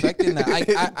was expecting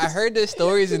that. I heard the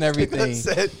stories and everything.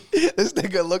 This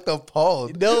nigga looked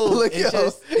appalled. No, like,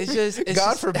 it's just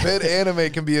God forbid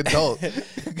anime can be adult.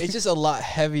 It's just a lot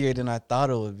heavier than I thought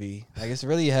it would be. Like, it's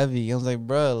really heavy. I was like,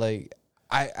 bro, like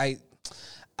I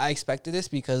expected this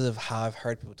because of how I've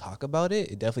heard people talk about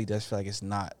it. It definitely does feel like it's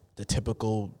not the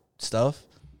typical stuff.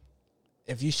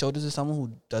 If you show this to someone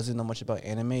who doesn't know much about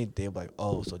anime, they'll be like,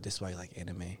 oh, so this is why you like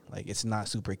anime. Like, it's not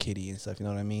super kiddie and stuff, you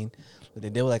know what I mean? But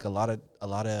they deal with like a lot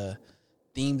of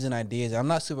themes and ideas. I'm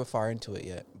not super far into it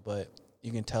yet, but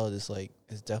you can tell it's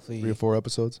definitely 3 or 4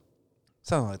 episodes.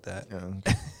 Something like that.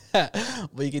 Yeah.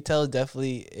 But you can tell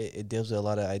definitely it deals with a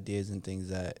lot of ideas and things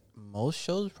that most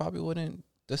shows probably wouldn't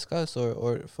discuss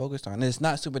or focus on. And it's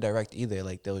not super direct either.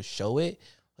 Like, they'll show it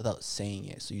without saying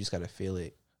it, so you just gotta feel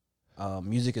it.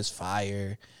 Music is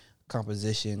fire,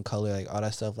 composition, color, like all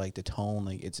that stuff, like the tone,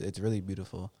 like it's really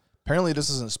beautiful. Apparently,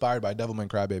 this is inspired by Devilman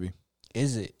Crybaby.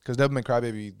 Is it? Because Devilman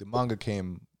Crybaby, the manga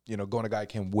came, Going to Guy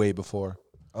came way before.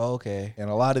 Oh, okay. And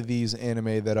a lot of these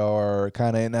anime that are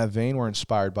kind of in that vein were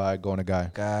inspired by Going to Guy.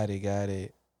 Got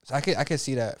it. So I could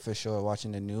see that for sure.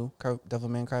 Watching the new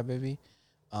Devilman Crybaby,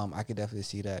 I could definitely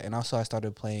see that. And also, I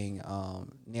started playing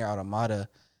Nier Automata,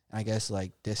 and I guess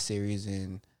like this series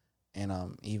and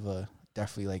Eva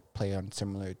definitely like play on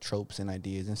similar tropes and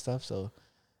ideas and stuff. So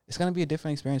it's gonna be a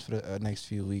different experience for the next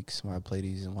few weeks when I play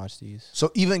these and watch these. So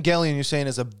Evangelion, you're saying,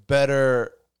 is a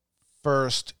better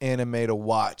first anime to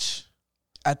watch?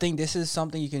 I think this is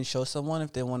something you can show someone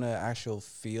if they want to actual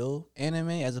feel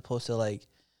anime, as opposed to like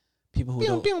people who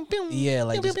don't. Yeah,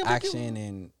 like just action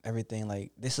and everything.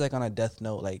 Like, this is like on a Death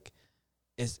Note. Like,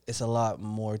 it's a lot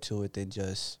more to it than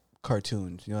just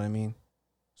cartoons. You know what I mean?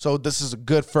 So this is a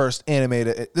good first anime.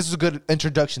 This is a good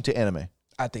introduction to anime.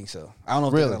 I think so. I don't know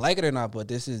if they're gonna like it or not, but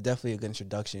this is definitely a good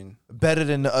introduction. Better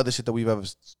than the other shit that we've ever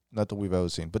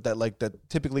seen, but that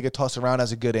typically get tossed around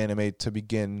as a good anime to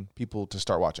begin people to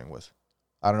start watching with.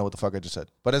 I don't know what the fuck I just said,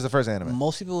 but as the first anime,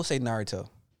 most people will say Naruto.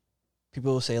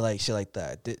 People will say like shit like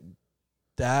that.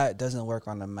 That doesn't work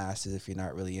on the masses if you're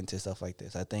not really into stuff like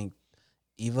this. I think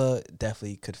Eva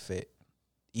definitely could fit.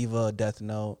 Eva, Death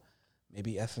Note,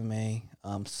 maybe FMA,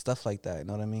 stuff like that. You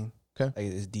know what I mean? Okay.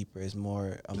 Like, it's deeper. It's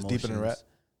more emotions. It's deeper than rap?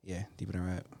 Yeah, deeper than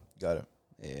rap. Got it.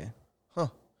 Yeah. Huh.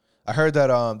 I heard that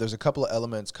there's a couple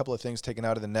of things taken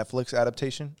out of the Netflix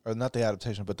adaptation, or not the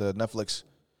adaptation, but the Netflix,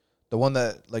 the one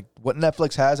that, like, what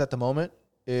Netflix has at the moment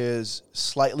is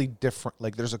slightly different.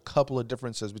 Like, there's a couple of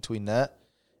differences between that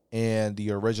and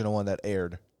the original one that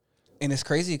aired. And it's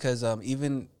crazy because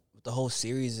even the whole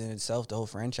series in itself, the whole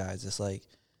franchise, it's like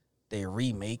they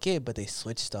remake it, but they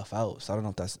switch stuff out. So I don't know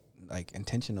if that's like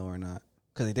intentional or not,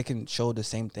 because they can show the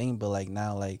same thing, but like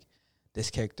now, like, this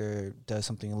character does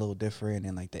something a little different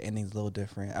and like the ending's a little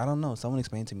different. I don't know. Someone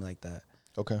explained to me like that.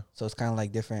 Okay. So it's kind of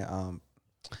like different.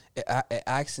 It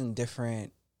acts in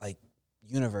different like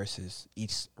universes,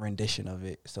 each rendition of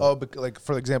it. So but like,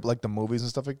 for example, like the movies and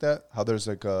stuff like that, how there's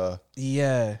like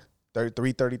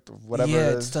 330 whatever.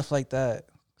 Yeah, it is. stuff like that.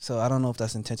 So I don't know if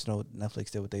that's intentional. Netflix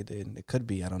did what they did. It could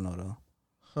be. I don't know though.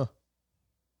 Huh.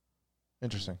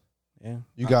 Interesting. Yeah.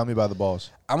 You got me by the balls.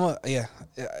 I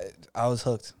was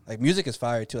hooked. Like music is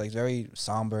fire too. Like very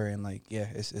somber and like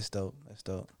it's dope. It's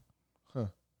dope. Huh. I'm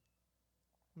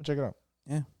gonna check it out.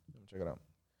 Yeah. I'm gonna check it out.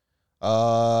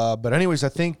 But anyways, I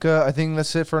think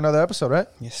that's it for another episode, right?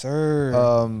 Yes,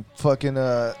 sir. We're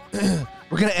gonna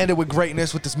end it with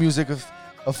greatness with this music of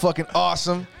fucking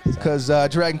awesome, because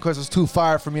Dragon Quest was too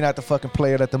fire for me not to fucking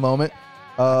play it at the moment.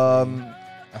 I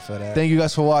feel that. Thank you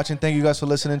guys for watching. Thank you guys for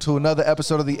listening to another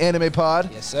episode of the Anime Pod.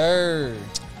 Yes, sir.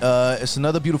 It's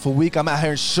another beautiful week. I'm out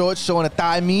here in shorts showing a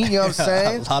thigh meat, you know what I'm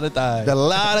saying? A lot of thighs. A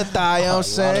lot of thigh, you know what I'm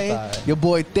saying? Your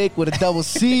boy Thick with a double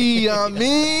C, you know what I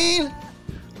mean?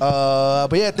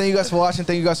 But yeah, thank you guys for watching.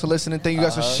 Thank you guys for listening. Thank you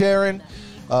guys for sharing.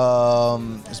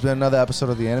 It's been another episode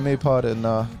of the Anime Pod, and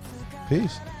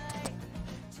peace.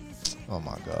 Oh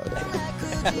my God.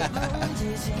 I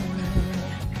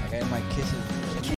got my kisses.